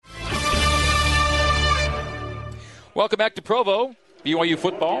Welcome back to Provo, BYU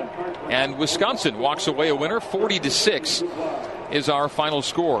football, and Wisconsin walks away a winner. 40-6 is our final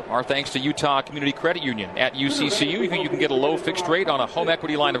score. Our thanks to Utah Community Credit Union at UCCU. You can get a low fixed rate on a home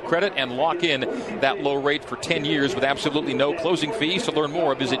equity line of credit and lock in that low rate for 10 years with absolutely no closing fees. To learn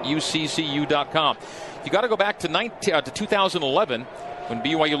more, visit uccu.com. You got to go back to 2011 when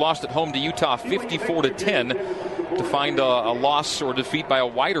BYU lost at home to Utah 54-10 to find a loss or defeat by a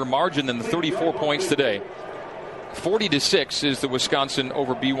wider margin than the 34 points today. 40-6 is the Wisconsin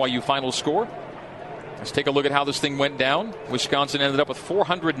over BYU final score. Let's take a look at how this thing went down. Wisconsin ended up with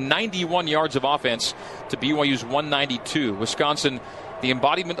 491 yards of offense to BYU's 192. Wisconsin, the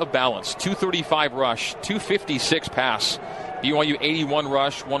embodiment of balance. 235 rush, 256 pass. BYU 81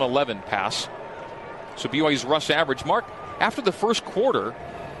 rush, 111 pass. So BYU's rush average. Mark, after the first quarter,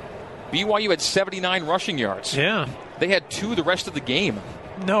 BYU had 79 rushing yards. Yeah. They had 2 the rest of the game.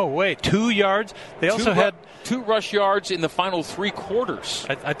 No way, 2 yards. They also had 2 rush yards in the final 3 quarters.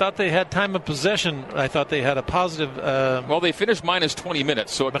 I thought they had time of possession. I thought they had a positive. Well, they finished minus 20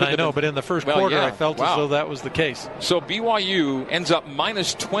 minutes. So but I know, but in the first quarter, I felt as though that was the case. So BYU ends up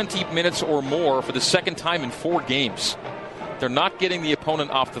minus 20 minutes or more for the second time in 4 games. They're not getting the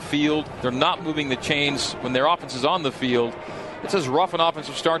opponent off the field. They're not moving the chains when their offense is on the field. It's as rough an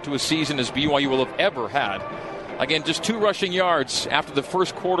offensive start to a season as BYU will have ever had. Again, just 2 rushing yards after the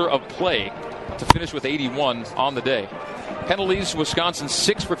first quarter of play to finish with 81 on the day. Penalties, Wisconsin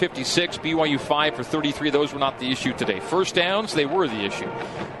 6 for 56, BYU 5 for 33. Those were not the issue today. First downs, they were the issue.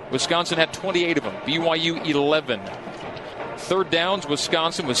 Wisconsin had 28 of them, BYU 11. Third downs,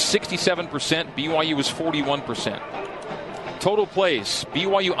 Wisconsin was 67%, BYU was 41%. Total plays,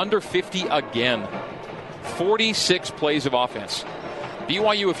 BYU under 50 again. 46 plays of offense.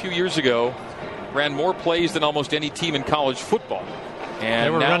 BYU a few years ago ran more plays than almost any team in college football. And they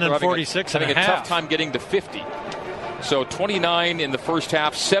were now running 46 and having a tough time getting to 50. So 29 in the first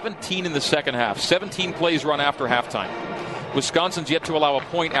half, 17 in the second half. 17 plays run after halftime. Wisconsin's yet to allow a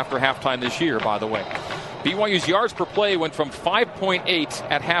point after halftime this year, by the way. BYU's yards per play went from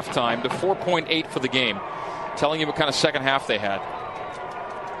 5.8 at halftime to 4.8 for the game, telling you what kind of second half they had.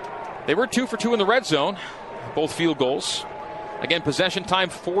 They were 2 for 2 in the red zone, both field goals. Again, possession time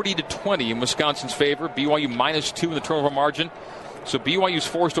 40-20 in Wisconsin's favor. BYU minus 2 in the turnover margin. So BYU's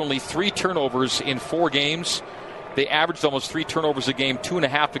forced only 3 turnovers in 4 games. They averaged almost 3 turnovers a game,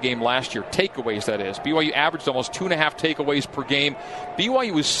 2.5 a game last year. Takeaways, that is. BYU averaged almost 2.5 takeaways per game.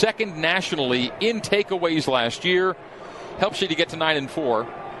 BYU was second nationally in takeaways last year. Helps you to get to 9-4.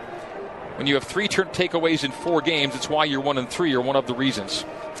 When you have 3 takeaways in 4 games, it's why you're 1-3, or one of the reasons.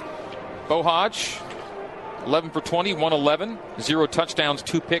 Beau Hodge, 11 for 20, 111, 0 touchdowns,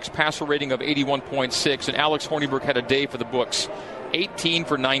 2 picks, passer rating of 81.6. And Alex Hornibrook had a day for the books, 18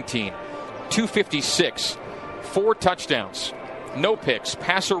 for 19, 256, 4 touchdowns, no picks,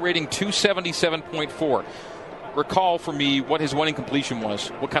 passer rating 277.4. Recall for me what his winning completion was,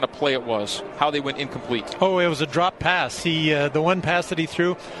 what kind of play it was, how they went incomplete. Oh, it was a drop pass. The one pass that he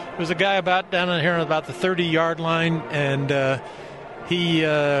threw, there was a guy down here on about the 30-yard line, and he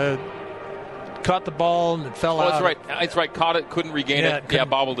caught the ball and it fell out. That's right. Caught it, couldn't regain it. Yeah,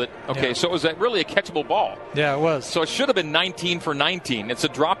 bobbled it. Okay, yeah. So it was really a catchable ball. Yeah, it was. So it should have been 19 for 19. It's a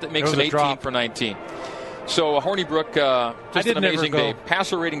drop that makes it 18 for 19. So Hornibrook, just an amazing day.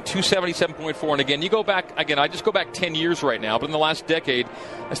 Passer rating 277.4. And again, I just go back 10 years right now, but in the last decade,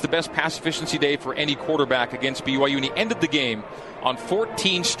 that's the best pass efficiency day for any quarterback against BYU. And he ended the game on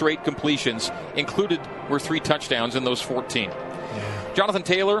 14 straight completions, included were 3 touchdowns in those 14. Yeah. Jonathan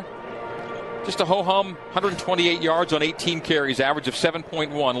Taylor, just a ho-hum, 128 yards on 18 carries, average of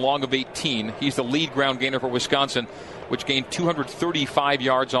 7.1, long of 18. He's the lead ground gainer for Wisconsin, which gained 235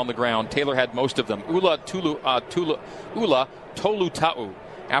 yards on the ground. Taylor had most of them. Ula Tolutau,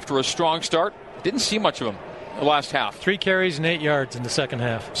 after a strong start, didn't see much of him the last half. 3 carries and 8 yards in the second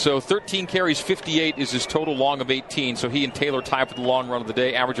half. So 13 carries, 58 is his total, long of 18. So he and Taylor tied for the long run of the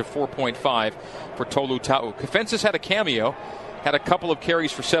day, average of 4.5 for Tolutau. Kafensis had a cameo, had a couple of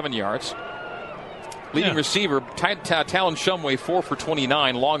carries for 7 yards. Leading receiver, Talon Shumway, 4 for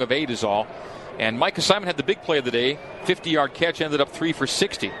 29, long of 8 is all. And Micah Simon had the big play of the day, 50-yard catch, ended up 3 for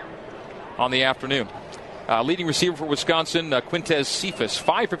 60 on the afternoon. Leading receiver for Wisconsin, Quintez Cephas,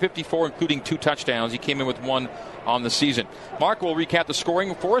 5 for 54, including 2 touchdowns. He came in with 1 on the season. Mark will recap the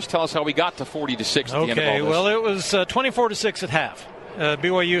scoring for us. Tell us how we got to 40-6 at the end of all this. Okay, well, it was 24-6 at half.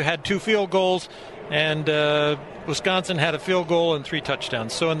 BYU had 2 field goals, and Wisconsin had a field goal and 3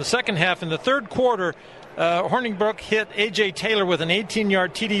 touchdowns. So in the second half, in the third quarter, Hornibrook hit A.J. Taylor with an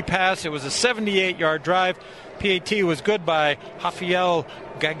 18-yard TD pass. It was a 78-yard drive. PAT was good by Rafael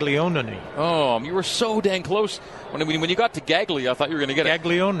Gaglione. Oh, you were so dang close. When you got to Gagli, I thought you were going to get it.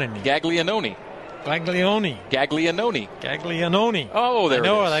 Gaglione. Gaglianoni. Oh, there it is.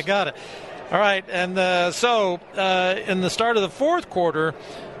 I know it. I got it. All right, and so in the start of the fourth quarter,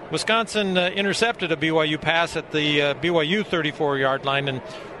 Wisconsin intercepted a BYU pass at the BYU 34-yard line, and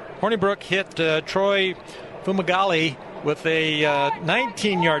Hornibrook hit Troy Fumagalli with a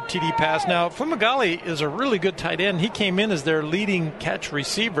 19-yard TD pass. Now, Fumagalli is a really good tight end. He came in as their leading catch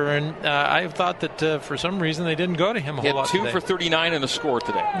receiver, and I thought that for some reason they didn't go to him a whole lot today. He had 2 for 39 and a score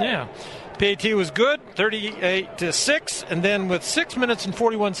today. Yeah. PAT was good, 38-6, and then with 6 minutes and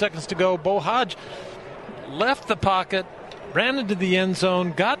 41 seconds to go, Bo Hodge left the pocket, ran into the end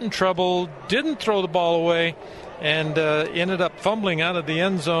zone, got in trouble, didn't throw the ball away, and ended up fumbling out of the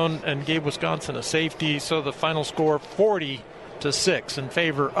end zone and gave Wisconsin a safety. So the final score 40-6 in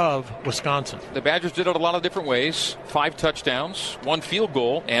favor of Wisconsin. The Badgers did it a lot of different ways. 5 touchdowns, 1 field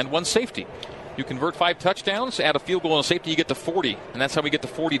goal, and 1 safety. You convert 5 touchdowns, add a field goal and a safety, you get to 40. And that's how we get to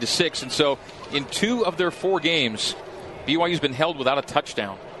 40-6. And so in 2 of their 4 games, BYU's been held without a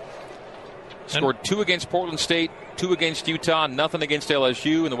touchdown. Scored 2 against Portland State, 2 against Utah, nothing against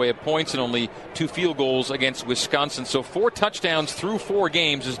LSU in the way of points, and only 2 field goals against Wisconsin. So 4 touchdowns through 4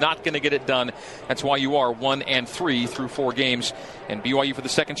 games is not going to get it done. That's why you are 1-3 through 4 games. And BYU for the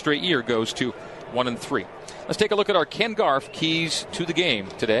second straight year goes to 1-3. Let's take a look at our Ken Garff keys to the game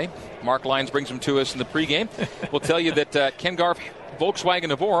today. Mark Lyons brings them to us in the pregame. We'll tell you that Ken Garff,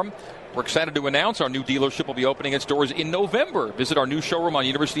 Volkswagen of Orem, we're excited to announce our new dealership will be opening its doors in November. Visit our new showroom on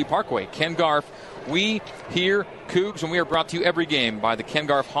University Parkway. Ken Garff, we here, Cougs, and we are brought to you every game by the Ken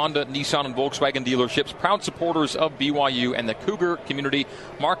Garff Honda, Nissan, and Volkswagen dealerships, proud supporters of BYU and the Cougar community.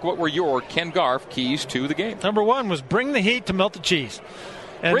 Mark, what were your Ken Garff keys to the game? Number 1 was bring the heat to melt the cheese.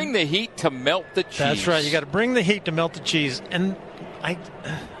 And bring the heat to melt the cheese. That's right. You got to bring the heat to melt the cheese. And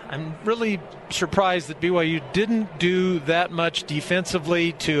I'm really surprised that BYU didn't do that much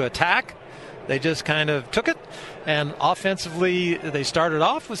defensively to attack. They just kind of took it. And offensively, they started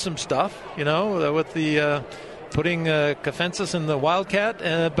off with some stuff, with the putting Kafensis in the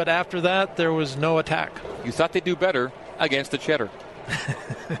Wildcat. But after that, there was no attack. You thought they'd do better against the Cheddar,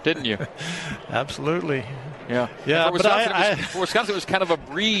 didn't you? Absolutely. Yeah. For Wisconsin, it was kind of a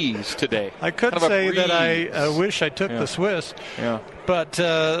breeze today. I could say that I wish I took the Swiss. Yeah. But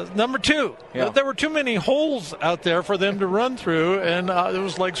number 2, there were too many holes out there for them to run through, and it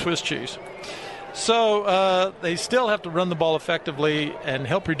was like Swiss cheese. So they still have to run the ball effectively and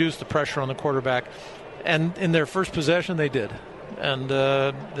help reduce the pressure on the quarterback. And in their first possession, they did. And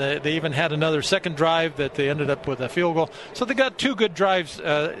they even had another second drive that they ended up with a field goal. So they got 2 good drives.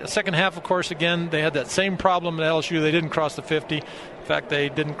 Second half, of course, again, they had that same problem at LSU. They didn't cross the 50. In fact, they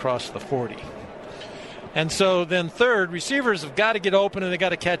didn't cross the 40. And so then third, receivers have got to get open and they got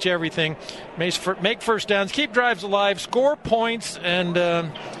to catch everything, make first downs, keep drives alive, score points. And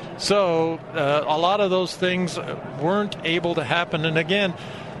so a lot of those things weren't able to happen. And again,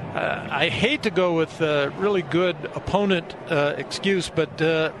 I hate to go with a really good opponent excuse, but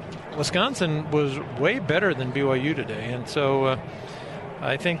Wisconsin was way better than BYU today. And so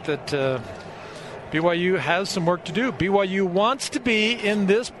I think that BYU has some work to do. BYU wants to be in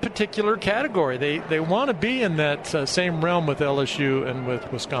this particular category. They want to be in that same realm with LSU and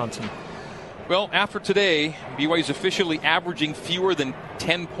with Wisconsin. Well, after today, BYU is officially averaging fewer than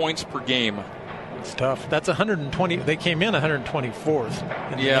 10 points per game. It's tough. That's 120. They came in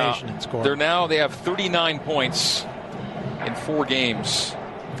 124th in the nation in scoring. They have 39 points in 4 games.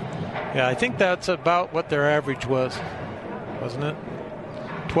 Yeah, I think that's about what their average was, wasn't it?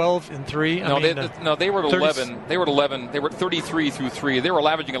 12 and 3. They were at 11. They were at 11. They were at 33 through 3. They were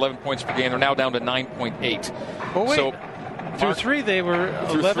averaging 11 points per game. They're now down to 9.8. Well, wait. So, through 3, they were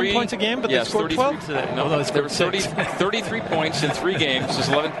 11 points a game, but they scored 12 today. No, they were 33 points in 3 games. Is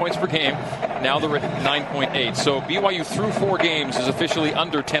 11 points per game. Now they're at 9.8. So BYU through 4 games is officially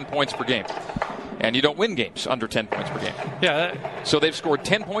under 10 points per game. And you don't win games under 10 points per game. Yeah. So they've scored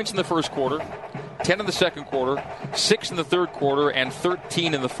 10 points in the first quarter, 10 in the second quarter, 6 in the third quarter, and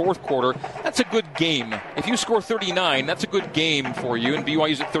 13 in the fourth quarter. That's a good game. If you score 39, that's a good game for you, and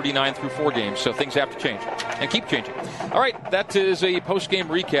BYU's at 39 through 4 games, so things have to change and keep changing. All right, that is a post-game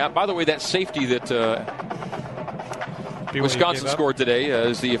recap. By the way, that safety that Wisconsin scored today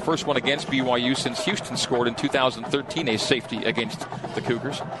is the first one against BYU since Houston scored in 2013 a safety against the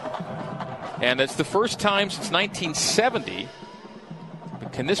Cougars. And it's the first time since 1970.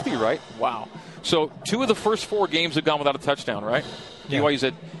 Can this be right? Wow. So 2 of the first 4 games have gone without a touchdown, right? Yeah. BYU's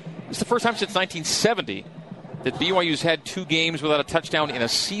it's the first time since 1970 that BYU's had 2 games without a touchdown in a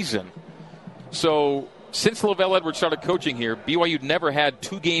season. So Since LaVell Edwards started coaching here, BYU never had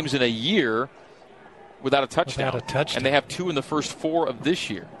 2 games in a year without a touchdown. And they have 2 in the first 4 of this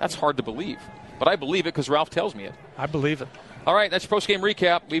year. That's hard to believe. But I believe it because Ralph tells me it. I believe it. All right, that's post-game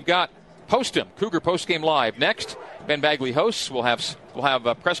recap. We've got Postum, Cougar Postgame Live. Next, Ben Bagley hosts. We'll have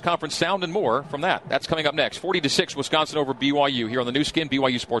a press conference sound and more from that. That's coming up next. 40-6, Wisconsin over BYU here on the new skin,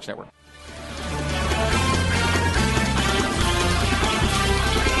 BYU Sports Network.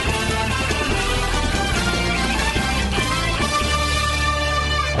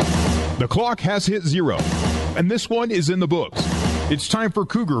 The clock has hit 0, and this one is in the books. It's time for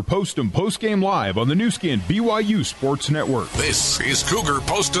Cougar Postum Postgame Live on the new skin BYU Sports Network. This is Cougar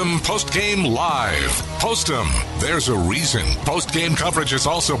Postum Postgame Live. Postum, there's a reason. Postgame coverage is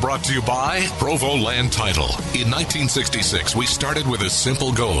also brought to you by Provo Land Title. In 1966, we started with a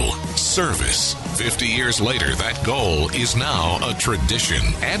simple goal: service. 50 years later, that goal is now a tradition.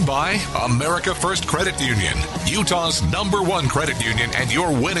 And by America First Credit Union, Utah's #1 credit union and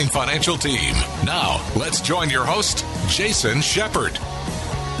your winning financial team. Now, let's join your host, Jason Shepard.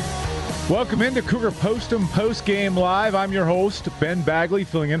 Welcome into Cougar Postum Postgame Live. I'm your host, Ben Bagley,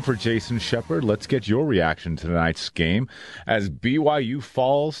 filling in for Jason Shepard. Let's get your reaction to tonight's game as BYU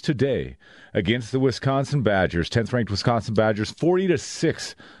falls today against the Wisconsin Badgers. 10th-ranked Wisconsin Badgers,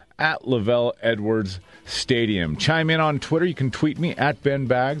 40-6 at LaVell Edwards Stadium. Chime in on Twitter. You can tweet me at Ben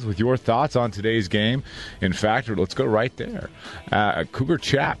Bags with your thoughts on today's game. In fact, let's go right there. Cougar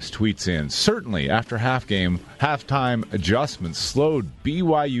Chaps tweets in, certainly after halftime adjustments slowed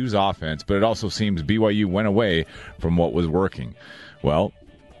BYU's offense, but it also seems BYU went away from what was working. Well,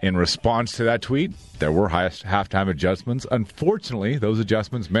 in response to that tweet, there were halftime adjustments. Unfortunately, those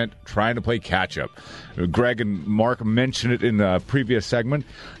adjustments meant trying to play catch-up. Greg and Mark mentioned it in the previous segment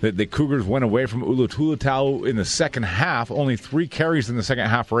that the Cougars went away from Ulu Tulatau in the second half. Only 3 carries in the second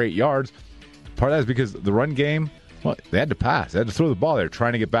half for 8 yards. Part of that is because the run game, well, they had to pass. They had to throw the ball. They're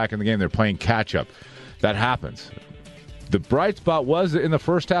trying to get back in the game. They're playing catch-up. That happens. The bright spot was that in the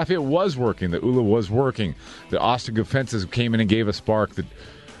first half it was working. The Ulu was working. The Austin defenses came in and gave a spark.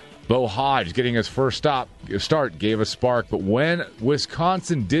 Bo Hodge getting his first start gave a spark. But when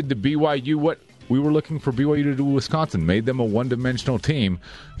Wisconsin did to BYU what we were looking for BYU to do with Wisconsin, made them a one-dimensional team,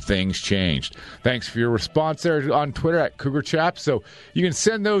 things changed. Thanks for your response there on Twitter at Cougar Chaps. So you can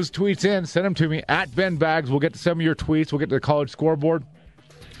send those tweets in. Send them to me at Ben Bags. We'll get to some of your tweets. We'll get to the college scoreboard.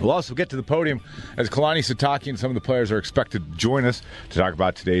 We'll also get to the podium as Kalani Sitake and some of the players are expected to join us to talk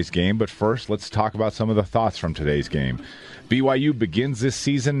about today's game. But first, let's talk about some of the thoughts from today's game. BYU begins this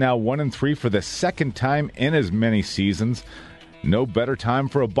season now 1-3 for the second time in as many seasons. No better time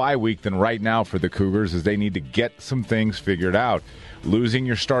for a bye week than right now for the Cougars as they need to get some things figured out. Losing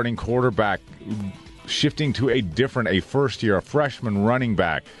your starting quarterback, shifting to a first-year, freshman running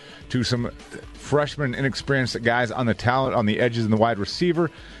back, to some freshman inexperienced guys on the talent on the edges and the wide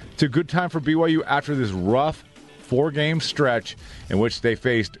receiver. It's a good time for BYU after this rough 4-game stretch in which they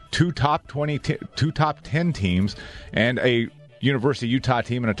faced 2 top 10 teams and a University of Utah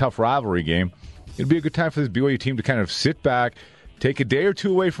team in a tough rivalry game. It'd be a good time for this BYU team to kind of sit back, take a day or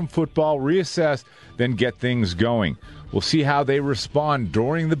two away from football, reassess, then get things going. We'll see how they respond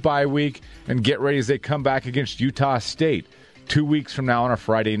during the bye week and get ready as they come back against Utah State 2 weeks from now on a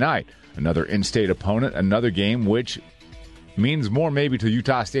Friday night. Another in-state opponent, another game which means more maybe to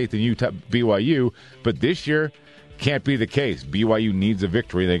Utah State than BYU, but this year can't be the case. BYU needs a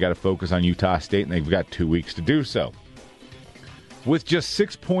victory. They got to focus on Utah State, and they've got 2 weeks to do so. With just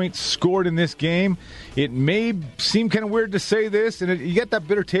 6 points scored in this game, it may seem kind of weird to say this, and you get that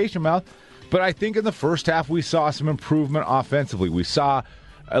bitter taste in your mouth, but I think in the first half we saw some improvement offensively. We saw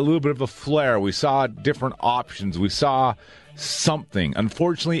a little bit of a flair. We saw different options. We saw something.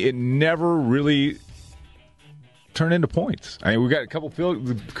 Unfortunately, it never really turned into points. I mean,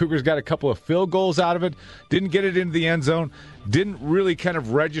 the Cougars got a couple of field goals out of it, didn't get it into the end zone, didn't really kind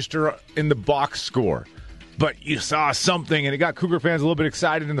of register in the box score. But you saw something, and it got Cougar fans a little bit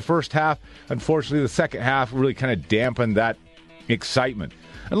excited in the first half. Unfortunately, the second half really kind of dampened that excitement.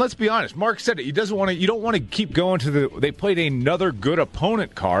 And let's be honest, Mark said it. You don't want to keep going to they played another good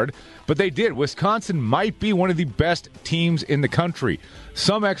opponent card, but they did. Wisconsin might be one of the best teams in the country.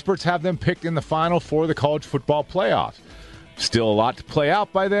 Some experts have them picked in the final for the college football playoffs. Still a lot to play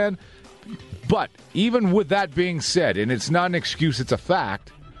out by then. But even with that being said, and it's not an excuse, it's a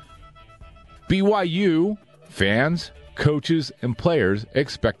fact, BYU fans, coaches, and players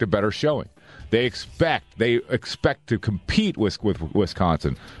expect a better showing. They expect to compete with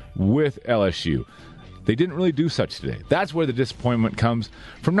Wisconsin, with LSU. They didn't really do such today. That's where the disappointment comes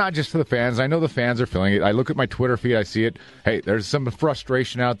from, not just for the fans. I know the fans are feeling it. I look at my Twitter feed, I see it. Hey, there's some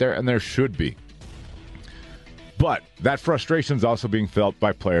frustration out there, and there should be. But that frustration is also being felt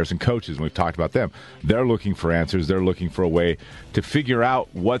by players and coaches, and we've talked about them. They're looking for answers. They're looking for a way to figure out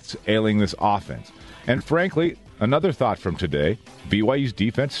what's ailing this offense. And frankly, another thought from today, BYU's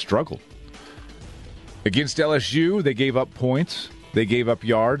defense struggled. Against LSU, they gave up points, they gave up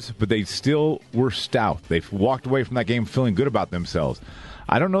yards, but they still were stout. They've walked away from that game feeling good about themselves.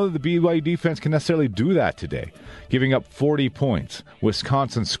 I don't know that the BYU defense can necessarily do that today, giving up 40 points.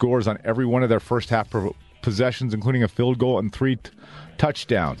 Wisconsin scores on every one of their first half possessions, including a field goal and 3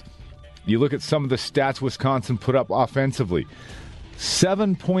 touchdowns. You look at some of the stats Wisconsin put up offensively.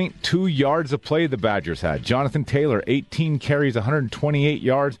 7.2 yards a play the Badgers had. Jonathan Taylor, 18 carries, 128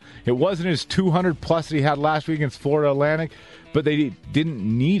 yards. It wasn't his 200-plus that he had last week against Florida Atlantic, but they didn't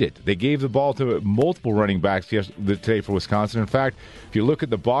need it. They gave the ball to multiple running backs today for Wisconsin. In fact, if you look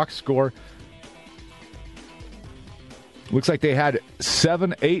at the box score, looks like they had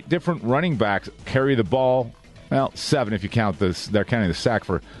 8 different running backs carry the ball. Well, 7 if you count this. They're counting the sack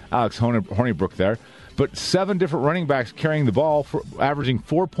for Alex Hornibrook there. But 7 different running backs carrying the ball, for averaging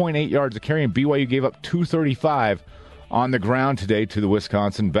 4.8 yards a carry, and BYU gave up 235 on the ground today to the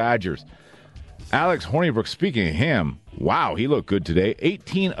Wisconsin Badgers. Alex Hornibrook, speaking of him, wow, he looked good today.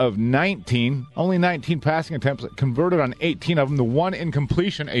 18 of 19, only 19 passing attempts, converted on 18 of them. The one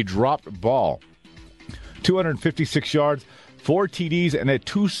incompletion, a dropped ball. 256 yards, 4 TDs, and a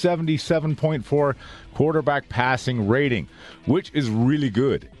 277.4 quarterback passing rating, which is really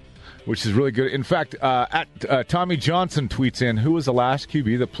good. In fact, Tommy Johnson tweets in, who was the last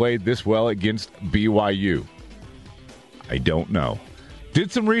QB that played this well against BYU? I don't know.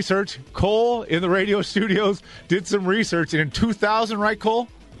 Did some research. Cole in the radio studios did some research. And in 2000, right, Cole?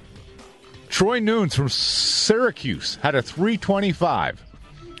 Troy Nunes from Syracuse had a 325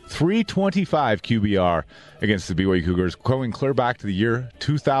 QBR against the BYU Cougars, going clear back to the year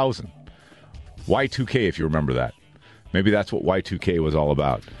 2000. Y2K, if you remember that. Maybe that's what Y2K was all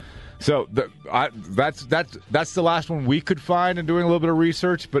about. So that's the last one we could find in doing a little bit of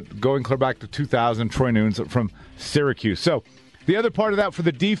research, but going clear back to 2000, Troy Nunes from Syracuse. So the other part of that for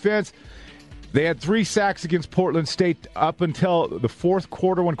the defense, they had 3 sacks against Portland State up until the fourth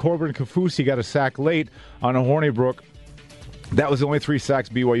quarter when Corbin Kaufusi got a sack late on a Hornibrook. That was the only 3 sacks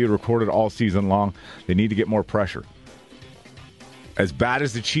BYU recorded all season long. They need to get more pressure. As bad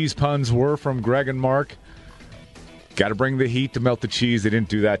as the cheese puns were from Greg and Mark, got to bring the heat to melt the cheese. They didn't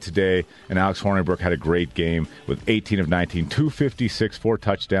do that today. And Alex Hornibrook had a great game with 18 of 19, 256, 4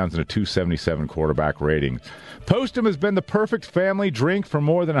 touchdowns, and a 277 quarterback rating. Postum has been the perfect family drink for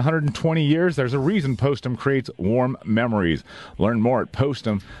more than 120 years. There's a reason Postum creates warm memories. Learn more at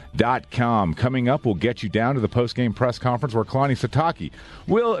Postum.com. Coming up, we'll get you down to the postgame press conference where Kalani Sitake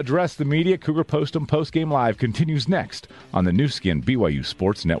will address the media. Cougar Postum Postgame Live continues next on the Nu Skin BYU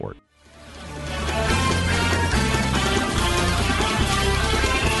Sports Network.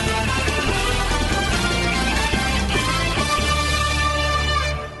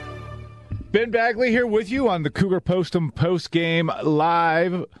 Ben Bagley here with you on the Cougar Postum Postgame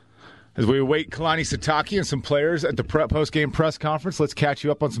Live. As we await Kalani Sitake and some players at the postgame press conference, let's catch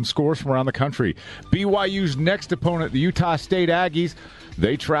you up on some scores from around the country. BYU's next opponent, the Utah State Aggies,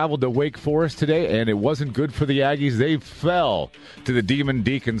 they traveled to Wake Forest today, and it wasn't good for the Aggies. They fell to the Demon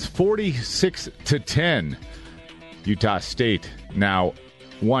Deacons 46-10. Utah State now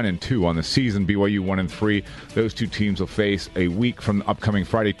 1-2 on the season. BYU 1-3. Those two teams will face a week from upcoming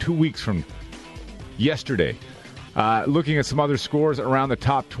Friday, 2 weeks from yesterday. Looking at some other scores around the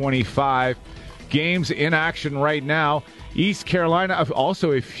top 25 games in action right now. East Carolina,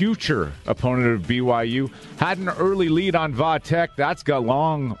 also a future opponent of BYU, had an early lead on Va-Tech. That's got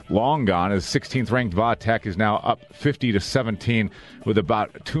long gone, as 16th-ranked Va-Tech is now up 50-17 with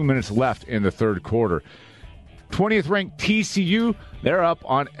about 2 minutes left in the third quarter. 20th-ranked TCU, they're up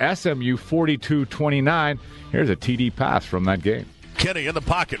on SMU 42-29. Here's a TD pass from that game. Kenny in the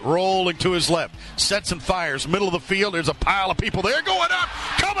pocket, rolling to his left, sets and fires, middle of the field. There's a pile of people there going up,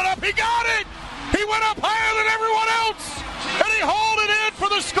 coming up. He got it. He went up higher than everyone else, and he hauled it in for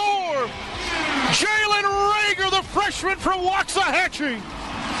the score. Jalen Rager, the freshman from Waxahachie.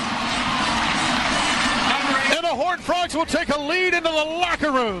 And the Horned Frogs will take a lead into the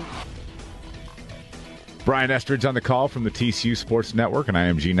locker room. Brian Estridge on the call from the TCU Sports Network and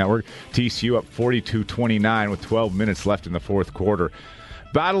IMG Network. TCU up 42-29 with 12 minutes left in the fourth quarter.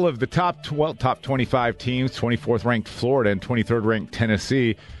 Battle of the top 25 teams, 24th ranked Florida and 23rd ranked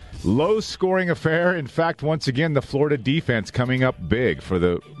Tennessee. Low scoring affair. In fact, once again, the Florida defense coming up big for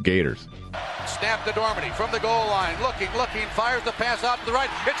the Gators. Snap to Dormady from the goal line. Looking, fires the pass out to the right.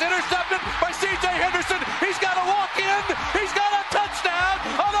 It's intercepted by C.J. Henderson. He's got to walk in. He's got a touchdown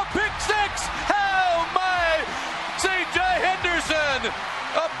on a pick six. Oh, my. Henderson.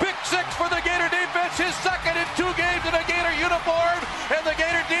 A pick six for the Gator defense, his second in 2 games in a Gator uniform, and the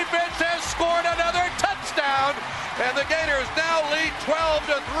Gator defense has scored another touchdown, and the Gators now lead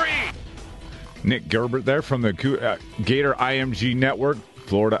 12-3. Nick Gerbert there from the Gator IMG Network.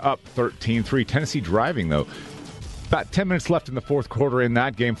 Florida up 13-3. Tennessee driving, though. About 10 minutes left in the fourth quarter in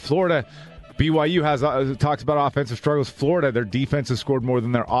that game. Florida, BYU talks about offensive struggles. Florida, their defense has scored more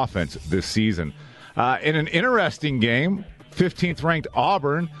than their offense this season. In an interesting game, 15th ranked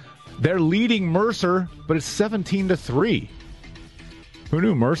Auburn, they're leading Mercer, but it's 17-3. Who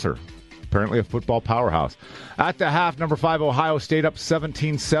knew Mercer? Apparently a football powerhouse. At the half, number 5 Ohio State up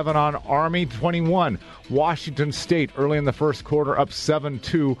 17-7 on Army. 21 Washington State early in the first quarter up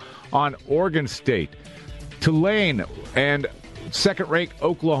 7-2 on Oregon State. Tulane and second-ranked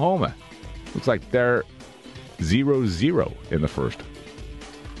Oklahoma. Looks like they're 0-0 in the first.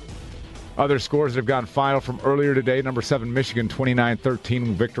 Other scores that have gone final from earlier today. Number 7 Michigan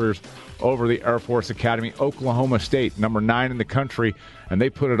 29-13 victors over the Air Force Academy. Oklahoma State, number 9 in the country, and they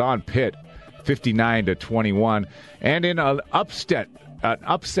put it on Pitt 59-21. And in an upset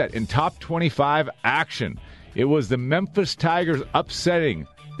in top 25 action, it was the Memphis Tigers upsetting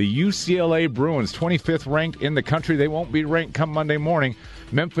the UCLA Bruins, 25th ranked in the country. They won't be ranked come Monday morning.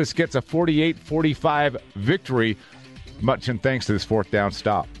 Memphis gets a 48-45 victory, much in thanks to this fourth down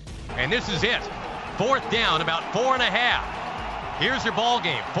stop. And this is it. Fourth down, about 4.5. Here's your ball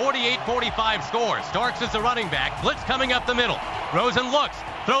game. 48-45 score. Starks is the running back. Blitz coming up the middle. Rosen looks.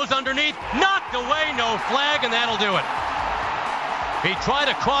 Throws underneath. Knocked away. No flag, and that'll do it. He tried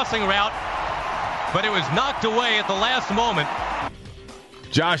a crossing route, but it was knocked away at the last moment.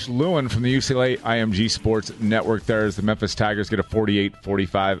 Josh Lewin from the UCLA IMG Sports Network there as the Memphis Tigers get a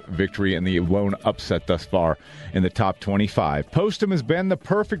 48-45 victory and the lone upset thus far in the top 25. Postum has been the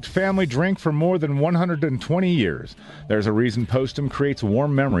perfect family drink for more than 120 years. There's a reason Postum creates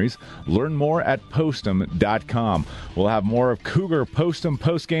warm memories. Learn more at Postum.com. We'll have more of Cougar Postum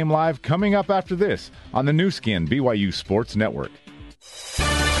Postgame Live coming up after this on the new skin BYU Sports Network.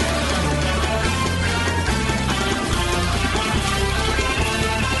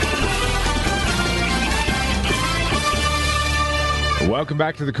 Welcome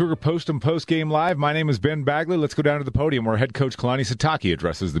back to the Cougar Postum Postgame Live. My name is Ben Bagley. Let's go down to the podium where head coach Kalani Sitake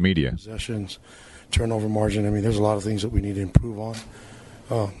addresses the media. Possessions, turnover margin. I mean, there's a lot of things that we need to improve on.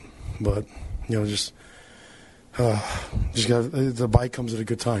 But, just got the bye comes at a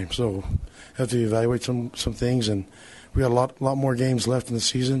good time. So have to evaluate some things. And we got a lot more games left in the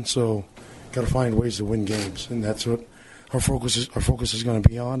season. So got to find ways to win games. And that's what our focus is going to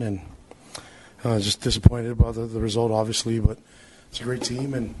be on. And just disappointed about the result, obviously, but it's a great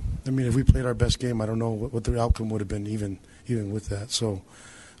team, and I mean, if we played our best game, I don't know what the outcome would have been, even with that. So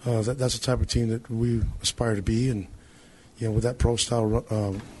that's the type of team that we aspire to be, and with that pro style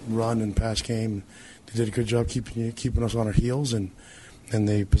run and pass game, they did a good job keeping us on our heels, and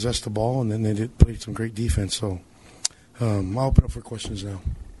they possessed the ball, and then they did play some great defense. So I'll open up for questions now.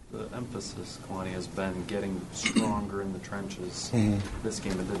 The emphasis, Kalani, has been getting stronger in the trenches. Mm-hmm. This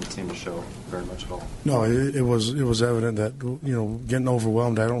game, it didn't seem to show very much at all. No, it was evident that getting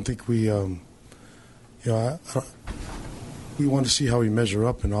overwhelmed. I don't think we we want to see how we measure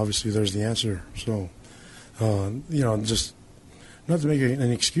up, and obviously there's the answer. So just not to make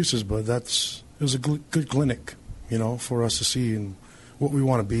any excuses, but it was a good clinic, for us to see and what we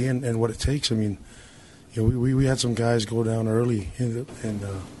want to be and what it takes. I mean, we had some guys go down early and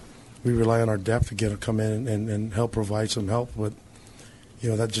we rely on our depth to come in and help provide some help, but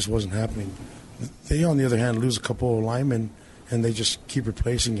that just wasn't happening. They, on the other hand, lose a couple of linemen, and they just keep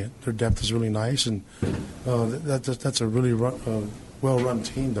replacing it. Their depth is really nice, and that's a really well-run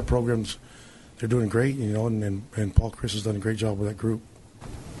team. The programs, they're doing great, and Paul Chris has done a great job with that group.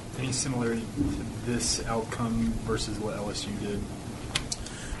 Any similarity to this outcome versus what LSU did?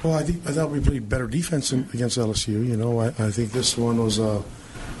 Well, I thought we played better defense against LSU. I think this one was.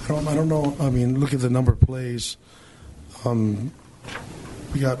 I don't know. I mean, look at the number of plays.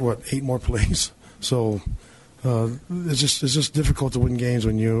 We got 8 more plays. So it's just difficult to win games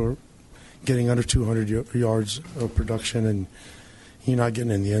when you're getting under 200 yards of production and you're not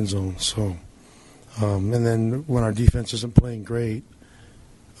getting in the end zone. So and then when our defense isn't playing great,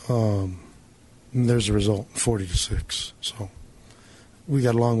 there's a result, 40-6. So we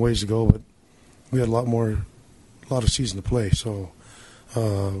got a long ways to go, but we had a lot of season to play. So.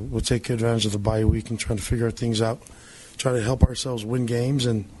 We'll take advantage of the bye week and try to figure things out, try to help ourselves win games.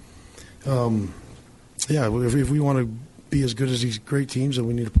 And, if we want to be as good as these great teams, then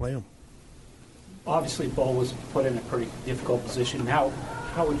we need to play them. Obviously, Bo was put in a pretty difficult position. How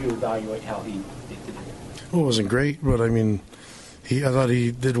would you evaluate how he did it? Well, it wasn't great, but, I mean, I thought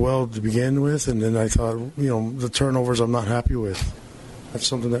he did well to begin with, and then I thought, the turnovers I'm not happy with. That's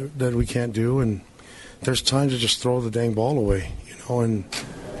something that we can't do, and there's times to just throw the dang ball away, and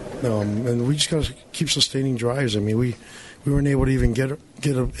we just got to keep sustaining drives. I mean, we weren't able to even get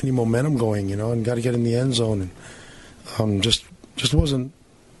any momentum going, and got to get in the end zone, and just wasn't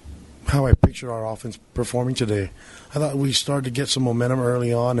how I pictured our offense performing today. I thought we started to get some momentum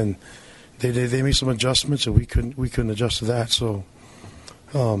early on, and they made some adjustments, and we couldn't adjust to that. So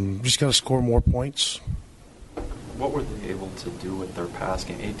just got to score more points. What were they able to do with their pass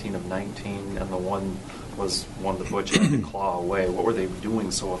game? 18 of 19, and the one was one that Butch had to claw away. What were they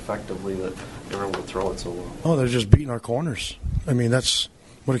doing so effectively that they were able to throw it so well? Oh, they're just beating our corners. I mean, that's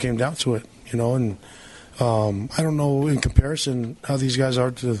what it came down to it, and I don't know in comparison how these guys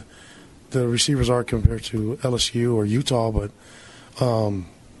are to the receivers are compared to LSU or Utah, but I'm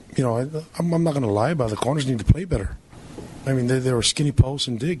not going to lie about it. The corners need to play better. I mean, they were skinny posts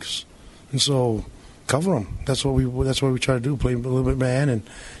and digs, and so cover them. That's what we try to do. Play a little bit man and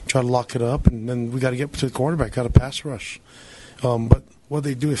try to lock it up, and then we got to get to the quarterback. Got to pass rush. But what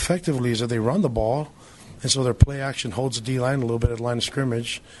they do effectively is that they run the ball, and so their play action holds the D line a little bit at the line of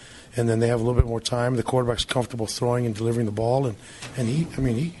scrimmage, and then they have a little bit more time. The quarterback's comfortable throwing and delivering the ball, and he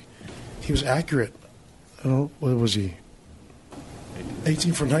was accurate. I don't know, what was he?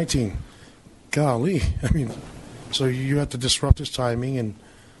 18 for 19. Golly, I mean, so you have to disrupt his timing, and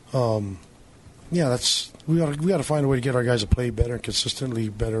we got to find a way to get our guys to play better and consistently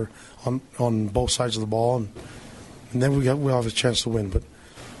better on both sides of the ball, and then we'll have a chance to win. But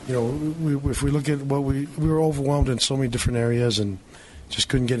if we look at what we were overwhelmed in so many different areas and just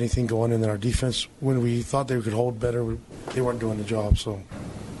couldn't get anything going. And then our defense, when we thought they could hold better, they weren't doing the job. So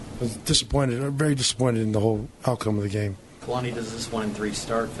I was very disappointed in the whole outcome of the game. Kalani, does this 1-3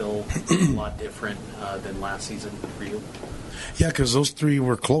 start feel a lot different than last season for you? Yeah, because those three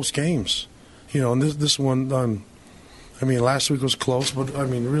were close games. And this one, last week was close, but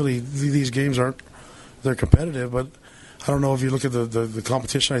really these games they're competitive. But I don't know if you look at the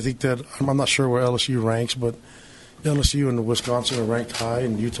competition. I think that I'm not sure where LSU ranks, but LSU and Wisconsin are ranked high,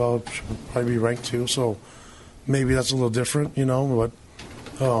 and Utah should probably be ranked too. So maybe that's a little different, But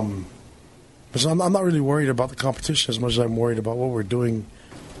I'm not really worried about the competition as much as I'm worried about what we're doing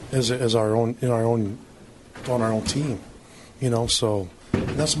as our own on our own team, So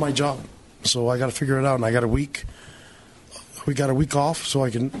that's my job. So I got to figure it out, and I got a week. We got a week off, so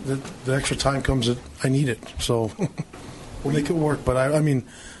I can. The extra time comes that I need it. So we'll make it work. But I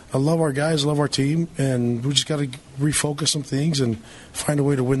love our guys, love our team, and we just got to refocus some things and find a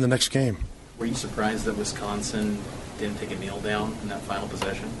way to win the next game. Were you surprised that Wisconsin didn't take a kneel down in that final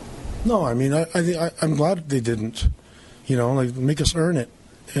possession? No, I'm glad they didn't. Make us earn it,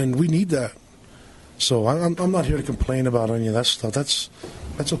 and we need that. So I'm not here to complain about any of that stuff. That's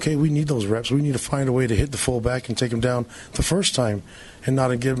okay. We need those reps. We need to find a way to hit the fullback and take him down the first time, and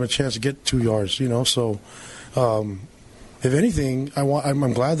not give him a chance to get 2 yards. So, if anything,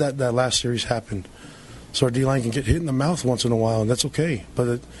 I'm glad that last series happened, so our D-line can get hit in the mouth once in a while, and that's okay.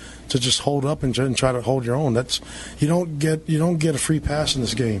 But to just hold up and try to hold your own, you don't get a free pass in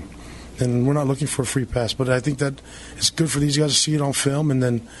this game, and we're not looking for a free pass. But I think that it's good for these guys to see it on film and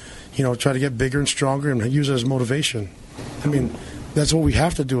then, try to get bigger and stronger and use it as motivation. That's what we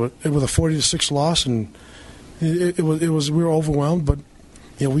have to do. It with a 40-6 loss, and we were overwhelmed, but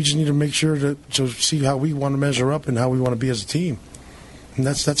we just need to make sure to see how we want to measure up and how we want to be as a team. And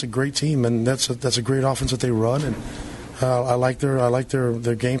that's a great team, and that's a great offense that they run, and I like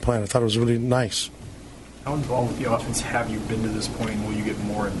their game plan. I thought it was really nice. How involved with the offense have you been to this point, and will you get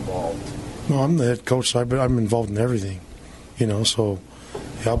more involved? No, I'm the head coach, so I'm involved in everything. So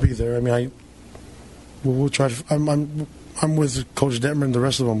I'll be there. We'll try to. I'm with Coach Detmer and the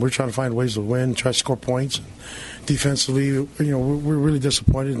rest of them. We're trying to find ways to win, try to score points. And defensively, we're really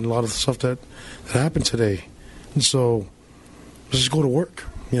disappointed in a lot of the stuff that happened today. And so let's just go to work.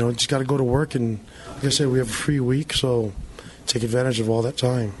 Just got to go to work. And like I said, we have a free week, so take advantage of all that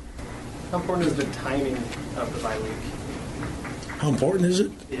time. How important is the timing of the bye week? How important is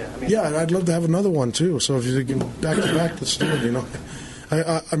it? Yeah. Yeah, I'd love to have another one too. So if you can back to back, let's do it.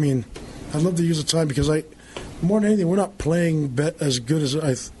 I'd love to use the time because more than anything, we're not playing as good as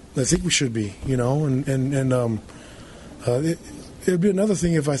I think we should be, it'd be another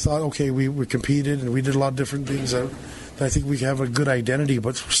thing if I thought, okay, we competed and we did a lot of different things that I think we have a good identity,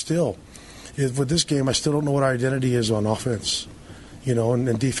 but still, with this game, I still don't know what our identity is on offense,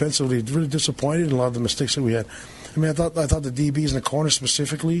 and defensively, really disappointed in a lot of the mistakes that we had. I thought the DBs in the corner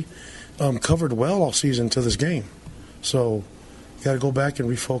specifically covered well all season to this game, so you got to go back and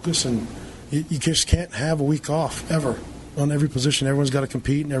refocus and. You just can't have a week off, ever. on every position. Everyone's got to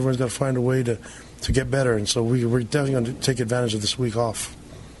compete, and everyone's got to find a way to get better. And so we're definitely going to take advantage of this week off.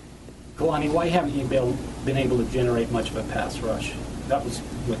 Kalani, why haven't you been able to generate much of a pass rush? That was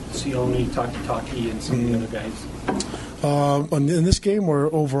with Sione, Taki, and some of the other guys. In this game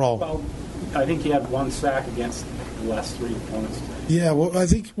or overall? Well, I think he had one sack against the last 3 opponents. Yeah, well, I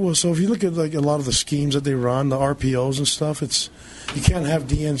think so if you look at like a lot of the schemes that they run, the RPOs and stuff, you can't have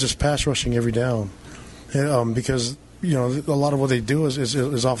DNs just pass rushing every down, because a lot of what they do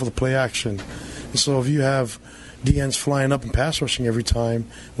is off of the play action. And so if you have DNs flying up and pass rushing every time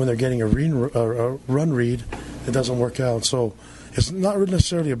when they're getting a run read, it doesn't work out. So it's not really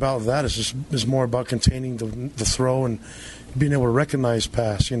necessarily about that. It's more about containing the throw and being able to recognize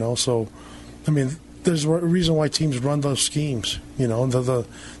pass. So, I mean, there's a reason why teams run those schemes. The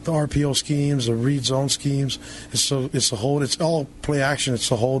RPO schemes, the read zone schemes. It's all play action. It's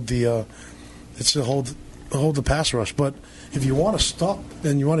to hold the pass rush. But if you want to stop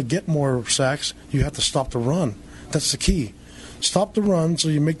and you want to get more sacks, you have to stop the run. That's the key. Stop the run so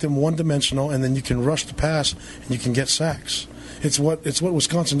you make them one-dimensional, and then you can rush the pass and you can get sacks. It's what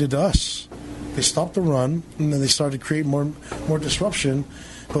Wisconsin did to us. They stopped the run, and then they started to create more disruption.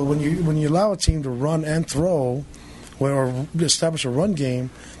 But when you allow a team to run and throw, or establish a run game,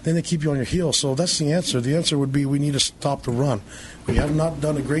 then they keep you on your heels. So that's the answer. The answer would be we need to stop the run. We have not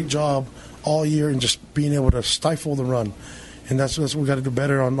done a great job all year in just being able to stifle the run, and that's what we've got to do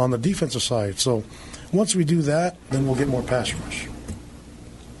better on the defensive side. So once we do that, then we'll get more pass rush.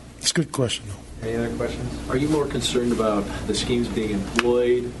 It's a good question, though. Any other questions? Are you more concerned about the schemes being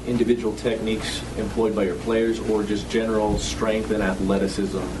employed, individual techniques employed by your players, or just general strength and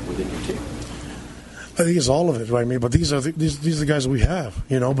athleticism within your team? I think it's all of it, right? But these are the guys that we have,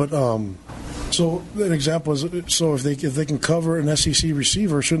 But so an example is, so if they can cover an SEC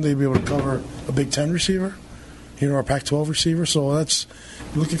receiver, shouldn't they be able to cover a Big Ten receiver, or a Pac-12 receiver? So that's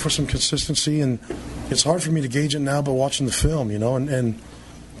looking for some consistency, and it's hard for me to gauge it now, but watching the film, and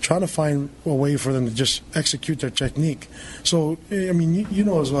trying to find a way for them to just execute their technique. So, I mean, you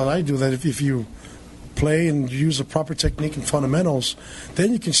know as well as I do that if you play and use the proper technique and fundamentals,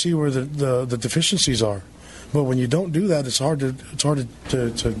 then you can see where the deficiencies are. But when you don't do that, it's hard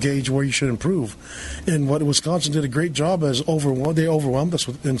to gauge where you should improve. And what Wisconsin did a great job is they overwhelmed us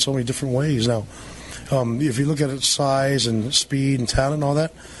in so many different ways. Now, if you look at its size and speed and talent and all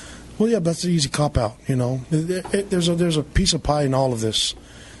that, well, yeah, that's an easy cop out. There's a piece of pie in all of this.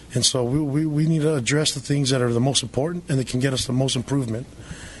 And so we need to address the things that are the most important and that can get us the most improvement.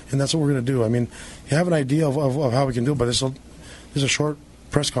 And that's what we're going to do. I mean, you have an idea of how we can do it, but it's a short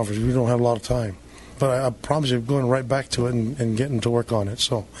press conference. We don't have a lot of time. But I promise you, going right back to it and getting to work on it.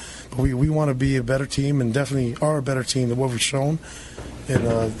 So but we want to be a better team, and definitely are a better team than what we've shown.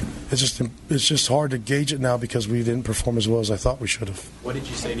 And it's just hard to gauge it now because we didn't perform as well as I thought we should have. What did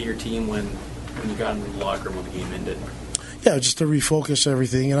you say to your team when you got into the locker room when the game ended? Yeah, just to refocus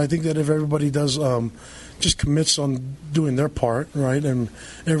everything. And I think that if everybody does just commits on doing their part, right, and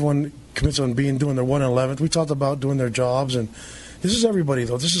everyone commits on doing their 1/11th. We talked about doing their jobs, and this is everybody,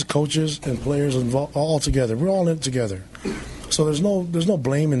 though. This is coaches and players involved all together. We're all in it together. So there's no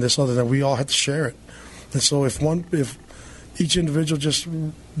blame in this other than we all have to share it. And so if each individual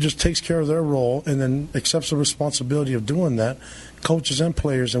just takes care of their role and then accepts the responsibility of doing that, coaches and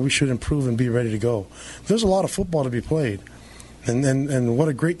players, and we should improve and be ready to go. There's a lot of football to be played. And what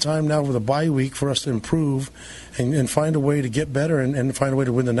a great time now with a bye week for us to improve and find a way to get better and find a way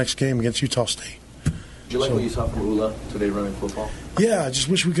to win the next game against Utah State. Did you like what you saw from Ula today running football? Yeah, I just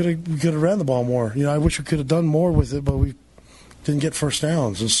wish we could have ran the ball more. I wish we could have done more with it, but we didn't get first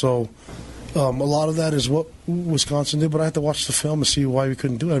downs. And so a lot of that is what Wisconsin did, but I have to watch the film and see why we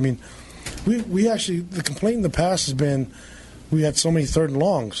couldn't do it. I mean, we actually, the complaint in the past has been we had so many third and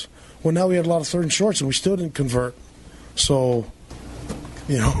longs. Well, now we had a lot of third and shorts, and we still didn't convert. So,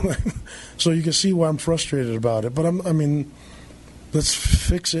 so you can see why I'm frustrated about it. But I mean, let's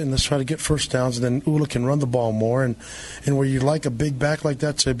fix it and let's try to get first downs, and then Ula can run the ball more. And where you like a big back like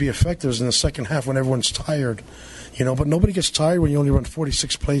that to be effective is in the second half when everyone's tired. But nobody gets tired when you only run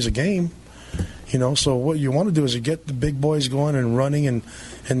 46 plays a game. So what you want to do is you get the big boys going and running,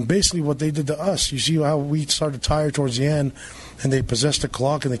 and basically what they did to us. You see how we started tired towards the end, and they possessed the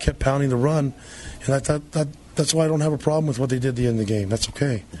clock and they kept pounding the run. And that's why I don't have a problem with what they did at the end of the game. That's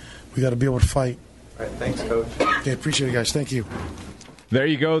okay. We got to be able to fight. All right, thanks, Coach. Okay, appreciate it, guys. Thank you. There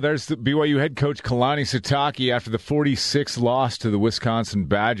you go. There's the BYU head coach Kalani Sitake after the 46 loss to the Wisconsin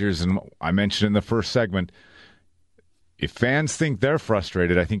Badgers. And I mentioned in the first segment, if fans think they're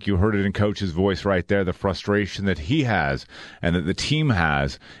frustrated, I think you heard it in Coach's voice right there, the frustration that he has and that the team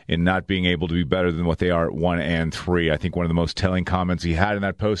has in not being able to be better than what they are at 1-3. I think one of the most telling comments he had in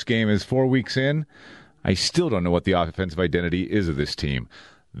that postgame is 4 weeks in, I still don't know what the offensive identity is of this team.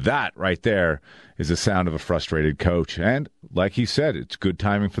 That right there is the sound of a frustrated coach. And like he said, it's good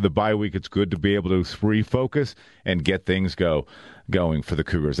timing for the bye week. It's good to be able to refocus and get things going for the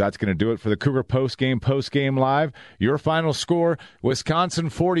Cougars. That's going to do it for the Cougar Postgame Live. Your final score, Wisconsin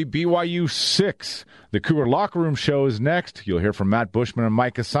 40, BYU 6. The Cougar Locker Room Show is next. You'll hear from Matt Bushman and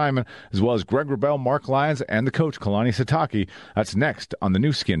Micah Simon, as well as Greg Wrubell, Mark Lyons, and the coach, Kalani Sitake. That's next on the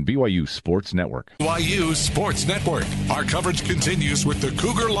new skin BYU Sports Network. BYU Sports Network. Our coverage continues with the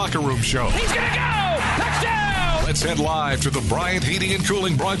Cougar Locker Room Show. He's going to go! Touchdown! Let's head live to the Bryant Heating and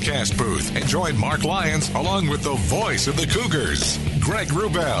Cooling broadcast booth and join Mark Lyons along with the voice of the Cougars, Greg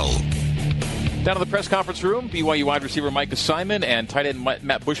Wrubell. Down in the press conference room, BYU wide receiver Micah Simon and tight end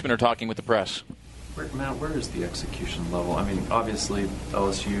Matt Bushman are talking with the press. Matt, where is the execution level? I mean, obviously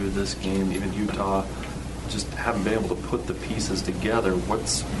LSU, this game, even Utah, just haven't been able to put the pieces together.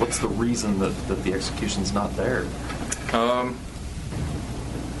 What's the reason that the execution's not there?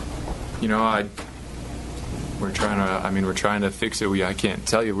 We're trying to fix it. I can't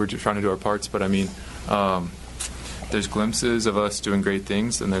tell you. We're just trying to do our parts. But there's glimpses of us doing great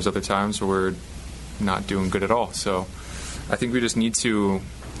things, and there's other times where we're not doing good at all. So I think we just need to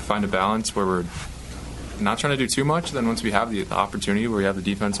find a balance where we're not trying to do too much. Then once we have the opportunity where we have the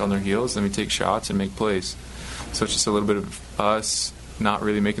defense on their heels, then we take shots and make plays. So it's just a little bit of us not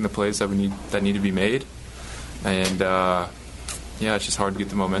really making the plays that need to be made. And it's just hard to get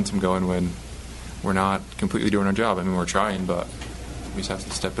the momentum going when we're not completely doing our job. I mean, we're trying, but we just have to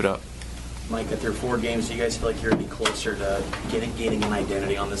step it up. Mike, after 4 games, do you guys feel like you're any closer to gaining an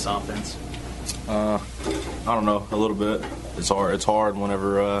identity on this offense? I don't know, a little bit. It's hard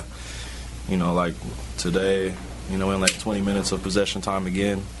whenever, like today, we had like 20 minutes of possession time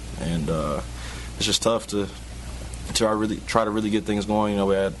again, and it's just tough to try to really get things going.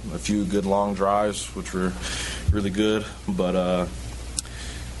 We had a few good long drives, which were really good, but I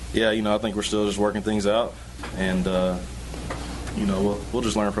think we're still just working things out, and we'll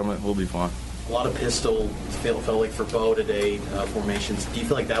just learn from it. We'll be fine. A lot of pistol felt like for Bo today formations. Do you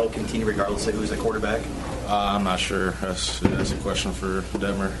feel like that will continue regardless of who's the quarterback? I'm not sure. That's a question for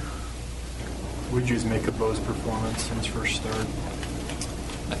Detmer. What did you just make of Bo's performance in his first start?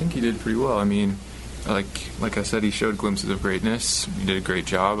 I think he did pretty well. I mean, like I said, he showed glimpses of greatness. He did a great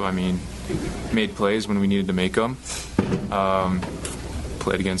job. I mean, made plays when we needed to make them.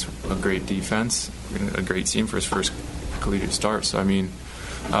 Played against a great defense, a great team for his first collegiate start. So, I mean,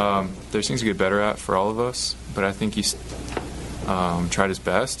 there's things to get better at for all of us, but I think he's tried his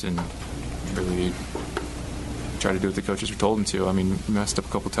best and really tried to do what the coaches were told him to. I mean, we messed up a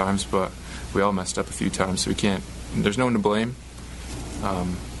couple times, but we all messed up a few times, so there's no one to blame.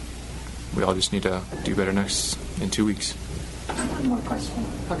 We all just need to do better in 2 weeks. One more question.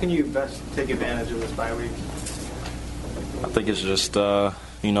 How can you best take advantage of this bye week? I think it's just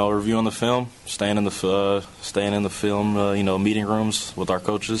reviewing the film, staying in the film, meeting rooms with our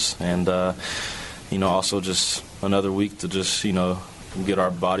coaches, and also just another week to just get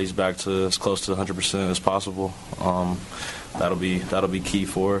our bodies back to as close to 100% as possible. That'll be key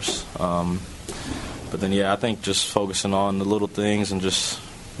for us. But then I think just focusing on the little things and just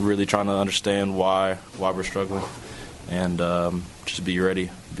really trying to understand why we're struggling, and just be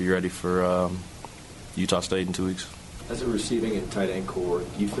ready for Utah State in 2 weeks. As a receiving and tight end core,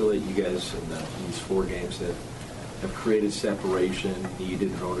 do you feel that you guys in these 4 games have created separation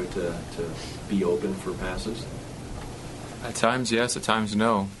needed in order to be open for passes? At times, yes. At times,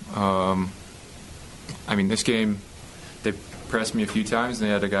 no. This game, they pressed me a few times, and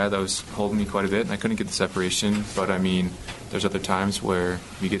they had a guy that was holding me quite a bit, and I couldn't get the separation. But, there's other times where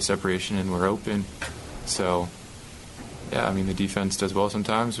we get separation and we're open. So, the defense does well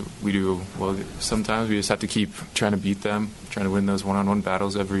sometimes. We do well sometimes. We just have to keep trying to beat them, trying to win those one-on-one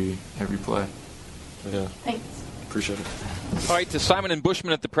battles every play. Yeah. Thanks. Appreciate it. All right, to Simon and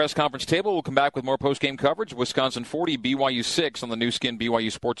Bushman at the press conference table. We'll come back with more post-game coverage. Wisconsin 40, BYU 6 on the new skin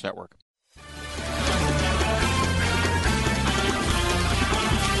BYU Sports Network.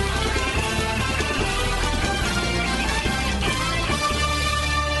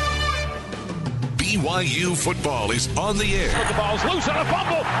 BYU football is on the air. The ball's loose on a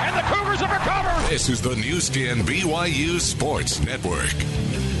fumble, and the Cougars have recovered. This is the new skin BYU Sports Network.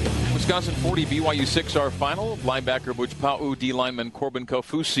 Wisconsin 40, BYU 6 our final. Linebacker Butch Pa'u, D lineman Corbin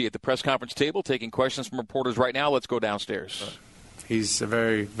Kofusi at the press conference table taking questions from reporters right now. Let's go downstairs. He's a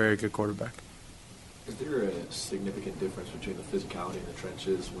very, very good quarterback. Is there a significant difference between the physicality in the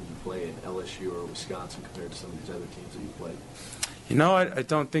trenches when you play in LSU or Wisconsin compared to some of these other teams that you play? You know, I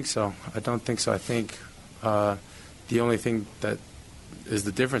don't think so. I think the only thing that is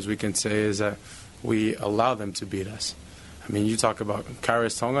the difference we can say is that we allow them to beat us. I mean, you talk about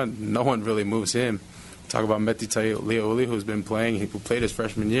Khyiris Tonga, no one really moves him. Talk about Meti Leoli, who's been playing, who played his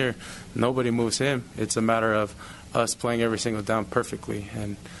freshman year. Nobody moves him. It's a matter of us playing every single down perfectly.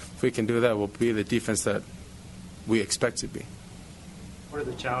 And if we can do that, we'll be the defense that we expect to be. What are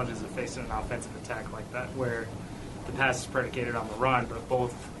the challenges of facing an offensive attack like that, where the pass is predicated on the run, but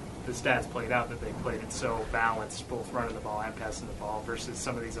both the stats played out that they played it so balanced, both running the ball and passing the ball, versus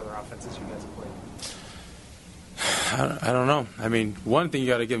some of these other offenses you guys have played? I don't know. I mean, one thing you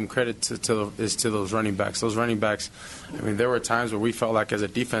got to give them credit is to those running backs. Those running backs, I mean, there were times where we felt like as a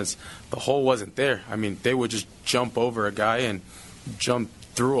defense, the hole wasn't there. I mean, they would just jump over a guy and jump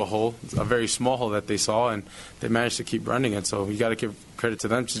through a hole, a very small hole that they saw, and they managed to keep running it. So you got to give credit to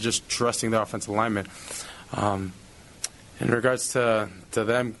them to just trusting their offensive linemen. In regards to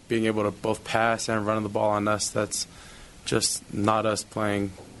them being able to both pass and run the ball on us, that's just not us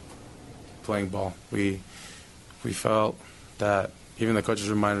playing ball. We felt that even the coaches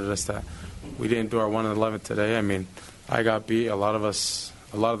reminded us that we didn't do our 1 and 11 today. I mean, I got beat. A lot of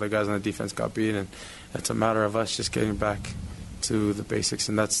the guys on the defense got beat, and it's a matter of us just getting back to the basics,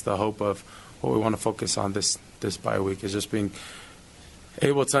 and that's the hope of what we want to focus on this bye week, is just being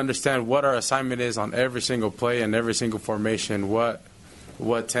able to understand what our assignment is on every single play and every single formation. What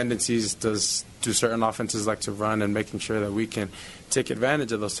tendencies do certain offenses like to run, and making sure that we can take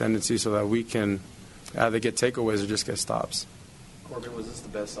advantage of those tendencies so that we can either get takeaways or just get stops. Corbin, was this the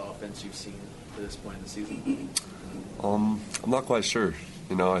best offense you've seen to this point in the season? I'm not quite sure.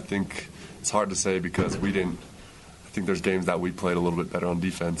 You know, I think it's hard to say because I think there's games that we played a little bit better on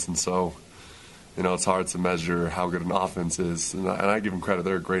defense, and so, you know, it's hard to measure how good an offense is. And I give them credit;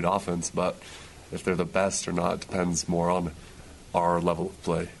 they're a great offense, but if they're the best or not depends more on our level of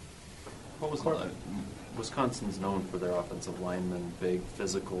play. What was Wisconsin's known for their offensive linemen, big,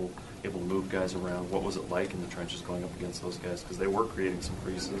 physical, able to move guys around. What was it like in the trenches going up against those guys? Because they were creating some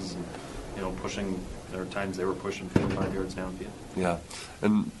creases and, you know, pushing. There were times they were pushing 5 yards downfield. Yeah,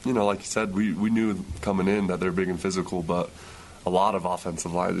 and you know, like you said, we knew coming in that they're big and physical, but a lot of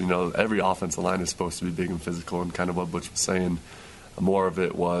offensive line, you know, every offensive line is supposed to be big and physical, and kind of what Butch was saying, more of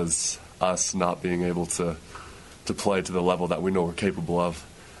it was us not being able to play to the level that we know we're capable of.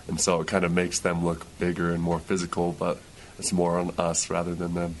 And so it kind of makes them look bigger and more physical, but it's more on us rather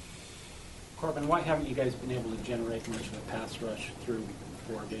than them. Corbin, why haven't you guys been able to generate much of a pass rush through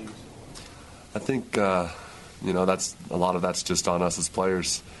 4 games? I think, you know, a lot of that's just on us as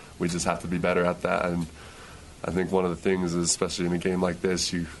players. We just have to be better at that. And I think one of the things is, especially in a game like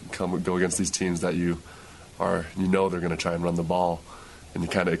this, you go against these teams that you know they're going to try and run the ball, and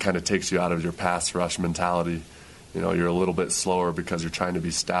it kind of takes you out of your pass rush mentality. You know, you're a little bit slower because you're trying to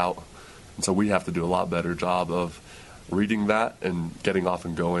be stout. And so we have to do a lot better job of reading that and getting off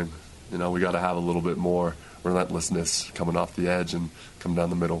and going. You know, we got to have a little bit more relentlessness coming off the edge and come down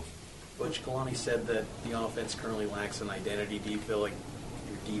the middle. Butch Kalani said that the offense currently lacks an identity. Do you feel like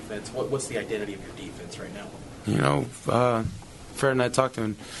your defense, what's the identity of your defense right now? You know, Fred and I talked to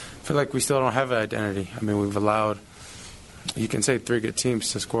him. I feel like we still don't have an identity. I mean, we've allowed, you can say 3 good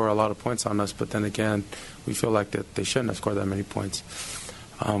teams to score a lot of points on us, but then again, we feel like that they shouldn't have scored that many points.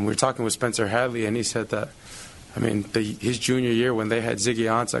 We were talking with Spencer Hadley, and he said that, I mean, his junior year when they had Ziggy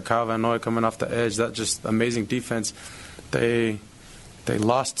Ansah, Kyle Van Noy coming off the edge, that just amazing defense. They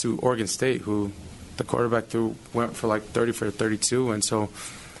lost to Oregon State, who the quarterback went for like 30 for 32, and so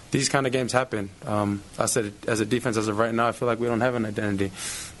these kind of games happen. I said, as a defense, as of right now, I feel like we don't have an identity.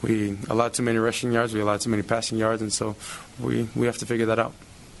 We allow too many rushing yards, we allow too many passing yards, and so we have to figure that out.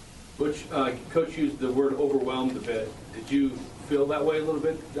 Butch, Coach used the word overwhelmed a bit. Did you feel that way a little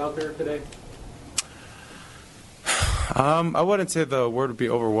bit out there today? I wouldn't say the word would be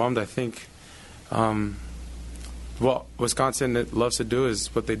overwhelmed. I think what Wisconsin loves to do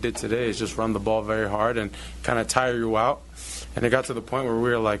is what they did today, is just run the ball very hard and kind of tire you out. And it got to the point where we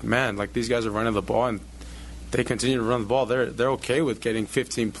were like, man, like these guys are running the ball and they continue to run the ball. They're okay with getting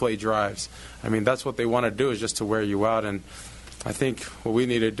 15-play drives. I mean, that's what they want to do, is just to wear you out. And I think what we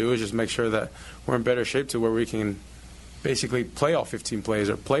need to do is just make sure that we're in better shape to where we can basically play all 15 plays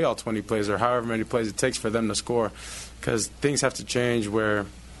or play all 20 plays or however many plays it takes for them to score, because things have to change where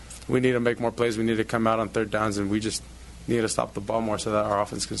we need to make more plays. We need to come out on 3rd downs, and we just need to stop the ball more so that our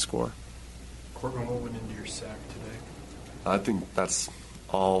offense can score. Corbin, what went into your sack today? I think that's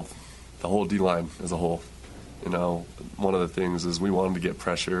all, the whole D-line as a whole. You know, one of the things is we wanted to get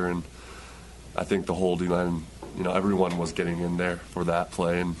pressure, and I think the whole D-line, everyone was getting in there for that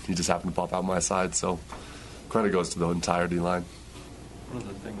play, and he just happened to pop out my side. So credit goes to the entire D-line. One of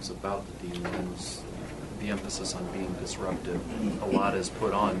the things about the D-line is the emphasis on being disruptive. A lot is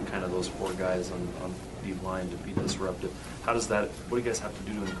put on kind of those 4 guys on D-line to be disruptive. What do you guys have to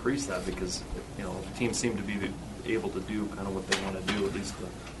do to increase that? Because, teams seem to be able to do kind of what they want to do, at least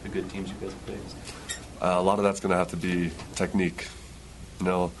the good teams you guys have faced. A lot of that's going to have to be technique.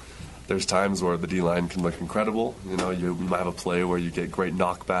 There's times where the D-line can look incredible. You might have a play where you get great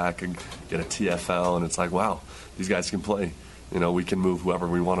knockback and get a TFL, and it's like, wow, these guys can play. We can move whoever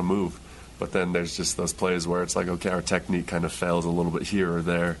we want to move. But then there's just those plays where it's like, okay, our technique kind of fails a little bit here or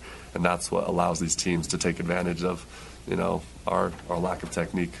there, and that's what allows these teams to take advantage of, our lack of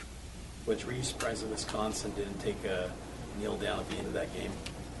technique. Which, were you surprised that Wisconsin didn't take a kneel down at the end of that game?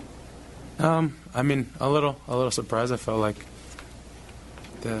 A little surprised. I felt like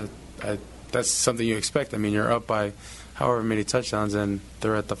that's something you expect. You're up by however many touchdowns, and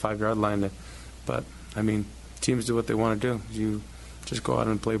they're at the 5-yard line. But, teams do what they want to do. You just go out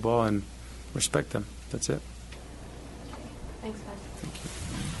and play ball and respect them. That's it. Thanks, guys.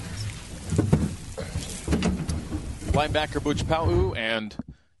 Linebacker Butch Pau'u and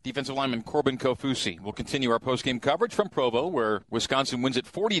defensive lineman Corbin Kofusi. We'll continue our postgame coverage from Provo, where Wisconsin wins it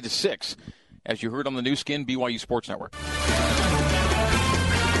 40-6, as you heard on the new skin BYU Sports Network.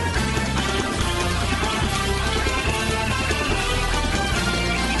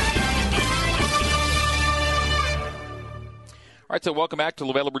 All right, so welcome back to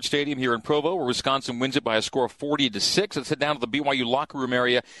LaVell Edwards Stadium here in Provo, where Wisconsin wins it by a score of 40-6. Let's head down to the BYU locker room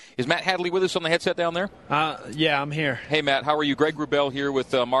area. Is Matt Hadley with us on the headset down there? Yeah, I'm here. Hey, Matt, how are you? Greg Wrubell here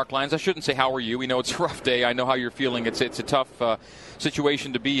with Mark Lyons. I shouldn't say how are you. We know it's a rough day. I know how you're feeling. It's a tough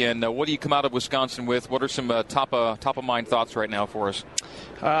situation to be in. What do you come out of Wisconsin with? What are some top of mind thoughts right now for us?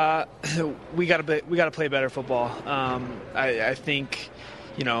 We got to play better football. I think,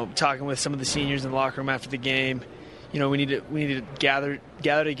 talking with some of the seniors in the locker room after the game, we need to gather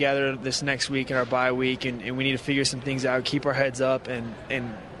together this next week in our bye week, and we need to figure some things out, keep our heads up, and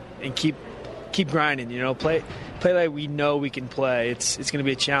keep grinding. Play like we know we can play. It's going to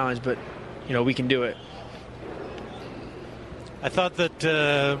be a challenge, but we can do it. I thought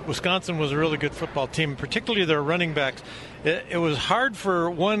that Wisconsin was a really good football team, particularly their running backs. It was hard for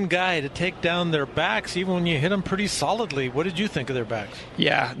one guy to take down their backs, even when you hit them pretty solidly. What did you think of their backs?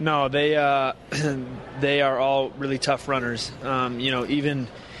 Yeah, no, they are all really tough runners. Even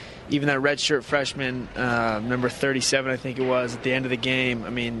that redshirt freshman, number 37, I think it was, at the end of the game.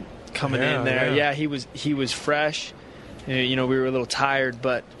 Coming in there, yeah, he was fresh. We were a little tired,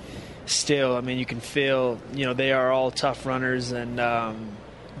 but still, you can feel, they are all tough runners, and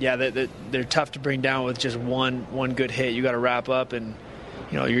they're tough to bring down with just one good hit. You got to wrap up, and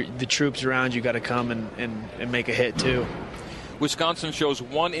the troops around you got to come and make a hit too. Wisconsin shows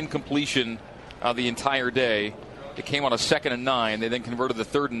one incompletion the entire day. It came on a 2nd and 9. They then converted the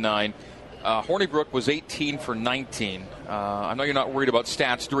 3rd and 9. Hornibrook was 18 for 19. I know you're not worried about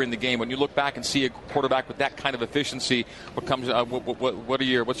stats during the game. When you look back and see a quarterback with that kind of efficiency,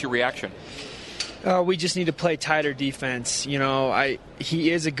 what's your reaction? We just need to play tighter defense.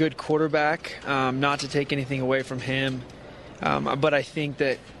 He is a good quarterback. Not to take anything away from him, but I think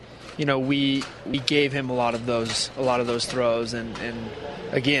that we gave him a lot of those throws, and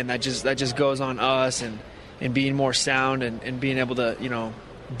again that just goes on us and being more sound and being able to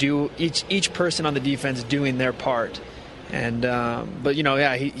do each person on the defense doing their part. And but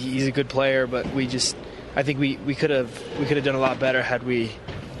he's a good player, but I think we could have done a lot better had we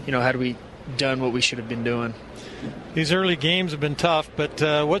done what we should have been doing. These early games have been tough, but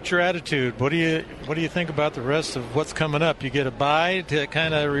what's your attitude? What do you think about the rest of what's coming up? You get a bye to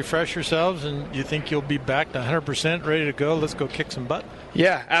kind of refresh yourselves, and you think you'll be back to 100%, ready to go? Let's go kick some butt.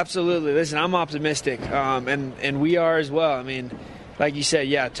 Yeah, absolutely. Listen, I'm optimistic, and we are as well. Like you said,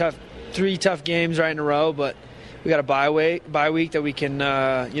 yeah, 3 tough games right in a row, but we got a bye week that we can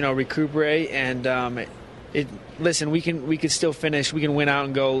recuperate, and listen, we can still finish. We can win out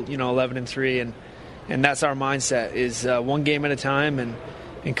and go 11-3, and that's our mindset, is one game at a time,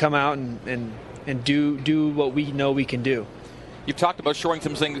 and come out and do what we know we can do. You've talked about shoring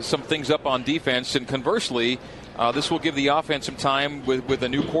some things up on defense, and conversely, this will give the offense some time with a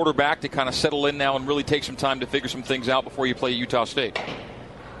new quarterback to kind of settle in now and really take some time to figure some things out before you play Utah State.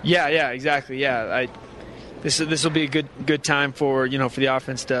 Yeah, exactly. Yeah, this will be a good time for the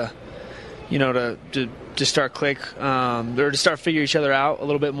offense to to start or to start figure each other out a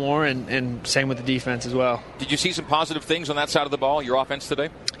little bit more, and same with the defense as well. Did you see some positive things on that side of the ball, your offense today?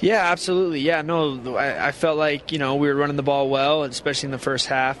 Yeah, absolutely. Yeah, no, I felt like, we were running the ball well, especially in the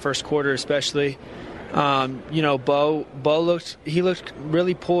first quarter especially. Bo looked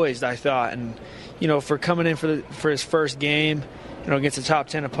really poised, I thought, and for coming in for his first game, against a top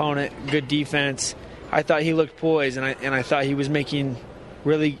 10 opponent, good defense, I thought he looked poised, and I thought he was making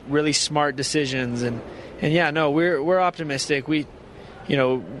really, really smart decisions, and yeah, no, we're optimistic.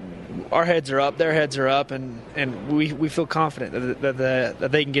 Our heads are up, their heads are up, and we feel confident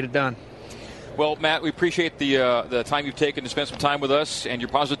that they can get it done. Well, Matt, we appreciate the time you've taken to spend some time with us and your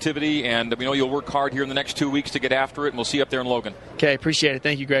positivity, and we know you'll work hard here in the next 2 weeks to get after it, and we'll see you up there in Logan. Okay, appreciate it.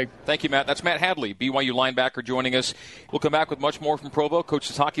 Thank you, Greg. Thank you, Matt. That's Matt Hadley, BYU linebacker, joining us. We'll come back with much more from Provo.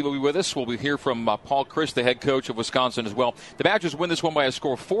 Coach Sitake will be with us. We'll be hear from Paul Chryst, the head coach of Wisconsin as well. The Badgers win this one by a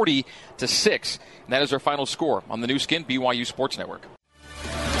score of 40-6, and that is our final score on the new skin, BYU Sports Network.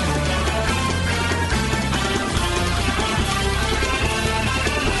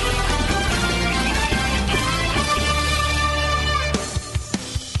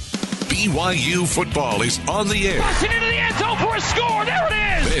 BYU football is on the air. Busting into the end zone for a score. There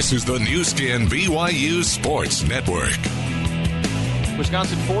it is. This is the new skin BYU Sports Network.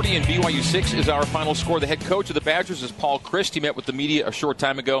 Wisconsin 40 and BYU 6 is our final score. The head coach of the Badgers is Paul Chryst. He met with the media a short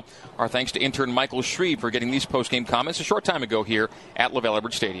time ago. Our thanks to intern Michael Shreve for getting these post-game comments a short time ago here at LaVell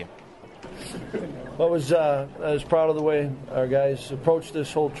Edwards Stadium. I was proud of the way our guys approached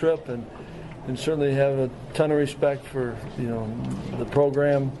this whole trip, and certainly have a ton of respect for the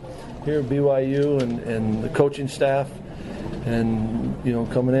program here at BYU and the coaching staff. And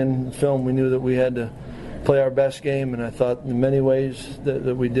coming in film, we knew that we had to play our best game, and I thought in many ways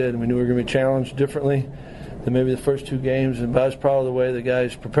that we did. We knew we were going to be challenged differently than maybe the first two games, but I was proud of the way the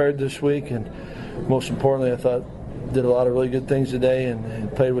guys prepared this week, and most importantly, I thought did a lot of really good things today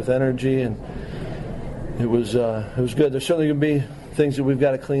and played with energy, and it was good. There's certainly going to be things that we've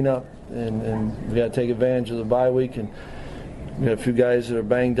got to clean up, and we've got to take advantage of the bye week, and we got a few guys that are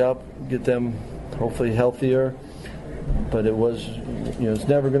banged up, get them hopefully healthier. But it was, it's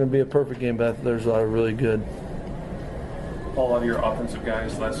never going to be a perfect game, but there's a lot of really good. A lot of your offensive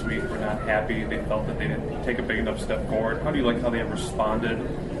guys last week were not happy. They felt that they didn't take a big enough step forward. How do you like how they have responded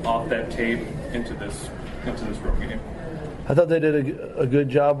off that tape into this road game? I thought they did a good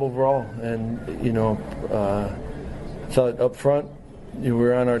job overall, and I thought up front we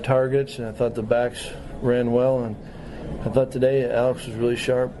were on our targets, and I thought the backs ran well, and I thought today Alex was really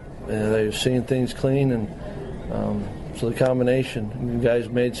sharp, and they were seeing things clean, and so the combination, you guys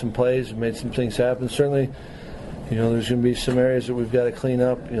made some plays, made some things happen. Certainly, there's going to be some areas that we've got to clean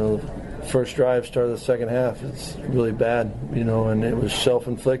up. The first drive, start of the second half, it's really bad, and it was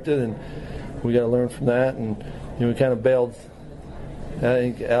self-inflicted, and we got to learn from that. And we kind of bailed. I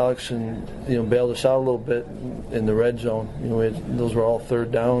think Alex and bailed us out a little bit in the red zone. Those were all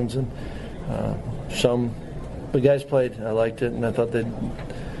third downs, and the guys played. I liked it, and I thought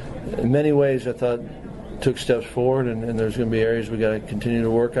in many ways, took steps forward, and there's going to be areas we got to continue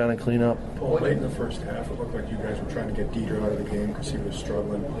to work on and clean up. Well, late in the first half, it looked like you guys were trying to get Dieter out of the game because he was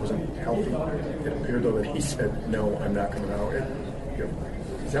struggling, wasn't healthy. It appeared, though, that he said, "No, I'm not coming out."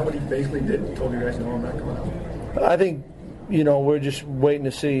 Is that what he basically did? Told you guys, "No, I'm not coming out"? I think, we're just waiting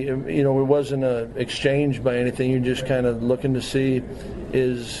to see. It wasn't an exchange by anything. You're just kind of looking to see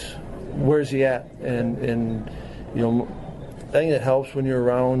where's he at, and I think it helps when you're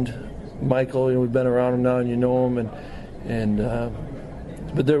around Michael. We've been around him now, and you know him,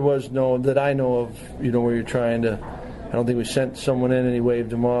 but there was no that I know of. Where you're trying to. I don't think we sent someone in and he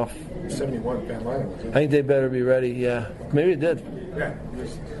waved him off. 71 Van Lyden. I think they better be ready. Yeah, maybe it did. Yeah.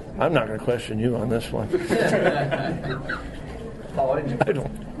 I'm not going to question you on this one. Paul, what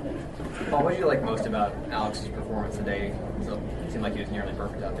did you like most about Alex's performance today? It seemed like he was nearly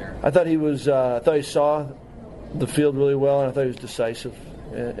perfect out there. I thought he was. I thought he saw the field really well, and I thought he was decisive.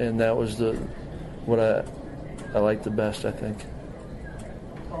 And that was what I liked the best, I think.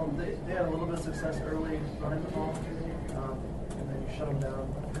 They had a little bit of success early running the ball, and then you shut them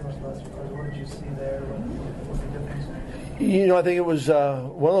down pretty much last year. What did you see there? What's the difference? I think it was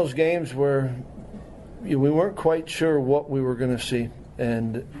one of those games where we weren't quite sure what we were going to see,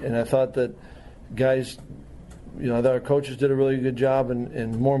 and I thought that guys, I thought our coaches did a really good job,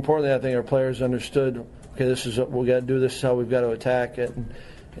 and more importantly, I think our players understood. Okay, this is what we got to do. This is how we've got to attack it,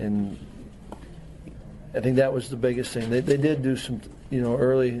 and I think that was the biggest thing. They did do some,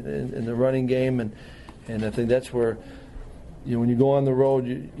 early in the running game, and I think that's where, when you go on the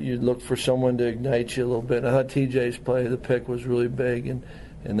road, you look for someone to ignite you a little bit. And I thought TJ's play, the pick was really big, and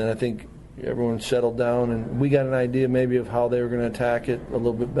then I think, everyone settled down, and we got an idea maybe of how they were going to attack it a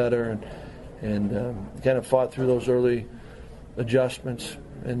little bit better, and kind of fought through those early adjustments,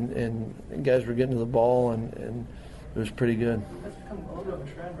 and guys were getting to the ball, and it was pretty good. That's become a little bit of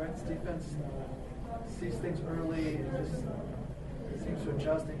a trend, right? This defense sees things early and just seems to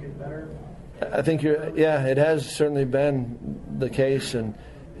adjust and get better. I think it has certainly been the case, and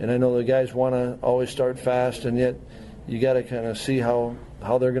I know the guys want to always start fast, and yet you got to kind of see how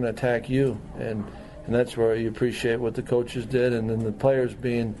they're going to attack you, and that's where you appreciate what the coaches did, and then the players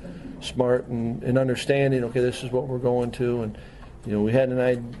being smart and understanding, okay, this is what we're going to, and we had an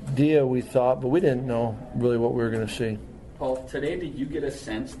idea, we thought, but we didn't know really what we were going to see. Paul, today did you get a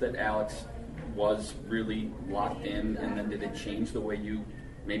sense that Alex was really locked in, and then did it change the way you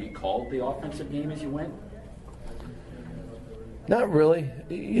maybe called the offensive game as you went? Not really.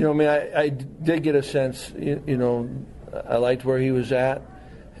 I did get a sense, I liked where he was at,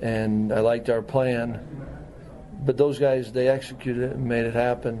 and I liked our plan. But those guys, they executed it and made it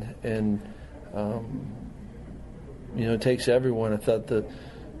happen. And, it takes everyone. I thought that,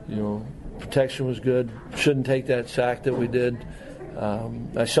 protection was good. Shouldn't take that sack that we did.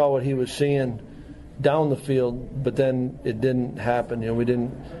 I saw what he was seeing down the field, but then it didn't happen. We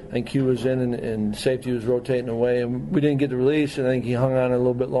didn't. I think Q was in and safety was rotating away, and we didn't get the release. And I think he hung on a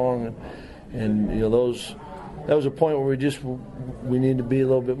little bit long, and that was a point where we needed to be a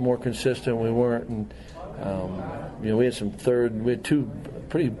little bit more consistent. We weren't, and we had we had two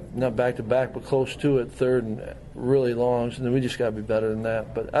pretty not back to back, but close to it, third and really longs, and then we just got to be better than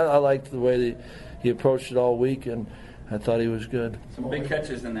that. But I liked the way that he approached it all week, and I thought he was good. Some big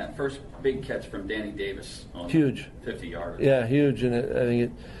catches in that first big catch from Danny Davis on huge 50-yarder. Yeah, huge, and I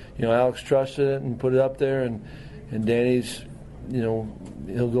think Alex trusted it and put it up there, and Danny's,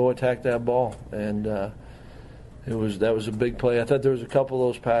 he'll go attack that ball, and that was a big play. I thought there was a couple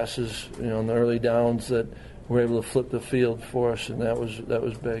of those passes, in the early downs that were able to flip the field for us, and that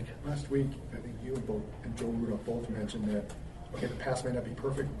was big. Last week, I think you and Joe Rudolph both mentioned that. Okay, the pass may not be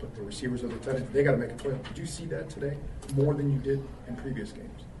perfect, but the receivers are the tight ends. They got to make a play. Did you see that today more than you did in previous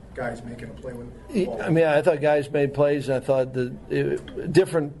games? Guys making a play with the ball. I thought guys made plays, and I thought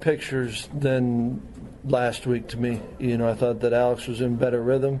different pictures than last week to me. I thought that Alex was in better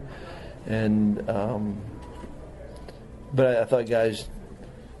rhythm, and but I thought guys,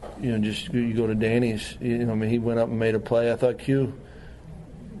 just you go to Danny's. He went up and made a play. I thought Q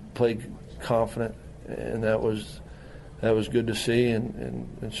played confident, and that was good to see, and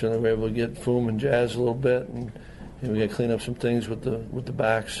certainly we were able to get Foom and Jazz a little bit, and we got to clean up some things with the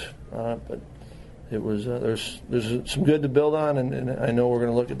backs on it. But it was there's some good to build on, and I know we're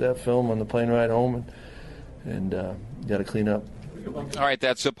going to look at that film on the plane ride home, and got to clean up. All right,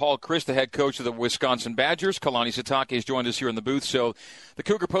 that's Paul Chryst, the head coach of the Wisconsin Badgers. Kalani Sitake has joined us here in the booth. So the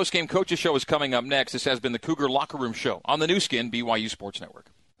Cougar Postgame Coaches Show is coming up next. This has been the Cougar Locker Room Show on the new skin, BYU Sports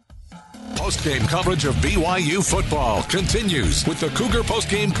Network. Postgame coverage of BYU football continues with the Cougar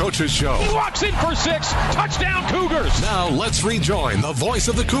Postgame Coaches Show. He walks in for 6. Touchdown, Cougars. Now let's rejoin the voice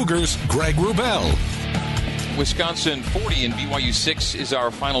of the Cougars, Greg Wrubell. Wisconsin 40 and BYU 6 is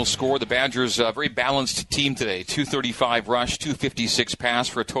our final score. The Badgers, a very balanced team today. 235 rush, 256 pass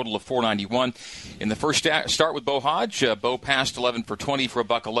for a total of 491. In the first start with Bo Hodge, Bo passed 11 for 20 for a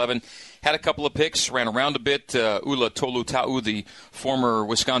 $111. Had a couple of picks, ran around a bit. Ula Tolutau, the former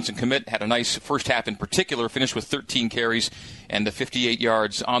Wisconsin commit, had a nice first half in particular, finished with 13 carries and 58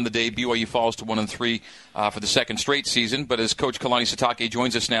 yards on the day. BYU falls to 1-3 for the second straight season. But as Coach Kalani Sitake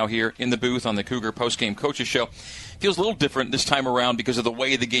joins us now here in the booth on the Cougar Postgame Coaches Show, feels a little different this time around because of the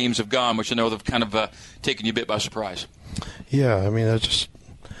way the games have gone, which I know have kind of taken you a bit by surprise. Yeah, I was just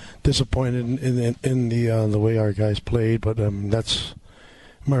disappointed in the way our guys played, but that's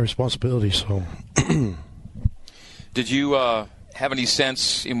my responsibility. So, did you have any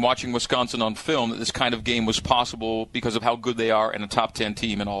sense in watching Wisconsin on film that this kind of game was possible because of how good they are and a top 10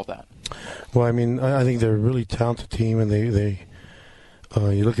 team and all of that? Well, I think they're a really talented team, and they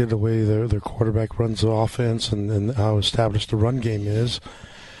you look at the way their quarterback runs the offense and how established the run game is,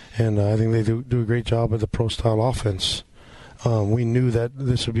 and I think they do a great job at the pro-style offense. We knew that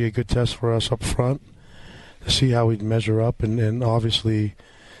this would be a good test for us up front to see how we'd measure up, and obviously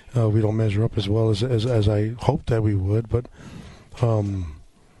we don't measure up as well as I hoped that we would. But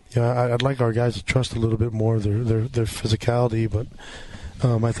I'd like our guys to trust a little bit more their physicality. But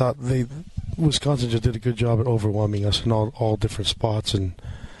I thought Wisconsin just did a good job at overwhelming us in all different spots, and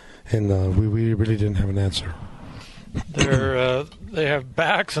we really didn't have an answer. They have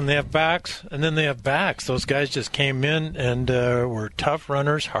backs, and they have backs, and then they have backs. Those guys just came in and were tough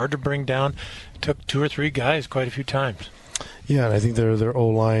runners, hard to bring down. Took 2 or 3 guys quite a few times. Yeah, and I think their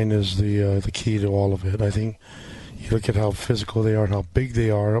O-line is the key to all of it. I think you look at how physical they are and how big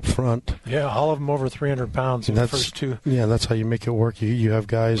they are up front. Yeah, all of them over 300 pounds in the first two. Yeah, that's how you make it work. You have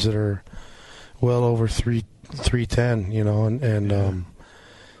guys that are well over 310, and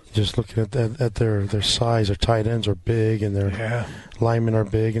just looking at their size, their tight ends are big and their linemen are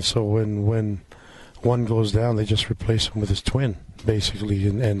big, and so when one goes down, they just replace him with his twin, basically,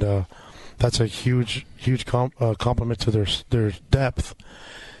 and that's a huge compliment to their depth.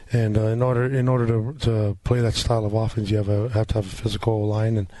 And in order to play that style of offense, you have to have a physical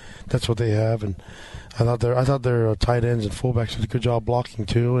line, and that's what they have. And I thought their tight ends and fullbacks did a good job blocking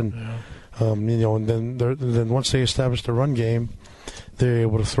too. And and then once they established the run game, they're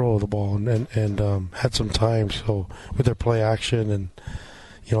able to throw the ball and had some time. So with their play action, and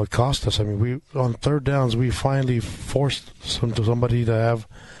it cost us. I mean, we on third downs we finally forced somebody to have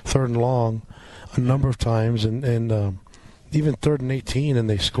third and long a number of times, and even 3rd and 18, and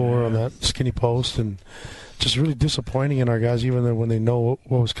they score on that skinny post, and just really disappointing in our guys. Even though when they know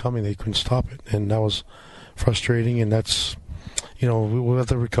what was coming, they couldn't stop it, and that was frustrating. And that's, we'll have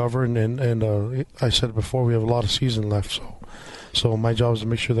to recover. And I said it before, we have a lot of season left, so my job is to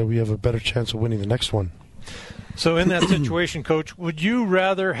make sure that we have a better chance of winning the next one. So in that situation, Coach, would you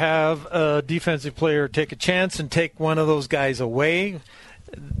rather have a defensive player take a chance and take one of those guys away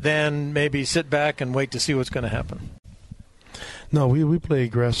than maybe sit back and wait to see what's going to happen? No, we play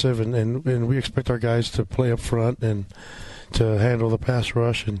aggressive, and we expect our guys to play up front and to handle the pass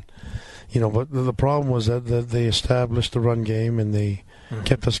rush. And but the problem was that they established the run game and they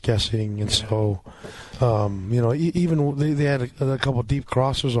kept us guessing. And so, even they had a couple of deep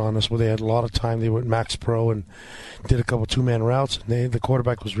crossers on us where they had a lot of time. They went max pro and did a couple of two-man routes, and the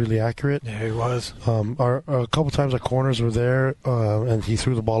quarterback was really accurate. Yeah, he was. A couple times our corners were there, and he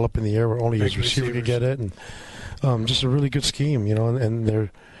threw the ball up in the air where only his receiver could get it. And just a really good scheme, and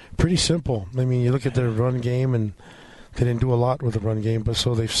they're pretty simple. I mean, you look at their run game, and they didn't do a lot with the run game, but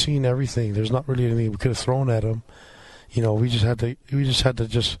so they've seen everything. There's not really anything we could have thrown at them. We just had to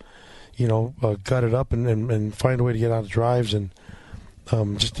gut it up and find a way to get out of drives, and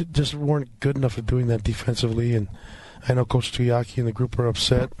just weren't good enough at doing that defensively. And I know Coach Tuiaki and the group are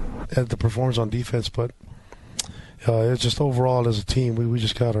upset at the performance on defense, but it's just overall as a team, we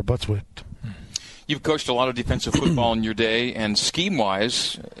just got our butts whipped. You've coached a lot of defensive football in your day, and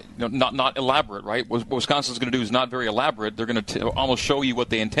scheme-wise, not elaborate, right? What Wisconsin's going to do is not very elaborate. They're going to almost show you what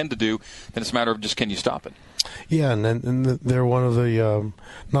they intend to do, then it's a matter of just can you stop it? Yeah, and they're one of the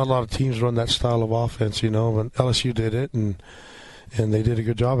not a lot of teams run that style of offense, but LSU did it, and they did a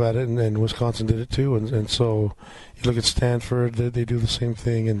good job at it, and Wisconsin did it too, and so you look at Stanford, they do the same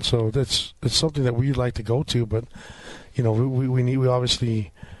thing, and so it's something that we'd like to go to, but we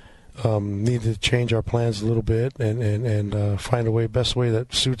obviously need to change our plans a little bit and find a best way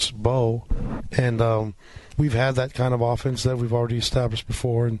that suits Bo. And we've had that kind of offense that we've already established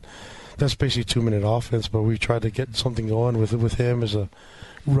before, and that's basically 2-minute offense. But we tried to get something going with him as a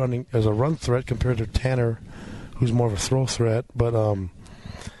run threat compared to Tanner, who's more of a throw threat. But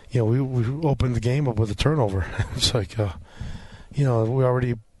we opened the game up with a turnover. It's like we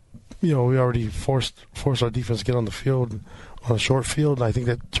already forced our defense to get on the field on a short field, and I think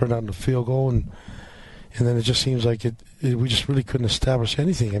that turned out into a field goal, and then it just seems like we just really couldn't establish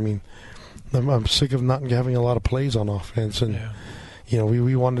anything. I mean, I'm sick of not having a lot of plays on offense, and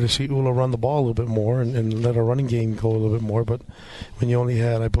we wanted to see Ula run the ball a little bit more and let our running game go a little bit more, but when you only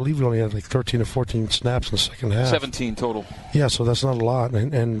had, I believe we only had like 13 or 14 snaps in the second half. 17 total. Yeah, so that's not a lot,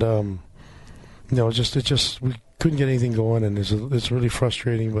 and it just we couldn't get anything going, and it's really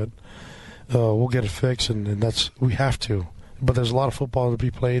frustrating, but we'll get it fixed, and we have to. But there's a lot of football to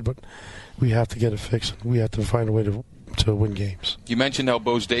be played, but we have to get it fixed. We have to find a way to win games. You mentioned how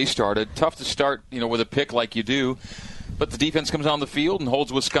Bo's day started. Tough to start, with a pick like you do, but the defense comes on the field and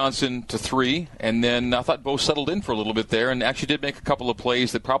holds Wisconsin to 3. And then I thought Bo settled in for a little bit there and actually did make a couple of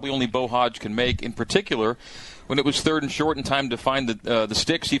plays that probably only Bo Hodge can make. In particular, when it was 3rd and short and time to find the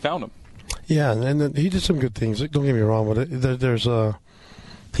sticks, he found them. Yeah, and he did some good things. Don't get me wrong, but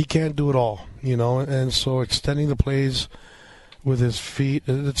he can't do it all, and so extending the plays with his feet,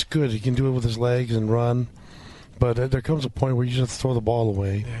 it's good. He can do it with his legs and run, but there comes a point where you just have to throw the ball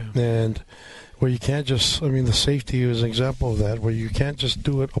away, and where you can't just. I mean, the safety is an example of that, where you can't just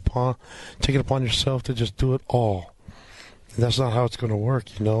take it upon yourself to just do it all. And that's not how it's going to work,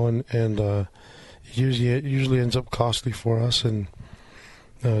 and it usually ends up costly for us, and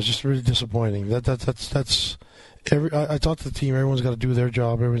it's just really disappointing. That's I talk to the team. Everyone's got to do their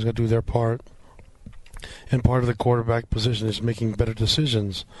job. Everyone's got to do their part. And part of the quarterback position is making better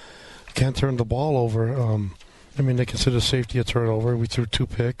decisions. Can't turn the ball over. I mean, they consider safety a turnover. We threw 2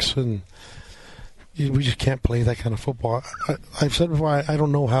 picks, and we just can't play that kind of football. I've said before, I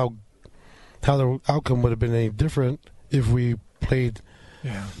don't know how the outcome would have been any different if we played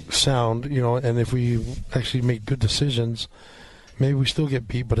sound, and if we actually made good decisions. Maybe we still get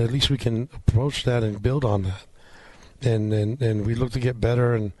beat, but at least we can approach that and build on that. And we look to get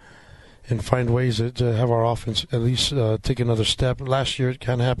better and find ways to have our offense at least take another step. Last year it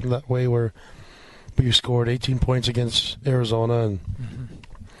kind of happened that way where we scored 18 points against Arizona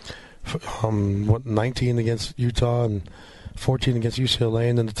and 19 against Utah and 14 against UCLA.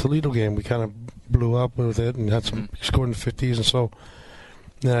 And then the Toledo game, we kind of blew up with it and had some scored in the 50s. And so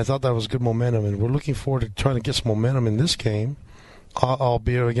then I thought that was good momentum. And we're looking forward to trying to get some momentum in this game,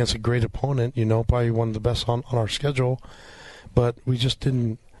 albeit against a great opponent, probably one of the best on our schedule. But we just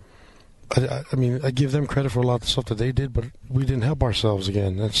didn't. I mean, I give them credit for a lot of the stuff that they did, but we didn't help ourselves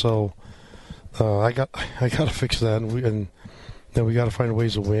again. And so I got to fix that, and then we got to find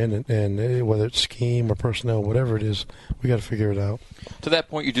ways to win. And whether it's scheme or personnel, whatever it is, we got to figure it out. To that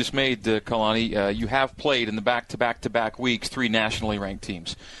point you just made, Kalani, you have played in the back-to-back weeks 3 nationally ranked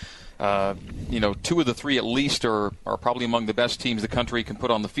teams. 2 of the 3 at least are probably among the best teams the country can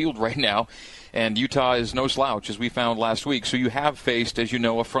put on the field right now. And Utah is no slouch, as we found last week. So you have faced, as you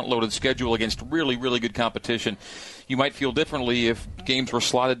know, a front-loaded schedule against really, really good competition. You might feel differently if games were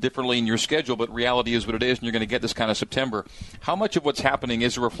slotted differently in your schedule, but reality is what it is, and you're going to get this kind of September. How much of what's happening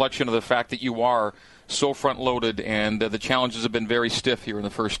is a reflection of the fact that you are so front-loaded and the challenges have been very stiff here in the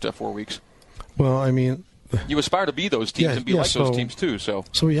first 4 weeks? Well, I mean, you aspire to be those teams and be like those teams too. So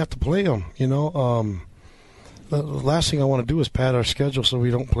we have to play them. The last thing I want to do is pad our schedule so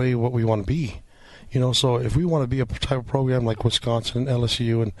we don't play what we want to be. So if we want to be a type of program like Wisconsin,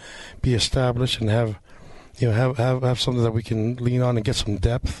 LSU, and be established and have something that we can lean on and get some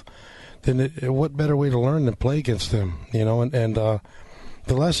depth, then what better way to learn than play against them? And the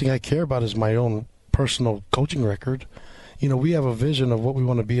last thing I care about is my own personal coaching record. We have a vision of what we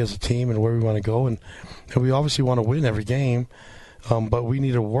want to be as a team and where we want to go, and we obviously want to win every game, but we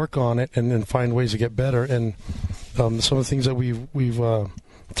need to work on it and then find ways to get better. And some of the things that we've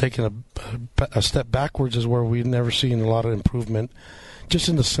taken a step backwards is where we've never seen a lot of improvement, just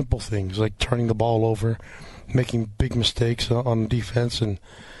in the simple things like turning the ball over, making big mistakes on defense, and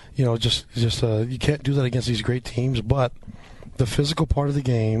just you can't do that against these great teams. But the physical part of the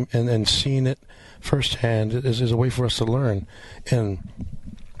game and seeing it firsthand is a way for us to learn. And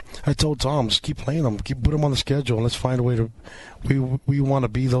I told Tom, just keep playing them, put them on the schedule, and let's find a way to. We want to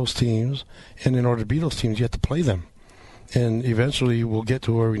be those teams, and in order to be those teams, you have to play them. And eventually we'll get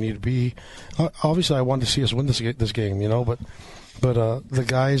to where we need to be. Obviously, I want to see us win this game, but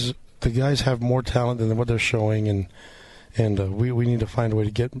the guys have more talent than what they're showing, and we need to find a way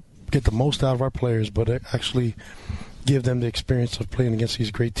to get the most out of our players, but actually give them the experience of playing against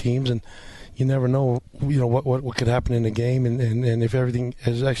these great teams. And you never know, what could happen in the game, and if everything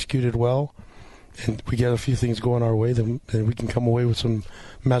is executed well, and we get a few things going our way, then we can come away with some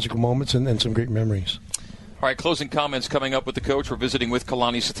magical moments and some great memories. All right, closing comments coming up with the coach. We're visiting with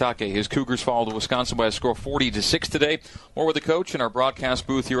Kalani Sitake. His Cougars fall to Wisconsin by a score 40-6 today. More with the coach in our broadcast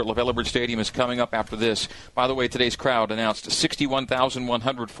booth here at LaVell Edwards Stadium is coming up after this. By the way, today's crowd announced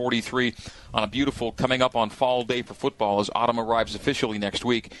 61,143 on a beautiful coming up on fall day for football as autumn arrives officially next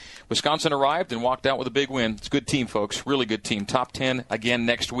week. Wisconsin arrived and walked out with a big win. It's a good team, folks. Really good team. Top 10 again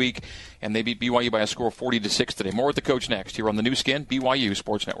next week. And they beat BYU by a score 40-6 today. More with the coach next here on the new skin, BYU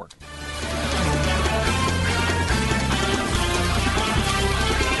Sports Network.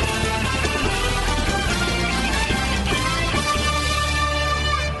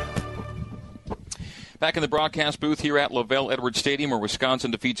 Back in the broadcast booth here at LaVell Edwards Stadium, where Wisconsin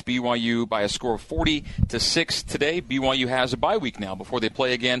defeats BYU by a score of 40-6 today. BYU has a bye week now before they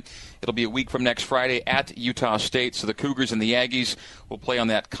play again. It'll be a week from next Friday at Utah State. So the Cougars and the Aggies will play on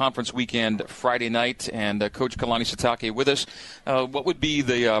that conference weekend Friday night. And Coach Kalani Sitake with us. What would be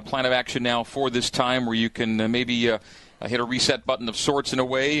the plan of action now for this time, where you can maybe hit a reset button of sorts in a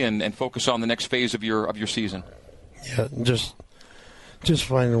way and focus on the next phase of your season? Yeah, just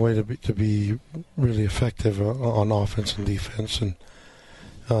finding a way to be really effective on offense and defense, and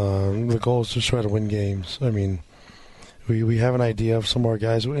the goal is to try to win games. I mean, we have an idea of some of our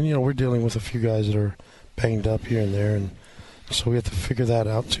guys, and we're dealing with a few guys that are banged up here and there, and so we have to figure that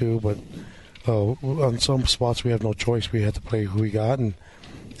out too. But on some spots we have no choice. We have to play who we got, and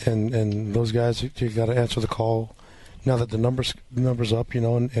those guys, you got to answer the call now that the numbers up,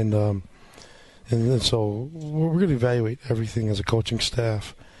 and so we're going to evaluate everything as a coaching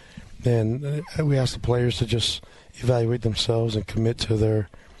staff. And we ask the players to just evaluate themselves and commit to their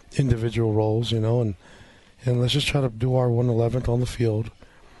individual roles, and and let's just try to do our 111th on the field,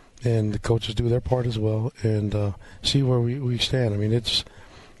 and the coaches do their part as well, and see where we stand. I mean,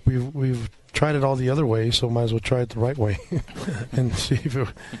 we've tried it all the other way, so might as well try it the right way and see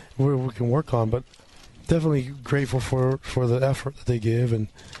where we can work on. But definitely grateful for the effort that they give, and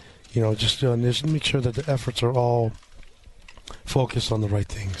just make sure that the efforts are all focused on the right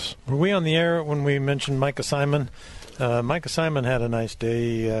things. Were we on the air when we mentioned Micah Simon? Micah Simon had a nice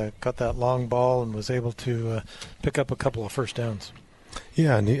day, caught that long ball, and was able to pick up a couple of first downs.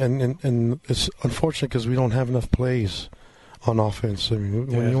 Yeah, and it's unfortunate because we don't have enough plays on offense. I mean,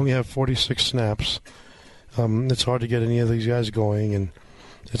 when you only have 46 snaps, it's hard to get any of these guys going, and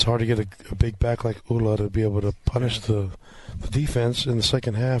it's hard to get a big back like Ula to be able to punish the defense in the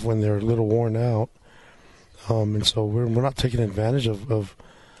second half when they're a little worn out. And so we're not taking advantage of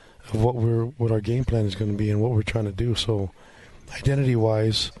what our game plan is going to be and what we're trying to do. So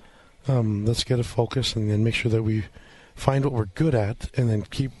identity-wise, let's get a focus and then make sure that we find what we're good at and then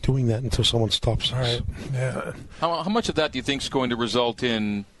keep doing that until someone stops us. All right. Yeah. How much of that do you think is going to result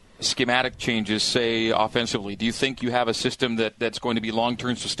in schematic changes, say, offensively? Do you think you have a system that's going to be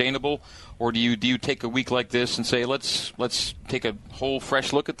long-term sustainable, or do you take a week like this and say, let's take a whole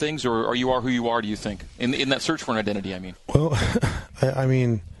fresh look at things, or you are who you are, do you think, in that search for an identity, I mean? Well, I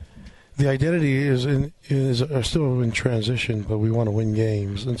mean, the identity is still in transition, but we want to win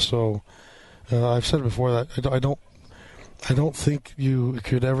games. And so I've said before that I don't think you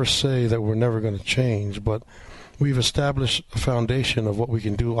could ever say that we're never going to change, but we've established a foundation of what we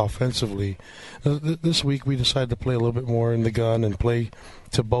can do offensively. This week we decided to play a little bit more in the gun and play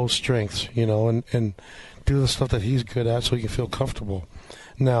to Bo's strengths, and do the stuff that he's good at so he can feel comfortable.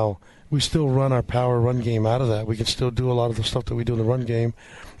 Now, we still run our power run game out of that. We can still do a lot of the stuff that we do in the run game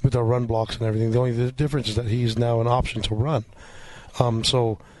with our run blocks and everything. The only difference is that he's now an option to run.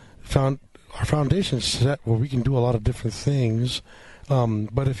 So our foundation is set where we can do a lot of different things.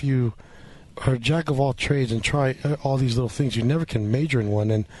 But if you are a jack of all trades and try all these little things, you never can major in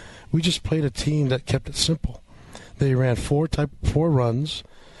one. And we just played a team that kept it simple. They ran four runs,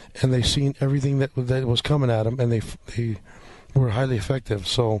 and they seen everything that was coming at them, and they were highly effective.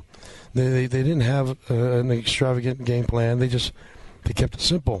 So they didn't have an extravagant game plan. They kept it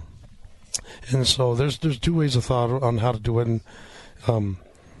simple. And so there's two ways of thought on how to do it. And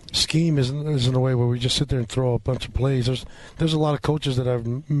scheme isn't a way where we just sit there and throw a bunch of plays. There's a lot of coaches that I've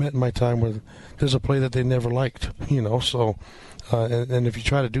met in my time where there's a play that they never liked, So, and if you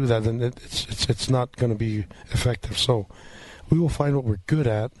try to do that, then it's not going to be effective. So, we will find what we're good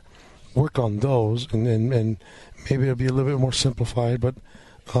at, work on those, and maybe it'll be a little bit more simplified. But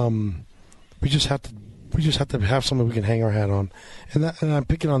we just have to have something we can hang our hat on, and I'm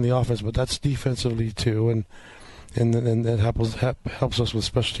picking on the offense, but that's defensively too, and that helps us with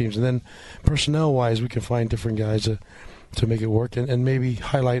special teams. And then personnel-wise, we can find different guys to make it work and maybe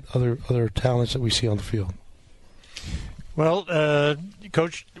highlight other talents that we see on the field. Well,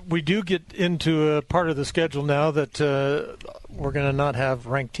 Coach, we do get into a part of the schedule now that we're going to not have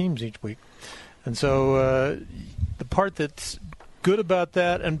ranked teams each week. And so the part that's good about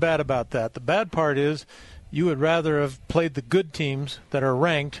that and bad about that, the bad part is you would rather have played the good teams that are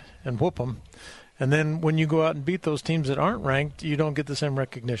ranked and whoop them. And then when you go out and beat those teams that aren't ranked, you don't get the same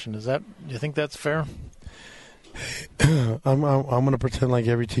recognition. Do you think that's fair? I'm going to pretend like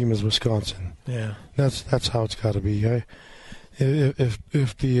every team is Wisconsin. Yeah, that's how it's got to be.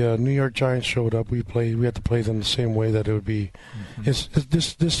 If the New York Giants showed up, we had to play them the same way that it would be.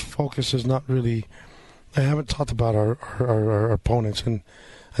 Mm-hmm. This focus is not really. I haven't talked about our opponents, and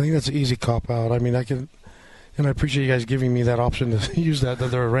I think that's an easy cop out. I mean, I can. And I appreciate you guys giving me that option to use that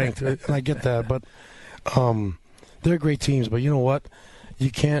they're ranked, and I get that. But they're great teams. But you know what? You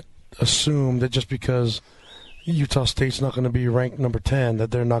can't assume that just because Utah State's not going to be ranked number 10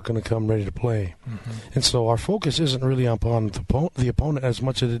 that they're not going to come ready to play. Mm-hmm. And so our focus isn't really upon the opponent as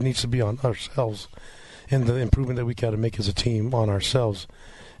much as it needs to be on ourselves and the improvement that we got to make as a team on ourselves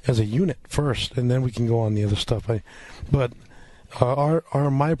as a unit first, and then we can go on the other stuff.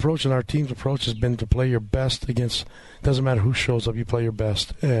 My approach and our team's approach has been to play your best against. Doesn't matter who shows up, you play your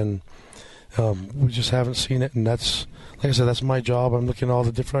best, and we just haven't seen it. And that's, like I said, that's my job. I'm looking at all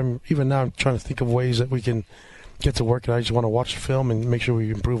the different. Even now, I'm trying to think of ways that we can get to work, and I just want to watch the film and make sure we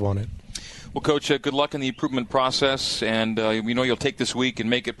improve on it. Well, Coach, good luck in the improvement process, and we know you'll take this week and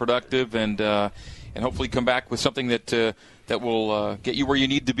make it productive, and hopefully come back with something that will get you where you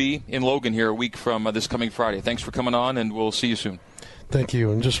need to be in Logan here a week from this coming Friday. Thanks for coming on, and we'll see you soon. Thank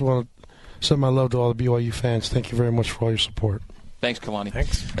you, and just want to send my love to all the BYU fans. Thank you very much for all your support. Thanks, Kalani.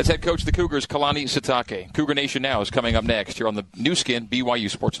 Thanks. That's head coach of the Cougars, Kalani Sitake. Cougar Nation Now is coming up next here on the new skin BYU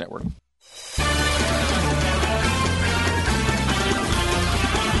Sports Network.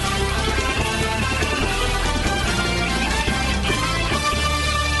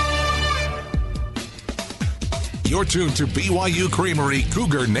 You're tuned to BYU Creamery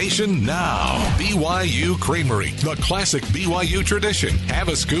Cougar Nation Now. BYU Creamery, the classic BYU tradition. Have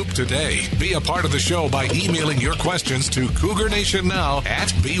a scoop today. Be a part of the show by emailing your questions to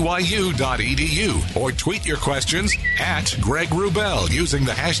cougarnationnow@byu.edu or tweet your questions at Greg Wrubell using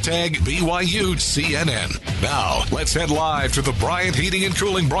the hashtag BYUCNN. Now, let's head live to the Bryant Heating and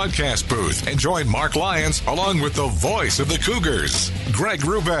Cooling broadcast booth and join Mark Lyons along with the voice of the Cougars, Greg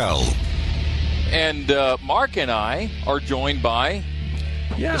Wrubell. And Mark and I are joined by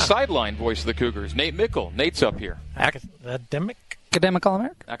the sideline voice of the Cougars, Nate Mickle. Nate's up here. Academic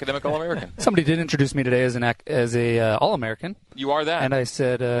All-American. Academic All-American. Somebody did introduce me today as a All-American. You are that. And I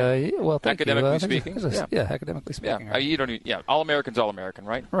said, well, thank academically you. speaking. Yeah, academically speaking. Yeah, you don't need, All-American's All-American,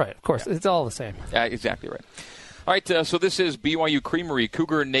 right? Right, of course. Yeah. It's all the same. Yeah, exactly right. All right, so this is BYU Creamery,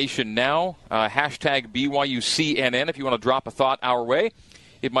 Cougar Nation Now. Hashtag BYUCNN if you want to drop a thought our way.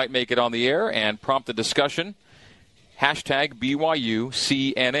 It might make it on the air and prompt a discussion. Hashtag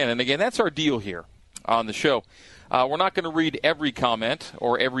BYUCNN. And again, that's our deal here on the show. We're not going to read every comment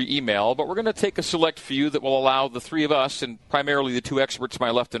or every email, but we're going to take a select few that will allow the three of us, and primarily the two experts to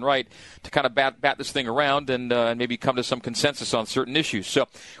my left and right, to kind of bat this thing around and maybe come to some consensus on certain issues. So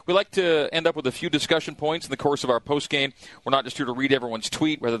we like to end up with a few discussion points in the course of our postgame. We're not just here to read everyone's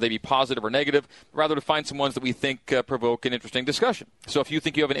tweet, whether they be positive or negative, but rather to find some ones that we think provoke an interesting discussion. So if you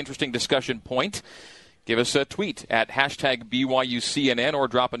think you have an interesting discussion point, give us a tweet at hashtag BYUCNN or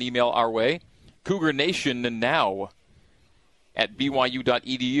drop an email our way. Cougar Nation Now at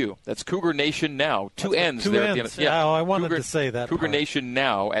BYU.edu. That's Cougar Nation Now. Two N's there. Ends. Yeah, I wanted to say that. Cougar Nation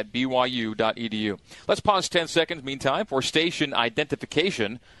Now at BYU.edu. Let's pause 10 seconds, meantime, for station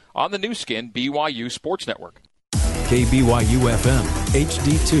identification on the new skin BYU Sports Network. KBYU-FM,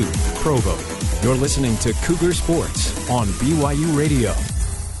 HD2, Provo. You're listening to Cougar Sports on BYU Radio.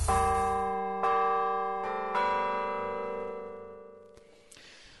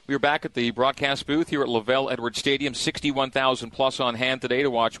 We are back at the broadcast booth here at LaVell Edwards Stadium. 61,000 plus on hand today to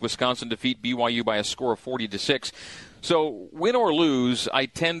watch Wisconsin defeat BYU by a score of 40-6. So, win or lose, I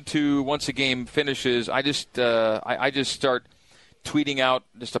tend to, once a game finishes, I just start tweeting out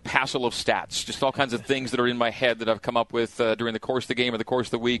just a passel of stats, just all kinds of things that are in my head that I've come up with during the course of the game or the course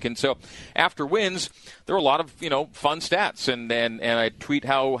of the week. And so, after wins, there are a lot of fun stats, and I tweet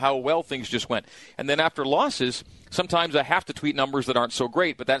how well things just went. And then after losses, sometimes I have to tweet numbers that aren't so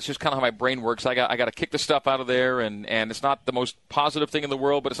great, but that's just kind of how my brain works. I got to kick the stuff out of there, and it's not the most positive thing in the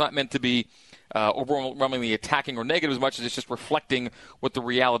world, but it's not meant to be overwhelmingly attacking or negative as much as it's just reflecting what the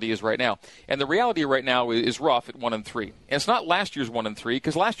reality is right now. And the reality right now is rough at 1-3. And it's not last year's 1-3,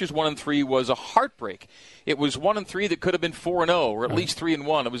 because last year's 1-3 was a heartbreak. It was 1-3 that could have been 4-0 or at least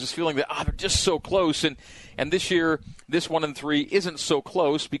 3-1. It was this feeling that they're just so close. And this year, this 1-3 isn't so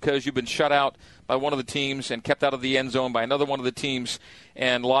close because you've been shut out by one of the teams and kept out of the end zone by another one of the teams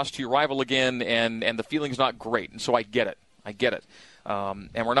and lost to your rival again, and the feeling's not great. And so I get it.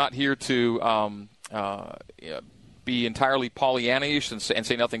 And we're not here to be entirely Pollyanna-ish and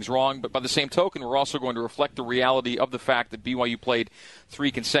say nothing's wrong, but by the same token, we're also going to reflect the reality of the fact that BYU played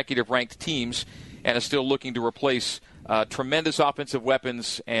 3 consecutive ranked teams and is still looking to replace tremendous offensive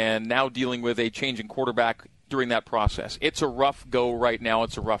weapons and now dealing with a changing quarterback during that process. It's a rough go right now.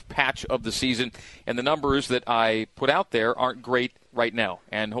 It's a rough patch of the season, and the numbers that I put out there aren't great right now,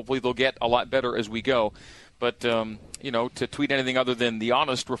 and hopefully they'll get a lot better as we go. But, to tweet anything other than the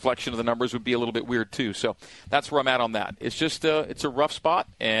honest reflection of the numbers would be a little bit weird, too. So that's where I'm at on that. It's just it's a rough spot.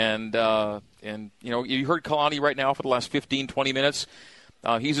 And you heard Kalani right now for the last 15, 20 minutes.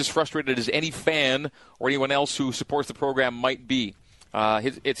 He's as frustrated as any fan or anyone else who supports the program might be.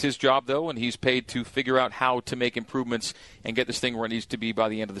 It's his job, though, and he's paid to figure out how to make improvements and get this thing where it needs to be by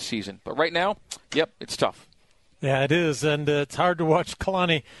the end of the season. But right now, it's tough. Yeah, it is, and it's hard to watch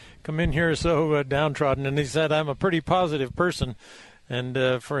Kalani come in here so downtrodden. And he said, I'm a pretty positive person,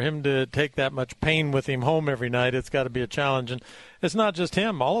 and for him to take that much pain with him home every night, it's got to be a challenge. And it's not just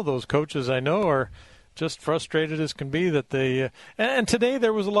him. All of those coaches I know are just frustrated as can be that they and today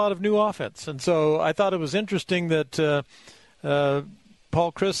there was a lot of new offense. And so I thought it was interesting that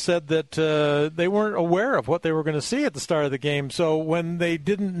Paul Chryst said that they weren't aware of what they were going to see at the start of the game. So when they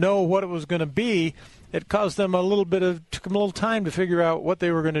didn't know what it was going to be, it caused them took them a little time to figure out what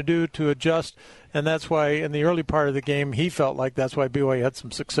they were going to do to adjust. And that's why in the early part of the game, he felt like that's why BYU had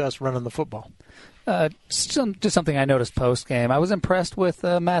some success running the football. Just something I noticed post-game. I was impressed with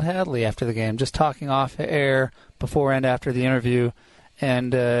Matt Hadley after the game, just talking off air before and after the interview.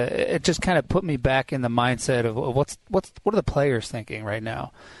 And it just kind of put me back in the mindset of what are the players thinking right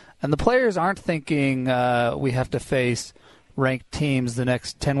now? And the players aren't thinking we have to face ranked teams the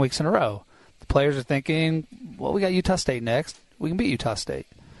next 10 weeks in a row. The players are thinking, well, we got Utah State next. We can beat Utah State.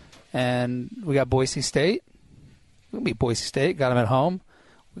 And we got Boise State. We can beat Boise State. Got them at home.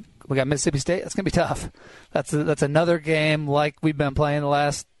 We got Mississippi State. That's going to be tough. That's another game like we've been playing the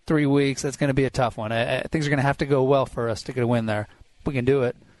last 3 weeks. That's going to be a tough one. Things are going to have to go well for us to get a win there. We can do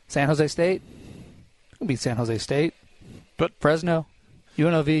it. San Jose State. We can beat San Jose State. But Fresno,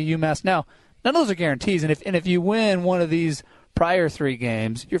 UNLV, UMass. Now, none of those are guarantees. And if you win one of these prior 3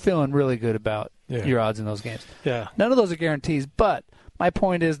 games, you're feeling really good about your odds in those games. Yeah. None of those are guarantees. But my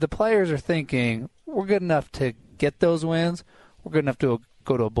point is the players are thinking, we're good enough to get those wins. We're good enough to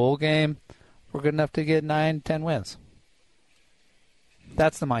go to a bowl game. We're good enough to get 9-10 wins.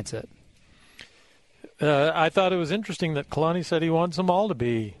 That's the mindset. I thought it was interesting that Kalani said he wants them all to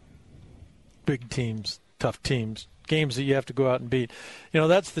be big teams, tough teams, games that you have to go out and beat.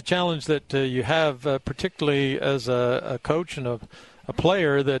 That's the challenge that you have, particularly as a coach and a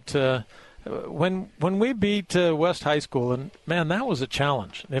player, that when we beat West High School, and, man, that was a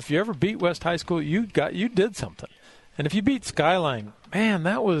challenge. If you ever beat West High School, you did something. And if you beat Skyline, man,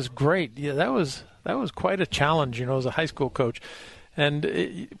 that was great. Yeah, that was quite a challenge, as a high school coach.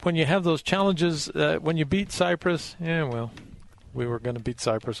 And when you have those challenges, when you beat Cypress, we were going to beat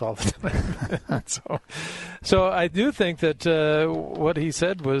Cypress all the time. so I do think that what he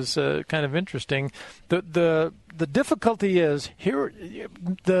said was kind of interesting. The difficulty is here,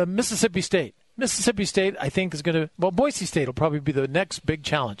 the Mississippi State. Mississippi State, I think, is going to – Boise State will probably be the next big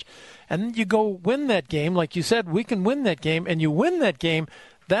challenge. And then you go win that game. Like you said, we can win that game. And you win that game,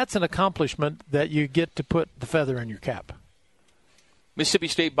 that's an accomplishment that you get to put the feather in your cap. Mississippi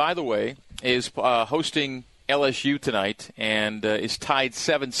State, by the way, is hosting LSU tonight and is tied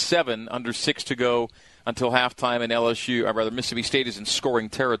 7-7 under 6 to go until halftime. And Mississippi State is in scoring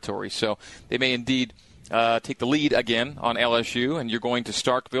territory. So they may indeed – take the lead again on LSU, and you're going to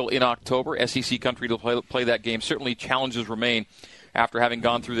Starkville in October, SEC country, to play that game. Certainly challenges remain after having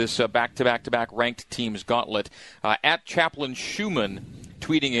gone through this back-to-back ranked teams gauntlet. At Chaplain Schumann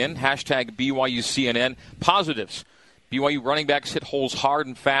tweeting in, hashtag BYUCNN, positives. BYU running backs hit holes hard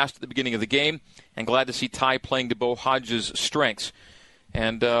and fast at the beginning of the game, and glad to see Ty playing to Bo Hodges' strengths.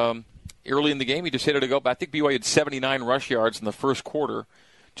 And early in the game, he just hit it a go. But I think BYU had 79 rush yards in the first quarter,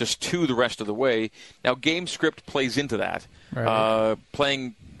 just 2 the rest of the way. Now, game script plays into that. Right.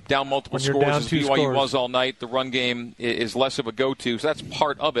 Playing down multiple scores as BYU was all night, the run game is less of a go-to, so that's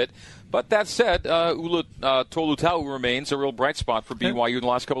part of it. But that said, Ula Tolutau remains a real bright spot for BYU in the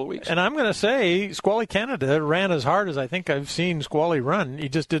last couple of weeks. And I'm going to say Squally Canada ran as hard as I think I've seen Squally run. He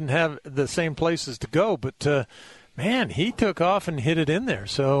just didn't have the same places to go. But, man, he took off and hit it in there.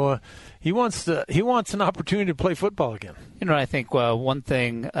 So he wants an opportunity to play football again. I think one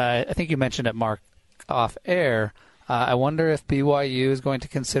thing, I think you mentioned it, Mark, off air, I wonder if BYU is going to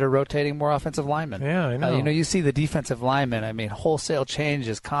consider rotating more offensive linemen. Yeah, I know. You see the defensive linemen. Wholesale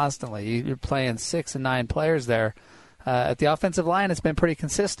changes constantly. You're playing 6 and 9 players there. At the offensive line, it's been pretty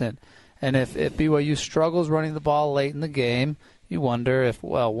consistent. And if BYU struggles running the ball late in the game, you wonder if,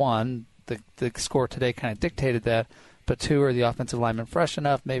 one, the score today kind of dictated that, but 2, are the offensive linemen fresh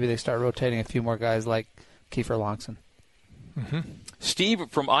enough? Maybe they start rotating a few more guys like Kiefer Longson. Mm-hmm. Steve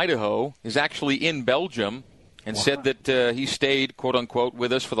from Idaho is actually in Belgium and said that he stayed, quote-unquote,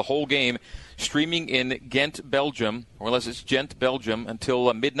 with us for the whole game, streaming in Ghent, Belgium, or unless it's Gent, Belgium,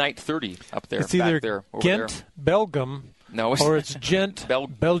 until midnight 30 up there. It's either there, Ghent, Belgium, or it's Gent,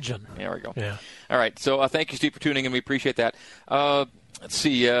 Belgium. There we go. Yeah. All right, so thank you, Steve, for tuning in. We appreciate that. Let's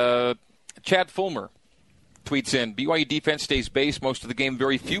see. Chad Fulmer tweets in, BYU defense stays base most of the game,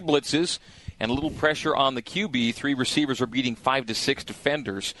 very few blitzes, and a little pressure on the QB. 3 receivers are beating 5 to 6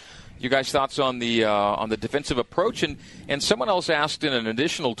 defenders. You guys' thoughts on the defensive approach? And someone else asked in an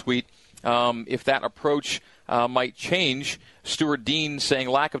additional tweet if that approach might change. Stuart Dean saying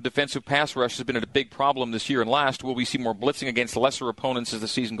lack of defensive pass rush has been a big problem this year and last. Will we see more blitzing against lesser opponents as the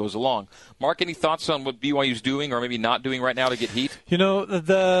season goes along? Mark, any thoughts on what BYU's doing or maybe not doing right now to get heat?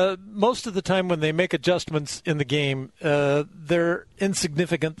 The most of the time when they make adjustments in the game, they're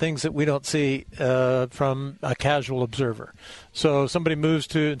insignificant things that we don't see from a casual observer. So somebody moves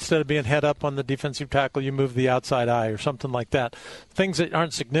to, instead of being head up on the defensive tackle, you move the outside eye or something like that. Things that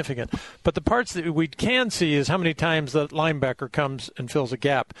aren't significant. But the parts that we can see is how many times the linebacker comes and fills a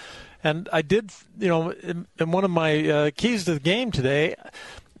gap. And I did, in one of my keys to the game today,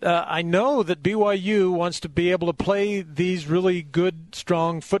 I know that BYU wants to be able to play these really good,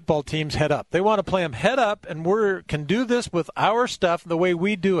 strong football teams head up. They want to play them head up, and we can do this with our stuff the way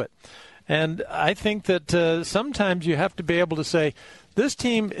we do it. And I think that sometimes you have to be able to say, this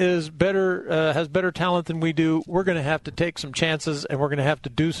team is better, has better talent than we do. We're going to have to take some chances, and we're going to have to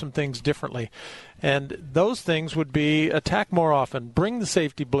do some things differently. And those things would be attack more often, bring the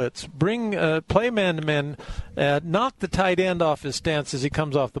safety blitz, play man-to-man, knock the tight end off his stance as he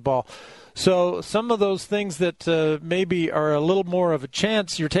comes off the ball. So some of those things that maybe are a little more of a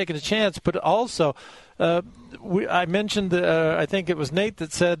chance, you're taking a chance, but also I mentioned, I think it was Nate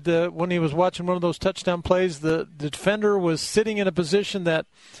that said when he was watching one of those touchdown plays, the defender was sitting in a position that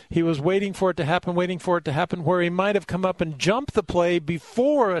he was waiting for it to happen, where he might have come up and jumped the play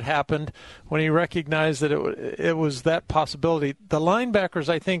before it happened when he recognized that it was that possibility. The linebackers,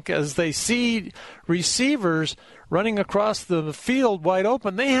 I think, as they see receivers running across the field wide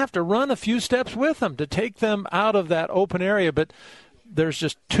open, they have to run a few steps with them to take them out of that open area. But there's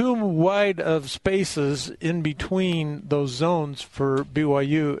just too wide of spaces in between those zones for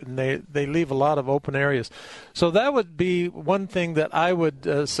BYU, and they leave a lot of open areas. So that would be one thing that I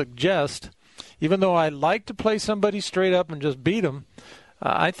would suggest. Even though I like to play somebody straight up and just beat them,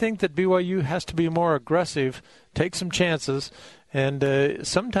 I think that BYU has to be more aggressive, take some chances, and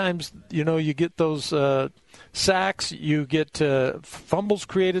sometimes, you get those sacks, you get fumbles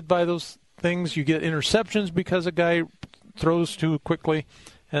created by those things, you get interceptions because a guy throws too quickly,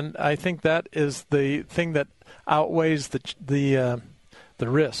 and I think that is the thing that outweighs the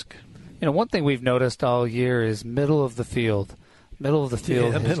risk. One thing we've noticed all year is middle of the field. Middle of the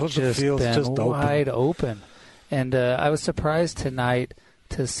field has just been wide open. And I was surprised tonight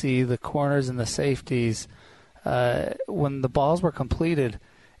to see the corners and the safeties when the balls were completed.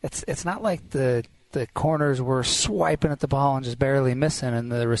 It's not like the corners were swiping at the ball and just barely missing,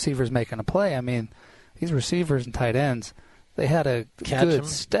 and the receivers making a play. I mean, these receivers and tight ends, they had a good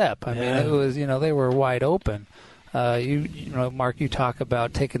step. I mean, it was, they were wide open. Mark, you talk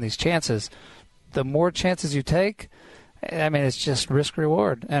about taking these chances. The more chances you take, I mean, it's just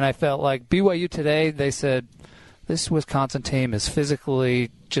risk-reward. And I felt like BYU today, they said, this Wisconsin team is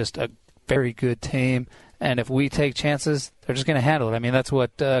physically just a very good team, and if we take chances, they're just going to handle it. I mean, that's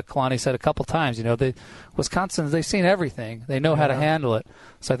what Kalani said a couple times. Wisconsin, they've seen everything. They know how to handle it.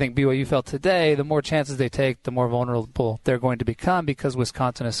 So I think BYU felt today, the more chances they take, the more vulnerable they're going to become because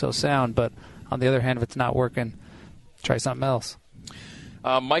Wisconsin is so sound. But on the other hand, if it's not working, try something else.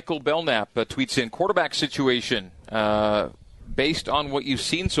 Michael Belknap tweets in, quarterback situation. Based on what you've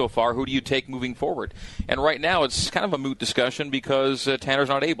seen so far, who do you take moving forward? And right now it's kind of a moot discussion because Tanner's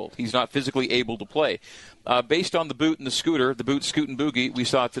not able. He's not physically able to play. Based on the boot and the scooter, the boot, scoot, and boogie we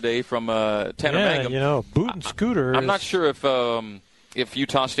saw today from Tanner Mangum. Boot and scooter. I'm not sure if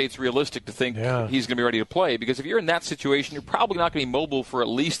Utah State's realistic to think he's going to be ready to play, because if you're in that situation, you're probably not going to be mobile for at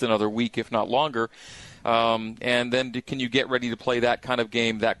least another week, if not longer. And then can you get ready to play that kind of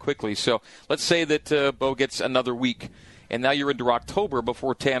game that quickly? So let's say that Bo gets another week, and now you're into October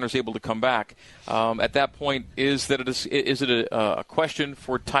before Tanner's able to come back. At that point, is it a question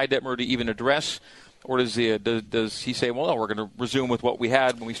for Ty Detmer to even address, or does he say, well, no, we're going to resume with what we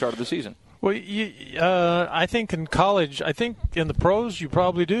had when we started the season? Well, I think in college, I think in the pros, you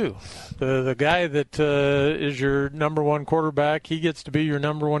probably do. The guy that is your number one quarterback, he gets to be your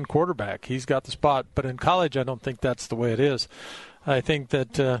number one quarterback. He's got the spot. But in college, I don't think that's the way it is. I think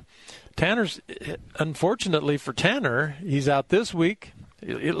that Tanner's, unfortunately for Tanner, he's out this week.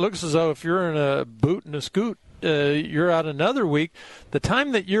 It looks as though if you're in a boot and a scoot, you're out another week. The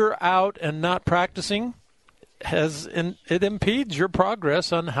time that you're out and not practicing, it impedes your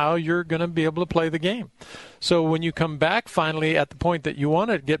progress on how you're going to be able to play the game. So when you come back finally at the point that you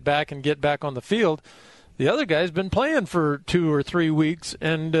want to get back on the field, the other guy's been playing for 2 or 3 weeks,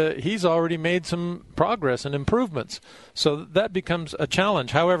 and he's already made some progress and improvements. So that becomes a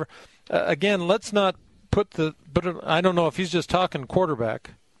challenge. However, again, let's not but I don't know if he's just talking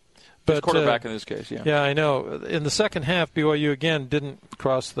quarterback. But he's quarterback in this case, yeah. Yeah, I know. In the second half, BYU again didn't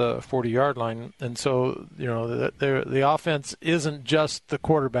cross the 40-yard line, and so the offense isn't just the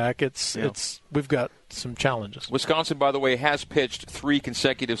quarterback. It's we've got some challenges. Wisconsin, by the way, has pitched 3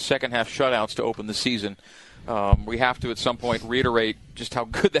 consecutive second-half shutouts to open the season. We have to at some point reiterate just how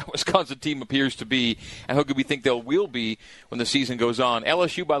good that Wisconsin team appears to be and how good we think will be when the season goes on.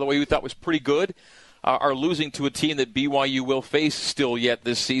 LSU, by the way, we thought was pretty good. Are losing to a team that BYU will face still yet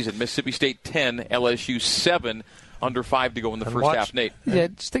this season. Mississippi State 10, LSU 7, under 5 to go in the first half. Nate? Yeah, I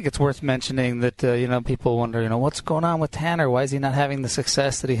just think it's worth mentioning that, people wonder, what's going on with Tanner? Why is he not having the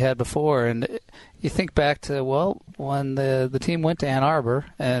success that he had before? And you think back to, when the team went to Ann Arbor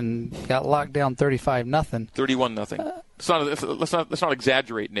and got locked down 35-0. 31-0. Let's not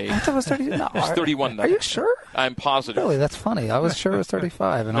exaggerate, Nate. I thought it was 30. No, it's 31-0. Are you sure? I'm positive. Really, that's funny. I was sure it was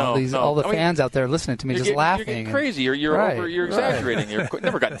 35, and all the fans out there listening to me just laughing. You're getting crazy. You're exaggerating. You're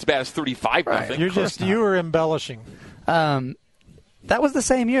never got as bad as 35. Right. You were embellishing. That was the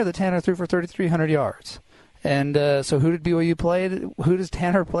same year that Tanner threw for 3,300 yards. And so who did BYU play? Who does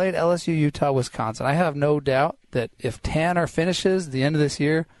Tanner play? LSU, Utah, Wisconsin. I have no doubt that if Tanner finishes the end of this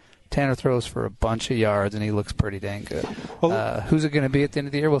year, Tanner throws for a bunch of yards, and he looks pretty dang good. Who's it going to be at the end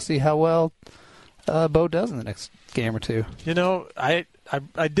of the year? We'll see how well Bo does in the next game or two. You know, I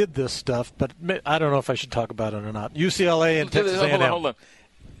did this stuff, but I don't know if I should talk about it or not. UCLA and Texas A&M. Hold on.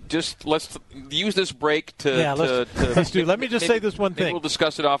 Just let's use this break to. Yeah, let's do. Let me just say this one thing. We'll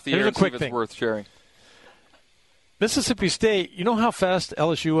discuss it off the air and see if it's worth sharing. Mississippi State, you know how fast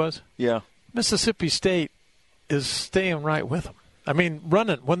LSU was? Yeah. Mississippi State is staying right with them. I mean,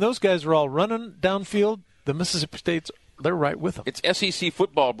 running. When those guys are all running downfield, the Mississippi States, they're right with them. It's SEC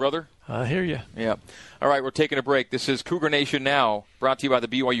football, brother. I hear you. Yeah. All right, we're taking a break. This is Cougar Nation Now, brought to you by the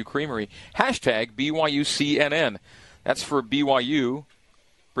BYU Creamery. Hashtag BYUCNN. That's for BYU,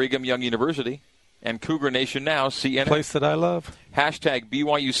 Brigham Young University, and Cougar Nation Now, CNN. Place that I love. Hashtag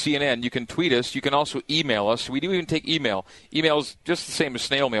BYUCNN. You can tweet us. You can also email us. We do even take email. Email's just the same as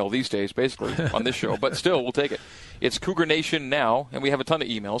snail mail these days, basically, on this show. But still, we'll take it. It's Cougar Nation Now, and we have a ton of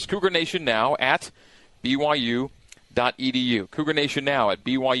emails. Cougar Nation Now at BYU.edu. Cougar Nation Now at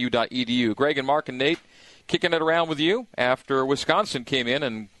BYU.edu. Greg and Mark and Nate kicking it around with you after Wisconsin came in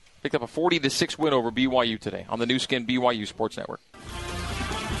and picked up a 40-6 win over BYU today on the new skin BYU Sports Network.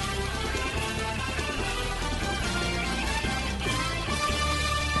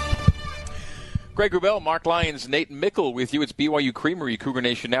 Greg Wrubell, Mark Lyons, Nate Mickle with you. It's BYU Creamery, Cougar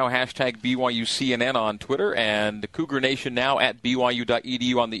Nation Now, hashtag BYUCNN on Twitter, and Cougar Nation Now at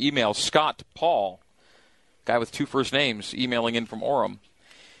BYU.edu on the email. Scott Paul, guy with two first names, emailing in from Orem,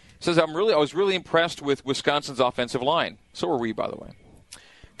 says, I was really impressed with Wisconsin's offensive line. So were we, by the way.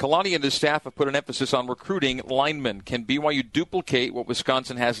 Kalani and his staff have put an emphasis on recruiting linemen. Can BYU duplicate what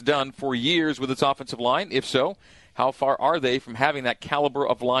Wisconsin has done for years with its offensive line? If so, how far are they from having that caliber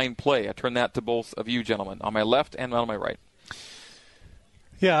of line play? I turn that to both of you gentlemen, on my left and on my right.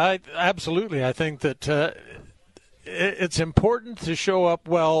 Yeah, absolutely. I think that it's important to show up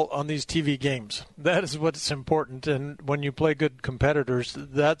well on these TV games. That is what's important. And when you play good competitors,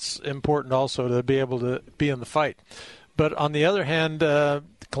 that's important also to be able to be in the fight. But on the other hand,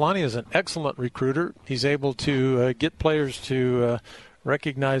 Kalani is an excellent recruiter. He's able to get players to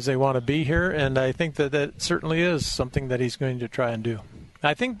recognize they want to be here, and I think that certainly is something that he's going to try and do.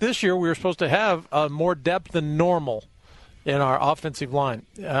 I think this year we were supposed to have more depth than normal in our offensive line.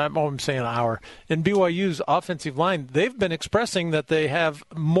 I'm saying in BYU's offensive line, they've been expressing that they have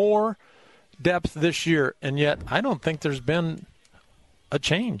more depth this year, and yet I don't think there's been a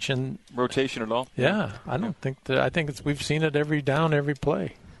change in rotation at all. Yeah, I don't think that. I think we've seen it every down, every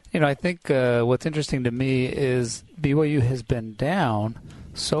play. You know, I think what's interesting to me is BYU has been down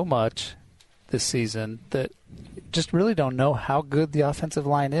so much this season that just really don't know how good the offensive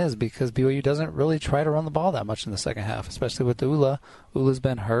line is, because BYU doesn't really try to run the ball that much in the second half, especially with Ula. Ula's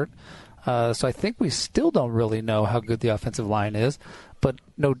been hurt. So I think we still don't really know how good the offensive line is. But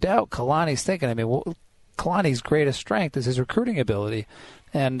no doubt Kalani's thinking, Kalani's greatest strength is his recruiting ability.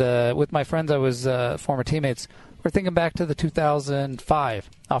 And with my friends, I was former teammates, we're thinking back to the 2005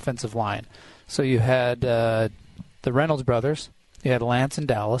 offensive line. So you had the Reynolds brothers. You had Lance and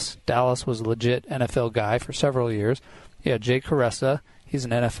Dallas. Dallas was a legit NFL guy for several years. You had Jay Caressa. He's an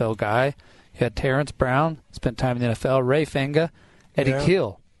NFL guy. You had Terrence Brown, spent time in the NFL. Ray Fenga, Eddie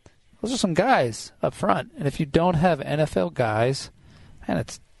Keel. Those are some guys up front. And if you don't have NFL guys, man,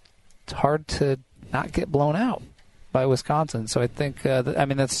 it's hard to not get blown out by Wisconsin. So I think,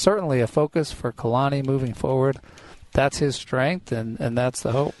 that's certainly a focus for Kalani moving forward. That's his strength, and that's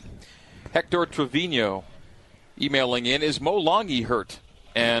the hope. Hector Trevino emailing in, is Mo Longy hurt?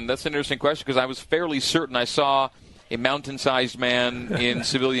 And that's an interesting question, because I was fairly certain I saw a mountain-sized man in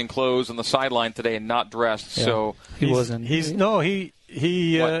civilian clothes on the sideline today and not dressed. Yeah. So he wasn't. He was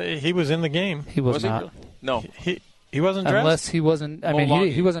in the game. He was not. No. He wasn't dressed? Unless he wasn't.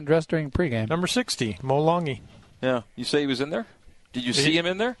 He wasn't dressed during pregame. Number 60, Mo Longy. Yeah. You say he was in there? Did you see him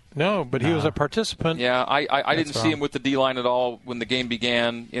in there? No, but he was a participant. Yeah, I didn't see him with the D-line at all when the game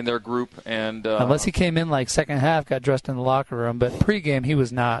began in their group. And unless he came in like second half, got dressed in the locker room. But pregame, he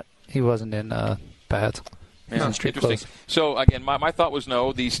was not. He wasn't in pads. Yeah, interesting. So, again, my thought was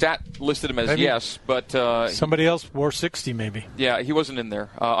no. The stat listed him as maybe yes, but somebody else wore 60 maybe. Yeah, he wasn't in there.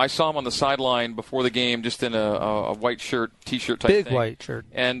 I saw him on the sideline before the game just in a white shirt, T-shirt type thing. Big white shirt.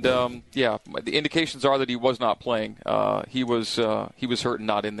 And, the indications are that he was not playing. He was hurt and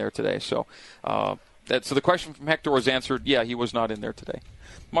not in there today. So So the question from Hector was answered. Yeah, he was not in there today.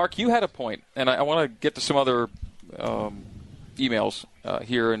 Mark, you had a point, and I want to get to some other emails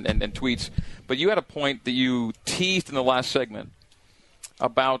here and tweets. But you had a point that you teased in the last segment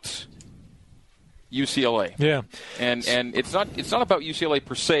about UCLA. Yeah. And it's not about UCLA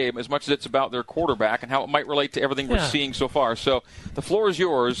per se as much as it's about their quarterback and how it might relate to everything we're seeing so far. So the floor is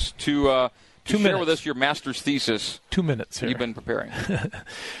yours to share with us your master's thesis. 2 minutes here. You've been preparing.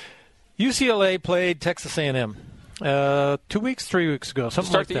 UCLA played Texas A&M 3 weeks ago, something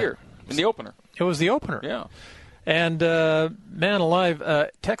start like the that. year in the opener. It was the opener. Yeah. And man alive,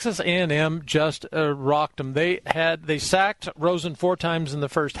 Texas A&M just rocked them. They sacked Rosen 4 times in the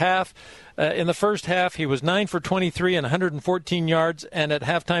first half. In the first half, he was 9 for 23 and 114 yards. And at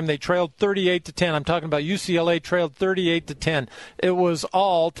halftime, they trailed 38-10. I'm talking about UCLA trailed 38-10. It was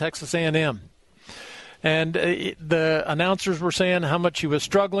all Texas A&M. And the announcers were saying how much he was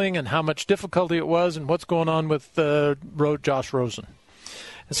struggling and how much difficulty it was and what's going on with Josh Rosen.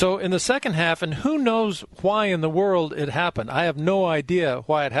 So in the second half, and who knows why in the world it happened. I have no idea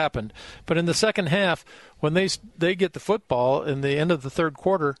why it happened. But in the second half, when they get the football in the end of the third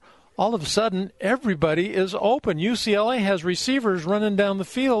quarter, all of a sudden everybody is open. UCLA has receivers running down the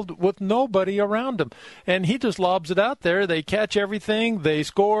field with nobody around them. And he just lobs it out there. They catch everything. They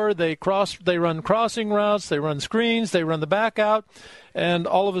score. They run crossing routes. They run screens. They run the back out. And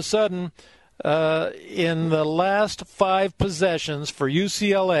all of a sudden, in the last 5 possessions for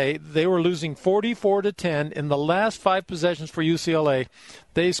UCLA, they were losing 44-10. In the last 5 possessions for UCLA,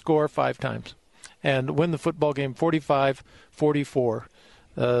 they score 5 times and win the football game 45-44.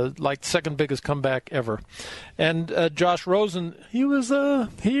 Like the second biggest comeback ever. And Josh Rosen, he was a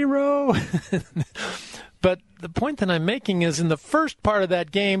hero. But the point that I'm making is in the first part of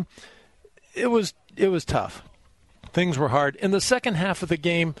that game, it was tough. Things were hard. In the second half of the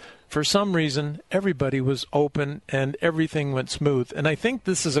game, for some reason, everybody was open and everything went smooth. And I think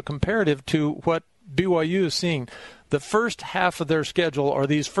this is a comparative to what BYU is seeing. The first half of their schedule, or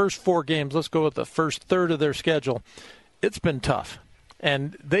these first 4 games, let's go with the first third of their schedule, it's been tough.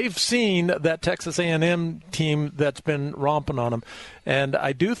 And they've seen that Texas A&M team that's been romping on them. And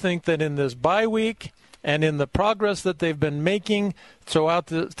I do think that in this bye week and in the progress that they've been making throughout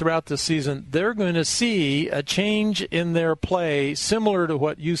the season, they're going to see a change in their play similar to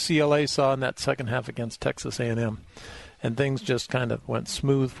what UCLA saw in that second half against Texas A&M. And things just kind of went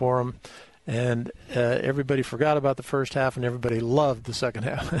smooth for them. And everybody forgot about the first half, and everybody loved the second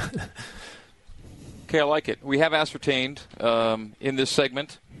half. Okay, I like it. We have ascertained in this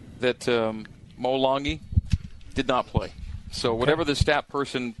segment that Mo Longy did not play. So whatever the stat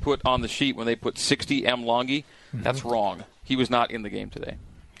person put on the sheet when they put 60 M Longy, that's wrong. He was not in the game today.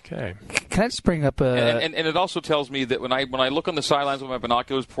 Okay. Can I just bring up and it also tells me that when I look on the sidelines with my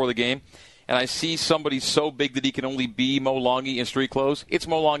binoculars before the game, and I see somebody so big that he can only be Mo Longy in street clothes, it's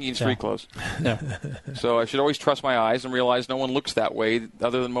Mo Longy in street clothes. No. So I should always trust my eyes and realize no one looks that way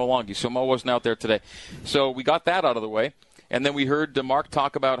other than Mo Longy. So Mo wasn't out there today. So we got that out of the way. And then we heard Mark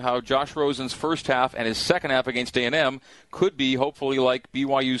talk about how Josh Rosen's first half and his second half against A&M could be hopefully like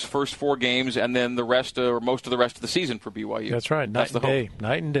BYU's first 4 games and then the rest or most of the rest of the season for BYU. That's right. Night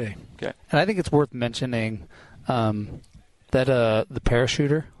and day. Okay. And I think it's worth mentioning that the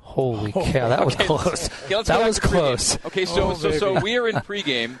parachuter, holy cow, that was close. Okay, that was close. Okay, so we are in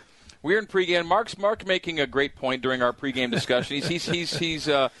pregame. We're in pregame. Mark making a great point during our pregame discussion.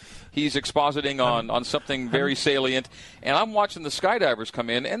 He's expositing on something very salient, and I'm watching the skydivers come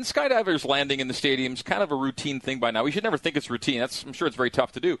in, and skydivers landing in the stadium is kind of a routine thing by now. We should never think it's routine. I'm sure it's very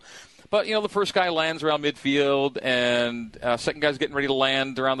tough to do. But, the first guy lands around midfield, and second guy's getting ready to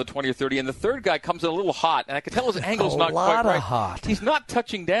land around the 20 or 30, and the third guy comes in a little hot, and I can tell his angle's not quite right. Hot. He's not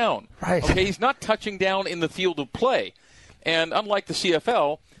touching down. Right. Okay, he's not touching down in the field of play. And unlike the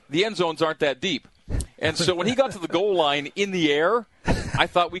CFL, the end zones aren't that deep. And so when he got to the goal line in the air, I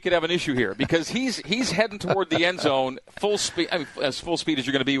thought we could have an issue here because he's heading toward the end zone full speed, as full speed as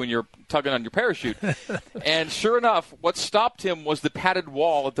you're going to be when you're tugging on your parachute. And sure enough, what stopped him was the padded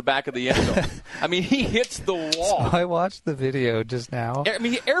wall at the back of the end zone. I mean, he hits the wall. So I watched the video just now. I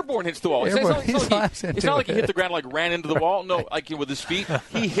mean, he airborne hits the wall. It's not like he hit the ground, like ran into the wall. No, like with his feet,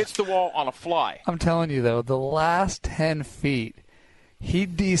 he hits the wall on a fly. I'm telling you, though, the last 10 feet, he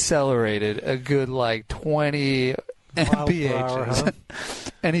decelerated a good 20 mph,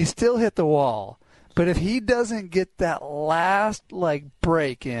 and he still hit the wall. But if he doesn't get that last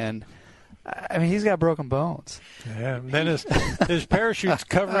break in, I mean, he's got broken bones. Yeah, and then his parachute's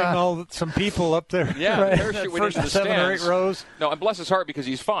covering some people up there. Yeah, right. Parachute went into the 7 or 8 stands. rows. No, and bless his heart because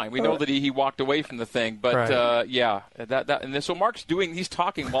he's fine. We know that he walked away from the thing, but so Mark's he's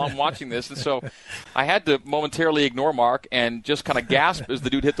talking while I'm watching this, and so I had to momentarily ignore Mark and just kind of gasp as the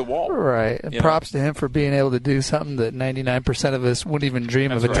dude hit the wall. Right. And props to him for being able to do something that 99% of us wouldn't even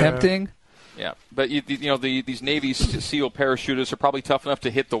dream of attempting. Yeah, but these Navy SEAL parachutists are probably tough enough to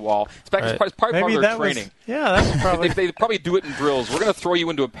hit the wall. It's probably part of their training. That's probably. they probably do it in drills. We're going to throw you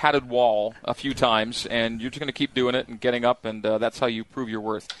into a padded wall a few times, and you're just going to keep doing it and getting up, and that's how you prove your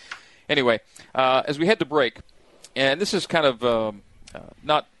worth. Anyway, as we head to break, and this is kind of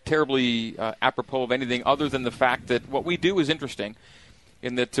not terribly apropos of anything other than the fact that what we do is interesting,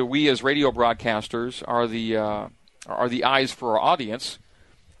 in that we as radio broadcasters are the eyes for our audience.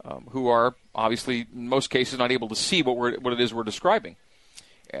 Who are obviously in most cases not able to see what it is we're describing,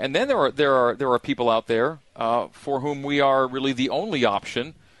 and then there are people out there for whom we are really the only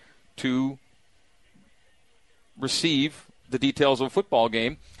option to receive the details of a football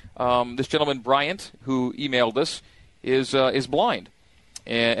game. This gentleman Bryant, who emailed us, is blind,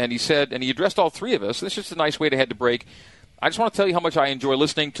 and he said, and he addressed all three of us. This is just a nice way to head to break. I just want to tell you how much I enjoy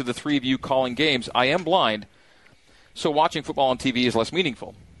listening to the three of you calling games. I am blind, so watching football on TV is less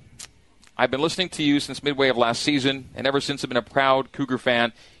meaningful. I've been listening to you since midway of last season, and ever since I've been a proud Cougar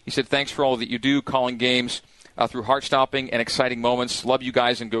fan. He said, thanks for all that you do, calling games through heart-stopping and exciting moments. Love you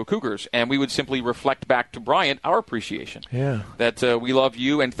guys and go Cougars. And we would simply reflect back to Bryant our appreciation. Yeah. That we love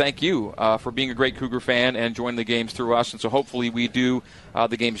you and thank you for being a great Cougar fan and joining the games through us. And so hopefully we do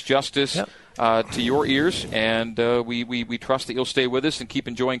the games justice to your ears, and we trust that you'll stay with us and keep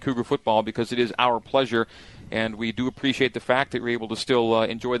enjoying Cougar football because it is our pleasure. And we do appreciate the fact that you're able to still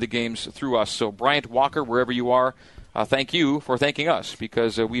enjoy the games through us. So, Bryant Walker, wherever you are, thank you for thanking us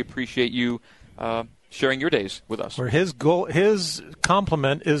because we appreciate you sharing your days with us. Where his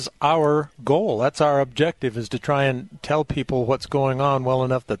compliment is our goal. That's our objective, is to try and tell people what's going on well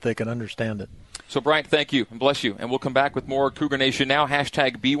enough that they can understand it. So, Bryant, thank you and bless you. And we'll come back with more Cougar Nation now.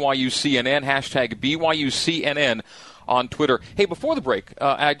 Hashtag BYUCNN. Hashtag BYUCNN. On Twitter. Hey, before the break,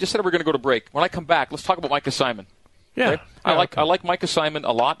 I just said we were going to go to break. When I come back, let's talk about Micah Simon. Yeah. Okay? I like Micah Simon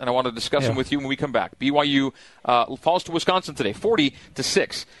a lot, and I want to discuss him with you when we come back. BYU falls to Wisconsin today,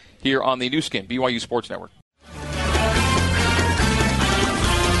 40-6, here on the new skin, BYU Sports Network.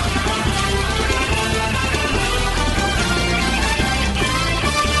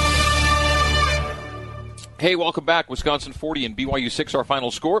 Hey, welcome back. Wisconsin 40 and BYU 6, our final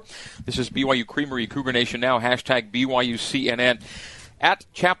score. This is BYU Creamery, Cougar Nation Now, hashtag BYUCNN. At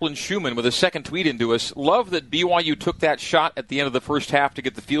Chaplain Schumann with a second tweet into us. Love that BYU took that shot at the end of the first half to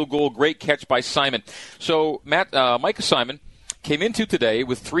get the field goal. Great catch by Simon. So, Micah Simon came into today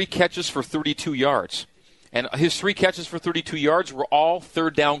with 3 catches for 32 yards. And his 3 catches for 32 yards were all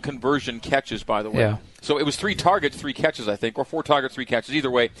third down conversion catches, by the way. Yeah. So it was 3 targets, 3 catches, I think, or 4 targets, 3 catches.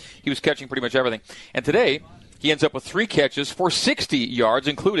 Either way, he was catching pretty much everything. And today, he ends up with 3 catches for 60 yards,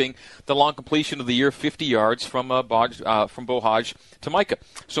 including the long completion of the year, 50 yards from Bohaj to Micah.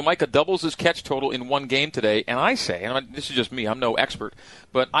 So Micah doubles his catch total in one game today. And I say, and this is just me, I'm no expert,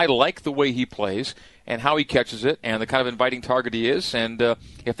 but I like the way he plays and how he catches it and the kind of inviting target he is. And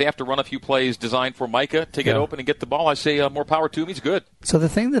if they have to run a few plays designed for Micah to get open and get the ball, I say more power to him. He's good. So the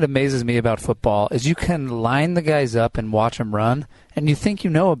thing that amazes me about football is you can line the guys up and watch them run, and you think you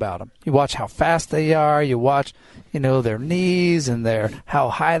know about them. You watch how fast they are. You watch, their knees and how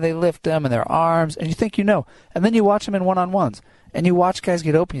high they lift them and their arms, and you think you know. And then you watch them in one-on-ones, and you watch guys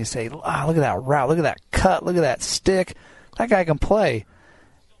get open. You say, look at that route. Look at that cut. Look at that stick. That guy can play.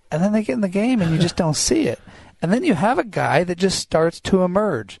 And then they get in the game, and you just don't see it. And then you have a guy that just starts to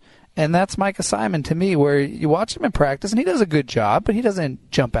emerge. And that's Micah Simon to me, where you watch him in practice, and he does a good job, but he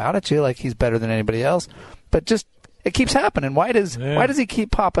doesn't jump out at you like he's better than anybody else. But just it keeps happening. Why does he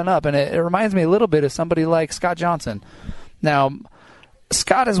keep popping up? And it reminds me a little bit of somebody like Scott Johnson. Now,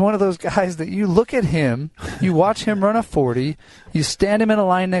 Scott is one of those guys that you look at him, you watch him run a 40, you stand him in a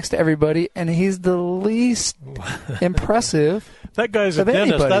line next to everybody, and he's the least impressive. That guy's a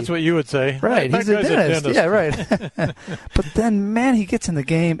dentist. Anybody. That's what you would say. Right, he's a dentist. Yeah, right. But then, man, he gets in the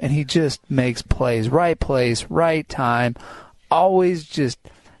game, and he just makes plays. Right place, right time, always just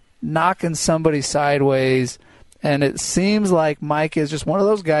knocking somebody sideways. And it seems like Mike is just one of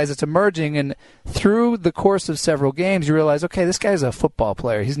those guys that's emerging, and through the course of several games, you realize, okay, this guy's a football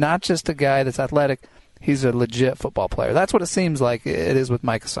player. He's not just a guy that's athletic. He's a legit football player. That's what it seems like it is with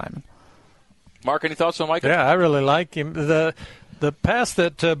Micah Simon. Mark, any thoughts on Micah? Yeah, I really like him. The pass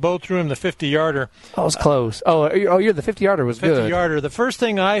that Bo threw him, the 50-yarder. Oh, it was close. You're the 50-yarder was good. 50-yarder. The first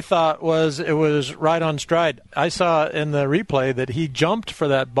thing I thought was it was right on stride. I saw in the replay that he jumped for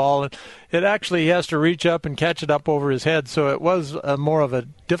that ball, and it actually he has to reach up and catch it up over his head. So it was more of a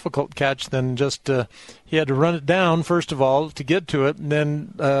difficult catch than just he had to run it down first of all to get to it, and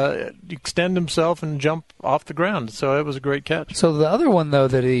then extend himself and jump off the ground. So it was a great catch. So the other one though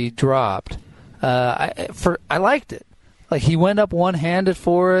that he dropped, I liked it. Like he went up one-handed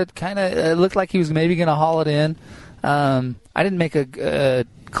for it. Kind of it looked like he was maybe going to haul it in. I didn't make a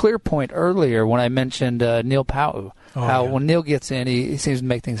clear point earlier when I mentioned Neil Pau'u. When Neil gets in, he seems to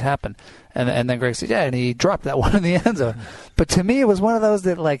make things happen. And then Greg said, yeah, and he dropped that one in the end zone. But to me, it was one of those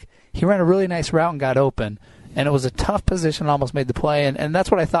that, like, he ran a really nice route and got open. And it was a tough position, almost made the play. And that's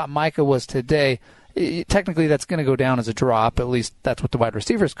what I thought Micah was today. Technically, that's going to go down as a drop. At least that's what the wide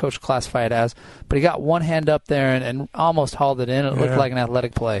receivers coach classified it as. But he got one hand up there and almost hauled it in. It looked like an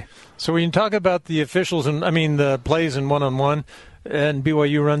athletic play. So when you talk about the officials, the plays in one-on-one, and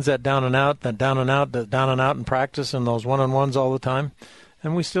BYU runs that down and out in practice and those one-on-ones all the time,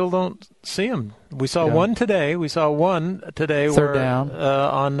 and we still don't see them. We saw one today. Third down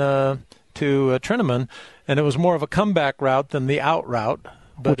to Trineman, and it was more of a comeback route than the out route.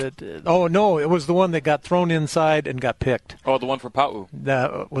 But it was the one that got thrown inside and got picked. Oh, the one for Pau'u.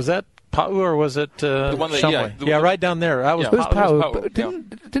 Was that Pau'u or was it the one that, right down there. That was Pau'u.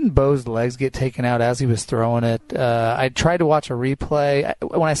 Didn't Bo's legs get taken out as he was throwing it? I tried to watch a replay.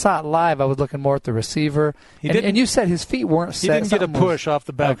 When I saw it live, I was looking more at the receiver. And you said his feet weren't set. He didn't get a push off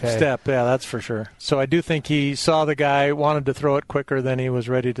the back step. Yeah, that's for sure. So I do think he saw the guy, wanted to throw it quicker than he was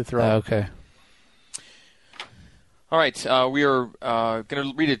ready to throw. Okay. All right, we are going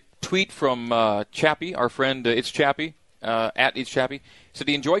to read a tweet from Chappie, our friend It's Chappie, at It's Chappie. He said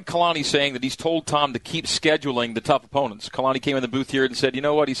he enjoyed Kalani saying that he's told Tom to keep scheduling the tough opponents. Kalani came in the booth here and said, you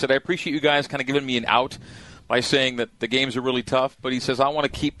know what? He said, I appreciate you guys kind of giving me an out by saying that the games are really tough, but he says, I want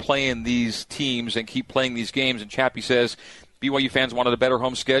to keep playing these teams and keep playing these games. And Chappie says, BYU fans wanted a better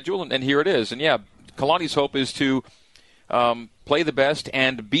home schedule, and here it is. And, yeah, Kalani's hope is to play the best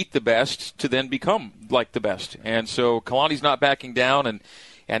and beat the best to then become like the best. And so Kalani's not backing down and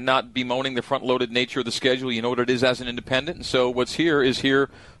not bemoaning the front-loaded nature of the schedule. You know what it is as an independent. And so what's here is here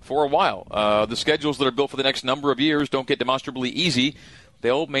for a while. The schedules that are built for the next number of years don't get demonstrably easy.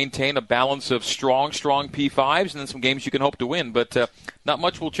 They'll maintain a balance of strong P5s and then some games you can hope to win. But not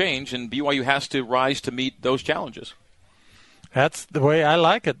much will change, and BYU has to rise to meet those challenges. That's the way I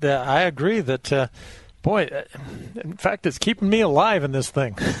like it. I agree that boy, in fact, it's keeping me alive in this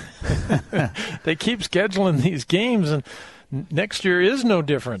thing. They keep scheduling these games, and next year is no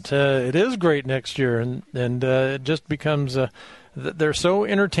different. It is great next year, and it just becomes they're so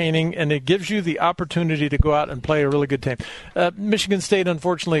entertaining, and it gives you the opportunity to go out and play a really good team. Michigan State,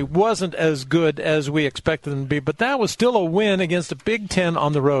 unfortunately, wasn't as good as we expected them to be, but that was still a win against a Big Ten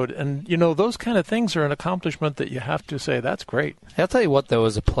on the road. And, you know, those kind of things are an accomplishment that you have to say, that's great. I'll tell you what, though,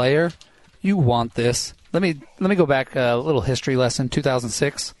 as a player, you want this. Let me go back a little history lesson,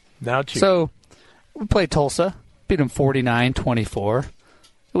 2006. So we played Tulsa, beat them 49-24.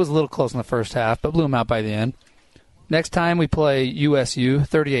 It was a little close in the first half, but blew them out by the end. Next time we play USU,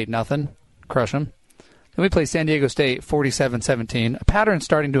 38-0, crush them. Then we play San Diego State, 47-17. A pattern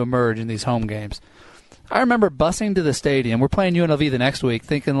starting to emerge in these home games. I remember busing to the stadium. We're playing UNLV the next week,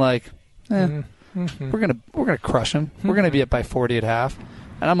 thinking like, we're gonna crush them. We're gonna be up by 40 at half,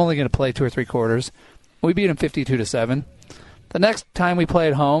 and I'm only gonna play 2 or 3 quarters. We beat them 52-7. The next time we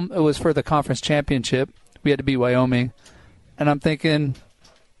played home, it was for the conference championship. We had to beat Wyoming, and I'm thinking,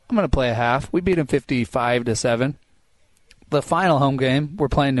 I'm gonna play a half. We beat them 55-7. The final home game, we're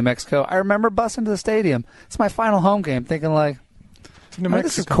playing New Mexico. I remember busing to the stadium. It's my final home game, thinking like,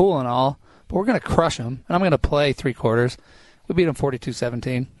 this is cool and all, but we're going to crush them, and I'm going to play 3 quarters. We beat them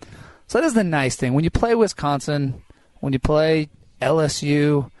 42-17. So that is the nice thing. When you play Wisconsin, when you play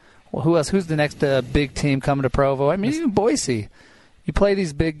LSU, well, who else? Who's the next big team coming to Provo? I mean, even Boise. You play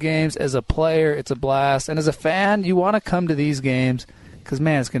these big games. As a player, it's a blast. And as a fan, you want to come to these games because,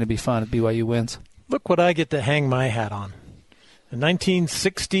 man, it's going to be fun if BYU wins. Look what I get to hang my hat on. In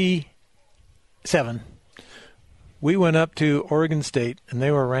 1967, we went up to Oregon State, and they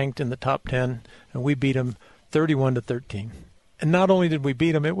were ranked in the top 10, and we beat them 31-13. And not only did we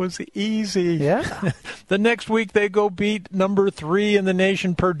beat them, it was easy. Yeah. The next week, they go beat number 3 in the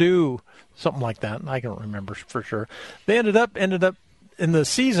nation, Purdue, something like that. I don't remember for sure. They ended up in the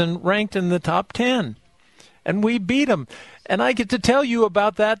season ranked in the top 10. And we beat them. And I get to tell you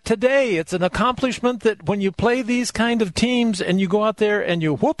about that today. It's an accomplishment that when you play these kind of teams and you go out there and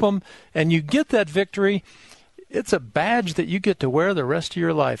you whoop them and you get that victory, It's a badge that you get to wear the rest of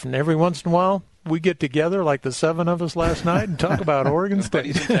your life. And every once in a while, we get together, like the 7 of us last night, and talk about Oregon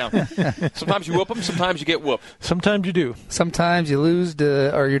State. Sometimes you whoop them, sometimes you get whooped. Sometimes you do. Sometimes you lose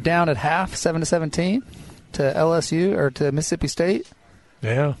or you're down at half, 7-17, to LSU or to Mississippi State.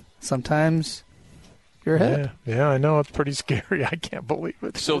 Yeah. Sometimes you're ahead. Yeah, I know. It's pretty scary. I can't believe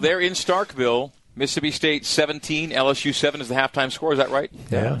it. So they're in Starkville. Mississippi State 17, LSU 7 is the halftime score. Is that right?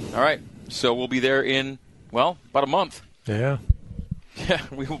 Yeah. All right. So we'll be there in, about a month. Yeah. Yeah,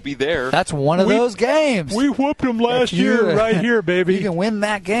 we will be there. That's one of those games. We whooped them last year right here, baby. You can win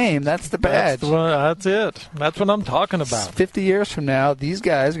that game. That's the badge. That's it. That's what I'm talking about. 50 years from now, these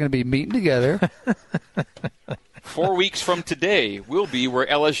guys are going to be meeting together. 4 weeks from today, we'll be where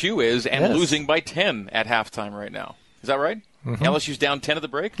LSU is and losing by 10 at halftime right now. Is that right? Mm-hmm. LSU's down 10 at the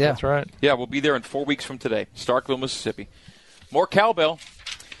break? Yeah. That's right. Yeah, we'll be there in 4 weeks from today. Starkville, Mississippi. More cowbell.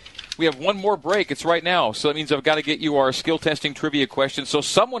 We have one more break. It's right now. So that means I've got to get you our skill testing trivia question. So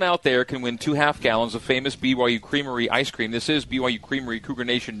someone out there can win 2 half gallons of famous BYU Creamery ice cream. This is BYU Creamery Cougar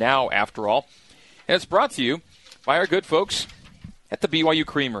Nation Now, after all. And it's brought to you by our good folks at the BYU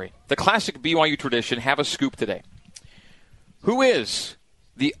Creamery. The classic BYU tradition, have a scoop today. Who is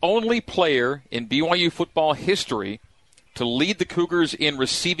the only player in BYU football history to lead the Cougars in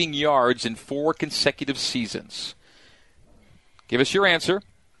receiving yards in 4 consecutive seasons? Give us your answer,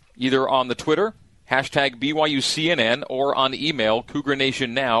 either on the Twitter, hashtag BYUCNN, or on email,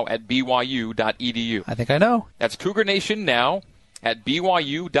 cougarnationnow@byu.edu. I think I know. That's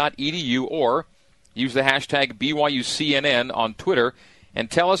cougarnationnow@byu.edu, or use the hashtag BYUCNN on Twitter, and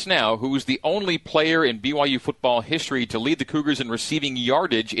tell us now who is the only player in BYU football history to lead the Cougars in receiving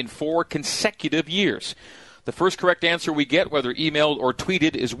yardage in 4 consecutive years. The first correct answer we get, whether emailed or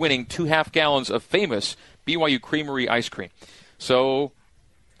tweeted, is winning 2 half gallons of famous BYU Creamery ice cream. So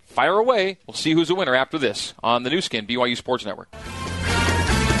fire away. We'll see who's the winner after this on the new skin, BYU Sports Network.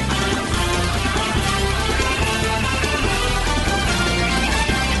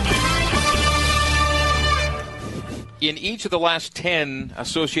 In each of the last 10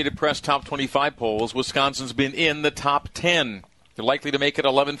 Associated Press Top 25 polls, Wisconsin's been in the top 10. They're likely to make it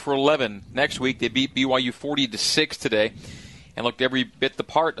 11 for 11 next week. They beat BYU 40-6 today and looked every bit the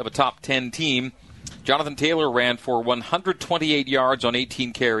part of a top 10 team. Jonathan Taylor ran for 128 yards on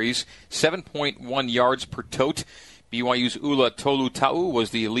 18 carries, 7.1 yards per tote. BYU's Ula Tolutau was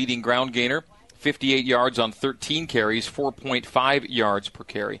the leading ground gainer, 58 yards on 13 carries, 4.5 yards per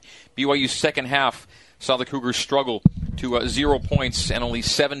carry. BYU's second half saw the Cougars struggle to 0 points and only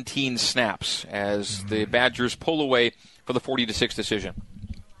 17 snaps as the Badgers pull away for the 40-6 decision.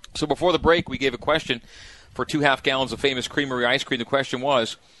 So before the break, we gave a question for 2 half gallons of famous Creamery ice cream. The question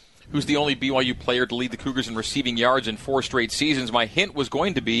was, who's the only BYU player to lead the Cougars in receiving yards in 4 straight seasons? My hint was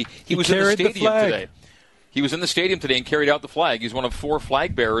going to be he was in the stadium today. He was in the stadium today and carried out the flag. He's one of 4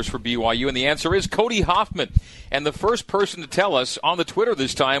 flag bearers for BYU, and the answer is Cody Hoffman. And the first person to tell us on the Twitter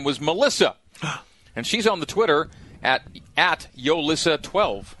this time was Melissa. And she's on the Twitter at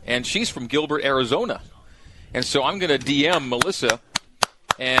Yolissa12, and she's from Gilbert, Arizona. And so I'm going to DM Melissa.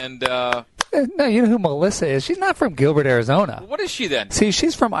 And no, you know who Melissa is. She's not from Gilbert, Arizona. What is she then? See,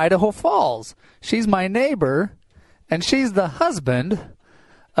 she's from Idaho Falls. She's my neighbor, and she's the husband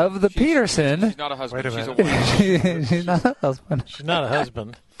of the Peterson. She's not a husband. She's a wife. She's not a husband. She's not a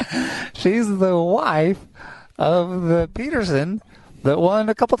husband. She's the wife of the Peterson that won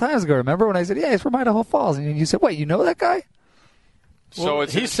a couple times ago. Remember when I said, yeah, he's from Idaho Falls? And you said, wait, you know that guy? So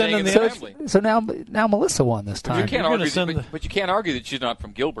it's he's sending the family. So now Melissa won this time. But you can't argue that she's not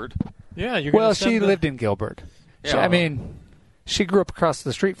from Gilbert. Yeah, you're well, she lived in Gilbert. Yeah. She grew up across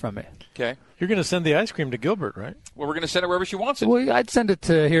the street from me. Okay. You're going to send the ice cream to Gilbert, right? Well, we're going to send it wherever she wants it. Well, I'd send it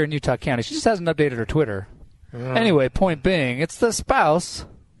to here in Utah County. She just hasn't updated her Twitter. Anyway, point being, it's the spouse.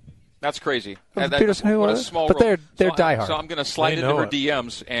 That's crazy. Peterson, who what a was? small But world. they're diehard. So I'm going to slide into her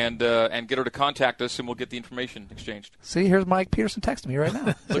DMs and get her to contact us, and we'll get the information exchanged. See, here's Mike Peterson texting me right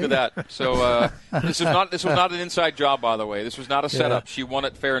now. Look at that. So this was not an inside job, by the way. This was not a setup. She won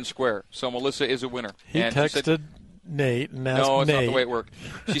it fair and square. So Melissa is a winner. He texted Nate and asked No, it's Nate. not the way it worked.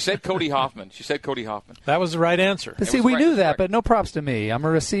 She said Cody Hoffman. That was the right answer. But see, we knew that, but no props to me. I'm a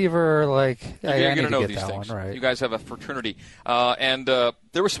receiver. You're going to know these things. Right. You guys have a fraternity. And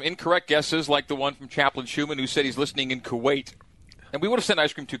there were some incorrect guesses, like the one from Chaplain Schumann, who said he's listening in Kuwait. And we would have sent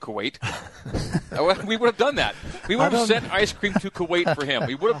ice cream to Kuwait. We would have done that. We would have sent ice cream to Kuwait for him.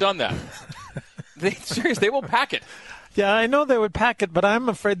 We would have done that. Seriously, they will pack it. Yeah, I know they would pack it, but I'm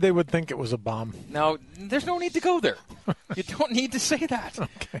afraid they would think it was a bomb. Now, there's no need to go there. You don't need to say that.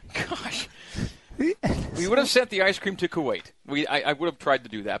 Okay. Gosh. We would have sent the ice cream to Kuwait. I would have tried to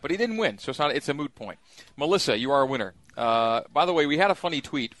do that, but he didn't win, so it's a moot point. Melissa, you are a winner. By the way, we had a funny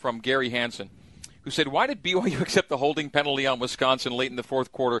tweet from Gary Hansen, who said, why did BYU accept the holding penalty on Wisconsin late in the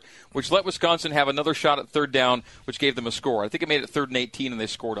fourth quarter, which let Wisconsin have another shot at third down, which gave them a score? I think it made it 3rd and 18, and they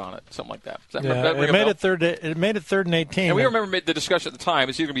scored on it, something like that. Does that it made it 3rd and 18. And we remember the discussion at the time.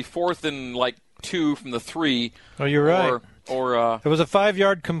 It's either going to be 4th and 2 from the 3. Oh, you're right. Or it was a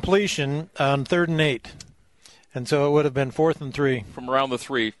 5-yard completion on 3rd and 8. And so it would have been 4th and 3. From around the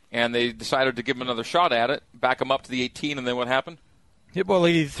 3. And they decided to give him another shot at it, back him up to the 18, and then what happened? Yeah, well,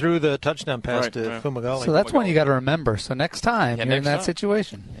 he threw the touchdown pass to Fumagalli. So that's one you got to remember. So next time you're in that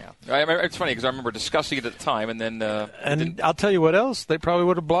situation. Yeah, it's funny because I remember discussing it at the time, and then and I'll tell you what else, they probably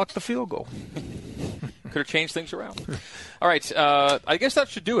would have blocked the field goal. Could have changed things around. All right, I guess that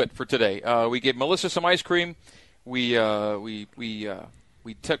should do it for today. We gave Melissa some ice cream. We talked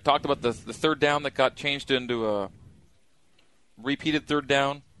about the third down that got changed into a repeated third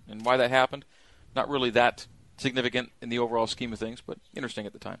down and why that happened. Not really that significant in the overall scheme of things, but interesting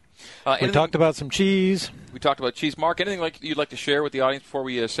at the time. We talked about some cheese. We talked about cheese. Mark, anything you'd like to share with the audience before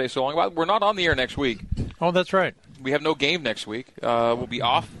we say so long? Well, we're not on the air next week. Oh, that's right. We have no game next week. We'll be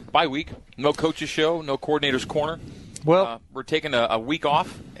off bye week. No coach's show, no coordinator's corner. Well, we're taking a week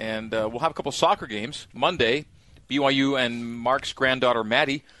off, and we'll have a couple soccer games. Monday, BYU and Mark's granddaughter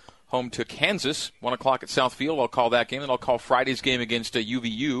Maddie home to Kansas, 1 o'clock at Southfield. I'll call that game, and I'll call Friday's game against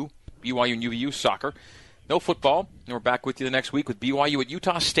UVU, BYU and UVU soccer. No football, and we're back with you the next week with BYU at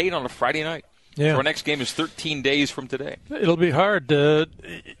Utah State on a Friday night. Yeah. So our next game is 13 days from today. It'll be hard.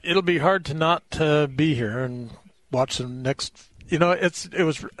 It'll be hard to not be here and watch the next. You know,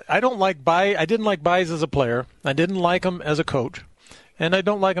 I don't like Baez. I didn't like Baez as a player. I didn't like him as a coach, and I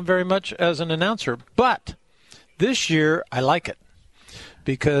don't like him very much as an announcer. But this year, I like it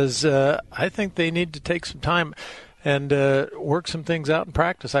because I think they need to take some time and work some things out in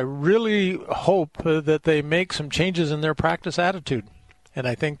practice. I really hope that they make some changes in their practice attitude. And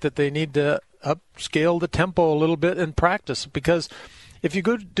I think that they need to upscale the tempo a little bit in practice, because if you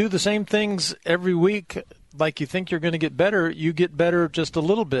go do the same things every week like you think you're going to get better, you get better just a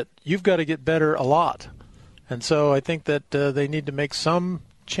little bit. You've got to get better a lot. And so I think that they need to make some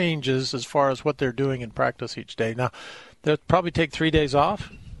changes as far as what they're doing in practice each day. Now, they'll probably take 3 days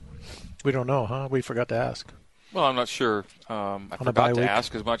off. We don't know, huh? We forgot to ask. Well, I'm not sure. I forgot to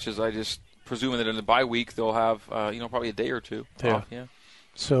ask as much as I just presume that in the bye week they'll have, probably a day or two off. Yeah.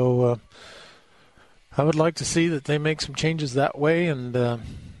 So I would like to see that they make some changes that way and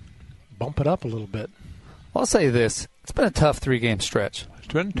bump it up a little bit. Well, I'll say this. It's been a tough 3-game stretch. It's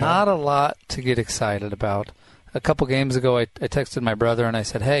been tough. Not a lot to get excited about. A couple games ago, I texted my brother and I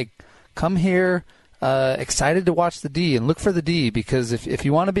said, hey, come here. Excited to watch the D and look for the D, because if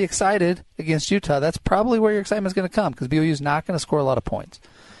you want to be excited against Utah, that's probably where your excitement is going to come, because BYU is not going to score a lot of points.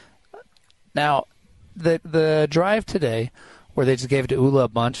 Now, the drive today where they just gave it to Ula a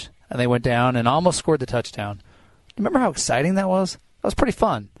bunch and they went down and almost scored the touchdown. Remember how exciting that was? That was pretty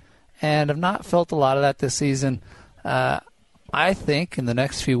fun. And I've not felt a lot of that this season. I think in the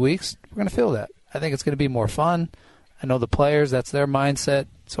next few weeks we're going to feel that. I think it's going to be more fun. I know the players, that's their mindset.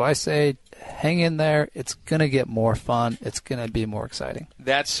 So I say hang in there. It's going to get more fun. It's going to be more exciting.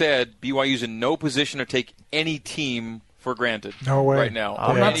 That said, BYU's in no position to take any team for granted. No way. Right now.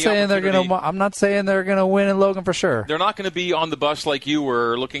 I'm not saying they're going to win in Logan for sure. They're not going to be on the bus like you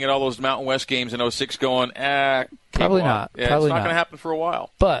were, looking at all those Mountain West games in 06 going, probably not. Yeah, probably it's not going to happen for a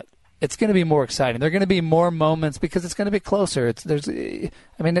while. But it's going to be more exciting. There are going to be more moments because it's going to be closer. It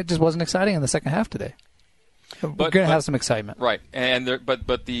just wasn't exciting in the second half today. We're going to have some excitement, right? And the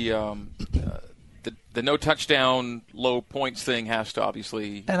no touchdown, low points thing has to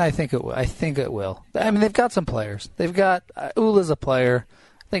obviously. And I think it will. I mean, they've got some players. They've got Ula's a player.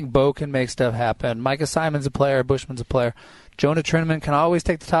 I think Bo can make stuff happen. Micah Simon's a player. Bushman's a player. Jonah Trinman can always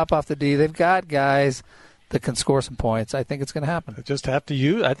take the top off the D. They've got guys that can score some points. I think it's going to happen. They just have to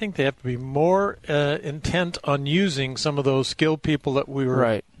use. I think they have to be more intent on using some of those skilled people that we were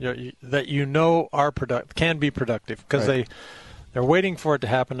right. That are can be productive, because they're waiting for it to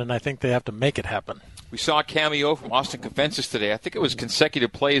happen, and I think they have to make it happen. We saw a cameo from Austin Kofensis today. I think it was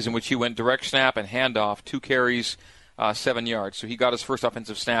consecutive plays in which he went direct snap and handoff, 2 carries, 7 yards. So he got his first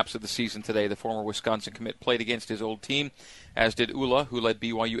offensive snaps of the season today. The former Wisconsin commit played against his old team, as did Ula, who led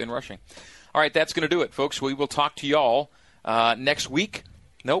BYU in rushing. All right, that's going to do it, folks. We will talk to y'all next week.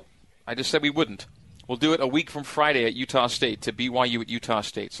 Nope, I just said we wouldn't. We'll do it a week from Friday at Utah State, to BYU at Utah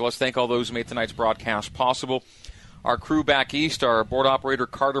State. So let's thank all those who made tonight's broadcast possible. Our crew back east, our board operator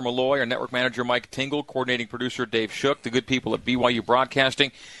Carter Malloy, our network manager Mike Tingle, coordinating producer Dave Shook, the good people at BYU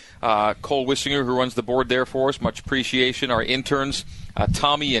Broadcasting. Cole Wissinger, who runs the board there for us. Much appreciation. Our interns,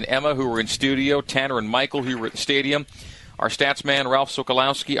 Tommy and Emma, who were in studio. Tanner and Michael, who were at the stadium. Our stats man, Ralph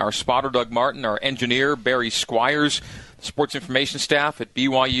Sokolowski. Our spotter, Doug Martin. Our engineer, Barry Squires. Sports information staff at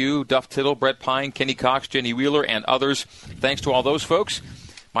BYU, Duff Tittle, Brett Pine, Kenny Cox, Jenny Wheeler, and others. Thanks to all those folks.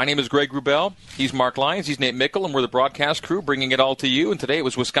 My name is Greg Wrubell. He's Mark Lyons. He's Nate Mickel, and we're the broadcast crew bringing it all to you. And today it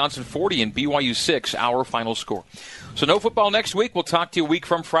was Wisconsin 40 and BYU 6, our final score. So no football next week. We'll talk to you a week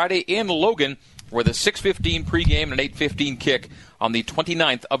from Friday in Logan, where the 6:15 pregame and an 8:15 kick on the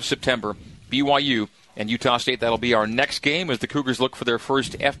 29th of September. BYU and Utah State. That'll be our next game as the Cougars look for their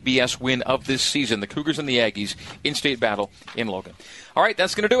first FBS win of this season. The Cougars and the Aggies in-state battle in Logan. All right,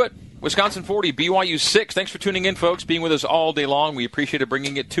 that's going to do it. Wisconsin 40, BYU 6. Thanks for tuning in, folks, being with us all day long. We appreciate it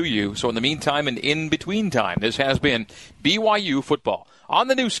bringing it to you. So in the meantime and in between time, this has been BYU football on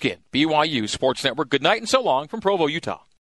the new skin, BYU Sports Network. Good night and so long from Provo, Utah.